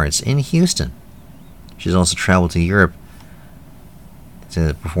Performing Arts in Houston. She's also traveled to Europe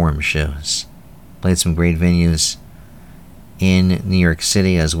to perform shows. Played some great venues in New York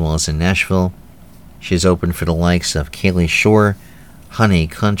City as well as in Nashville. She's opened for the likes of Kaylee Shore, Honey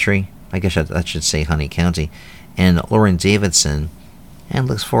Country, I guess I should say Honey County, and Lauren Davidson, and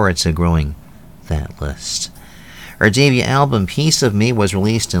looks forward to growing that list. Her debut album, Piece of Me, was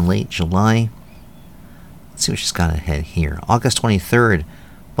released in late July. Let's see what she's got ahead here. August 23rd,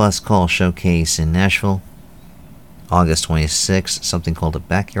 Bus Call Showcase in Nashville. August 26th, something called the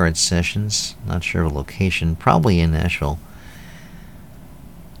Backyard Sessions. Not sure of a location, probably in Nashville.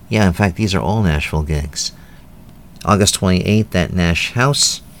 Yeah, in fact, these are all Nashville gigs. August 28th at Nash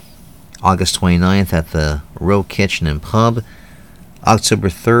House. August 29th at the Row Kitchen and Pub. October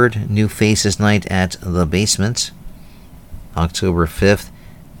 3rd, New Faces Night at The Basement. October 5th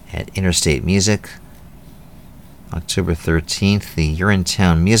at Interstate Music. October 13th, the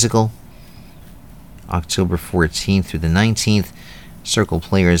Urinetown Musical. October 14th through the 19th, Circle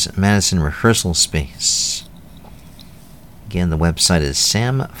Players Madison Rehearsal Space. Again, the website is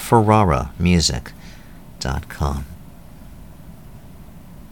samferraramusic.com.